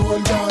in of the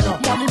whole Ghana.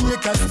 Money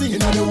makers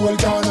steal of the whole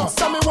Ghana.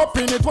 So me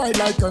whopping it wide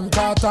like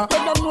Carter.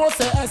 When them know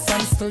say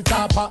essence still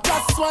tapper.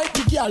 That's why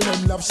the girl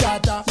them love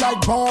Shatta.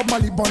 Like Bob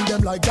Marley bun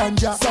them like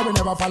ganja. So we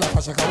never fall off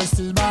a shaka, we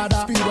still bad.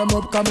 Speed them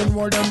up, coming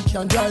more them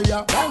can drive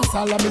ya. Dance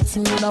all of me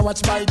thing when I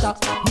watch biter.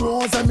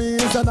 Know say me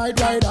is a night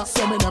rider.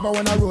 So me never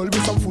wanna roll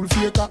with some full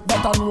faker.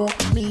 But I know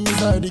me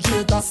is a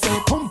educator. Say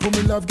pum pum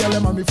me love girl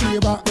them and me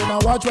flavor. When I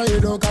watch where you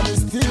do, cause me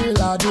still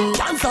a day.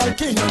 Dancehall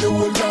king of the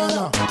whole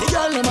Ghana. The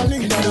girl them a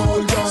lean of the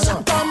whole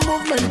Ghana. Time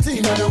movement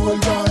in of the whole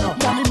Ghana.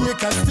 Money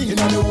makers steal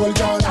of the whole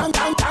Ghana.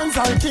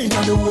 Dancehall king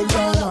of the whole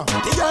Ghana.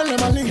 The girl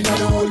them a lean of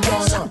the whole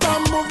Ghana.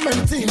 Time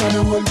movement in of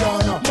the whole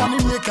Ghana. Money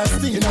makers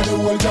steal of the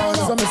whole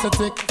Ghana. So me say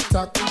tick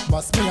tock,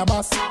 bust me a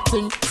bus,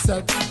 think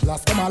set.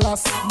 Last come a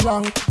last,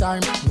 long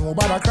time,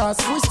 nobody cross.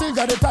 We still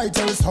got the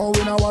titles, how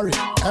we not worry.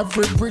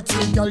 Every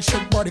pretty girl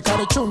shake body, cause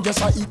the tune just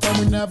for eat and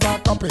we never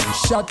copy.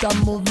 Shatta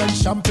movement,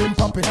 champagne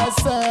popping.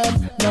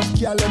 SM, love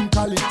girl and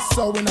call it,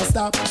 so we not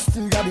stop.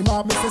 Still got the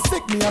mob, me say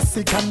sick, me a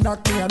sick and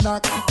knock me a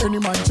knock. Any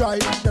man try,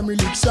 them we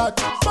lick shot.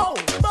 Bow,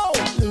 bow,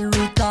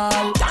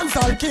 lyrical.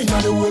 Dancehall king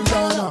of the whole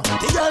Ghana.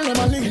 The girl them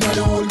a lean of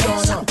the whole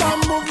Ghana.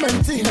 Time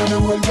movement in of the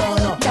whole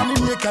Ghana. Money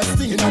makers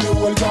steal of the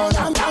whole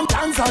Ghana.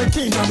 Dancehall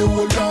king of the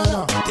whole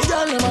Ghana. The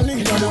girl them a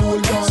lean of the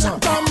whole Ghana.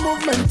 Time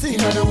movement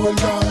in of the whole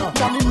Ghana.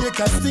 Money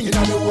makers steal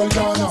of the whole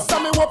Ghana. So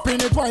me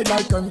whopping it wide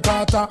like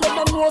Carter.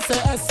 Let them know say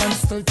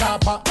essence still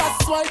tapper.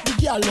 That's why the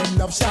girl them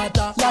love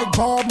Shatta. Like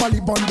Bob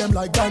Marley bun them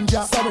like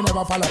ganja. So we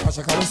never fall off a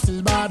shaka, we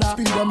still bad.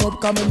 Speed them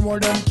up, coming more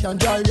them can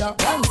drive ya.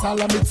 Dance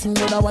all of me thing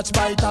when I watch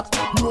biter.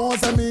 Know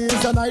say me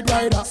is a night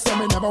rider. So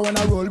me never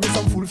wanna roll with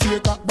some full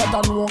faker. But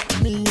I know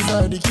me is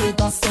a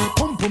educator. Say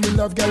pum pum me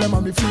love girl them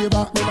and me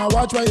flavor. When I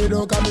watch where you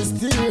do, cause me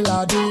still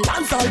a day.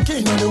 Dancehall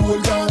king of the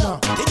whole Ghana.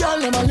 The girl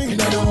them a lean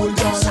of the whole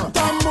Ghana.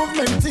 Time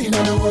movement in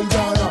of the whole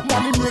Ghana.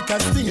 Money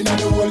makers steal of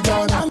the whole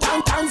Ghana.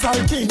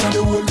 Dancehall king of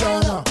the whole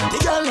Ghana. The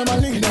girl them a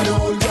lean of the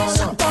whole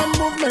Ghana. Time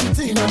movement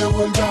in of the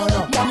whole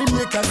Ghana. Money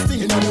makers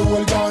steal of the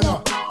whole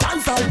Ghana.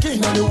 Dancehall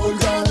king of the whole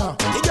Ghana.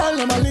 The girl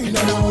them a lean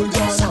of the whole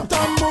Ghana.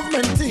 Time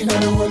movement in of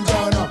the whole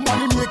Ghana.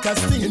 Money makers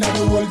steal of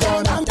the whole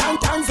Ghana.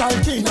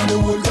 Dancehall king of the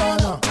whole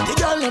Ghana. The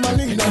girl them a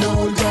lean of the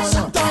whole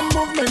Ghana. Time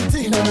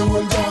movement in of the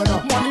whole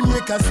Ghana. Money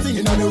makers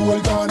steal of the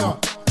whole Ghana.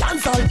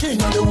 Dancehall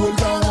king of the whole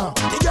Ghana.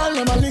 The girl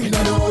them a lean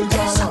of the whole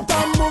Ghana.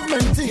 Time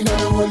movement in of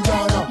the whole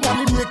Ghana.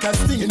 Money makers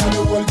steal of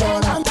the whole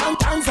Ghana.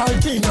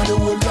 Dancehall king of the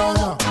whole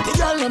Ghana. The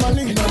girl them a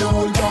lean of the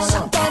whole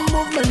Ghana. Time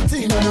movement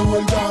in of the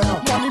whole Ghana.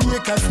 Money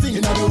makers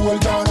steal of the whole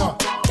Ghana.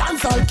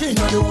 Dancehall king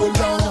of the whole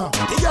Ghana.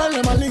 The girl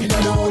them a lean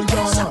of the whole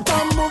Ghana.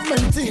 Time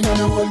movement in of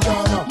the whole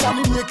Ghana.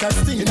 Money makers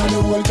steal of the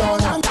whole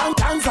Ghana.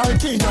 Dancehall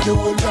king of the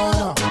whole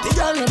Ghana. The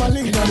girl them a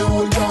lean of the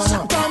whole Ghana.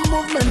 Time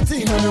movement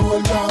in of the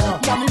whole Ghana.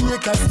 Money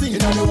makers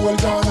steal of the whole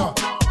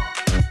Ghana.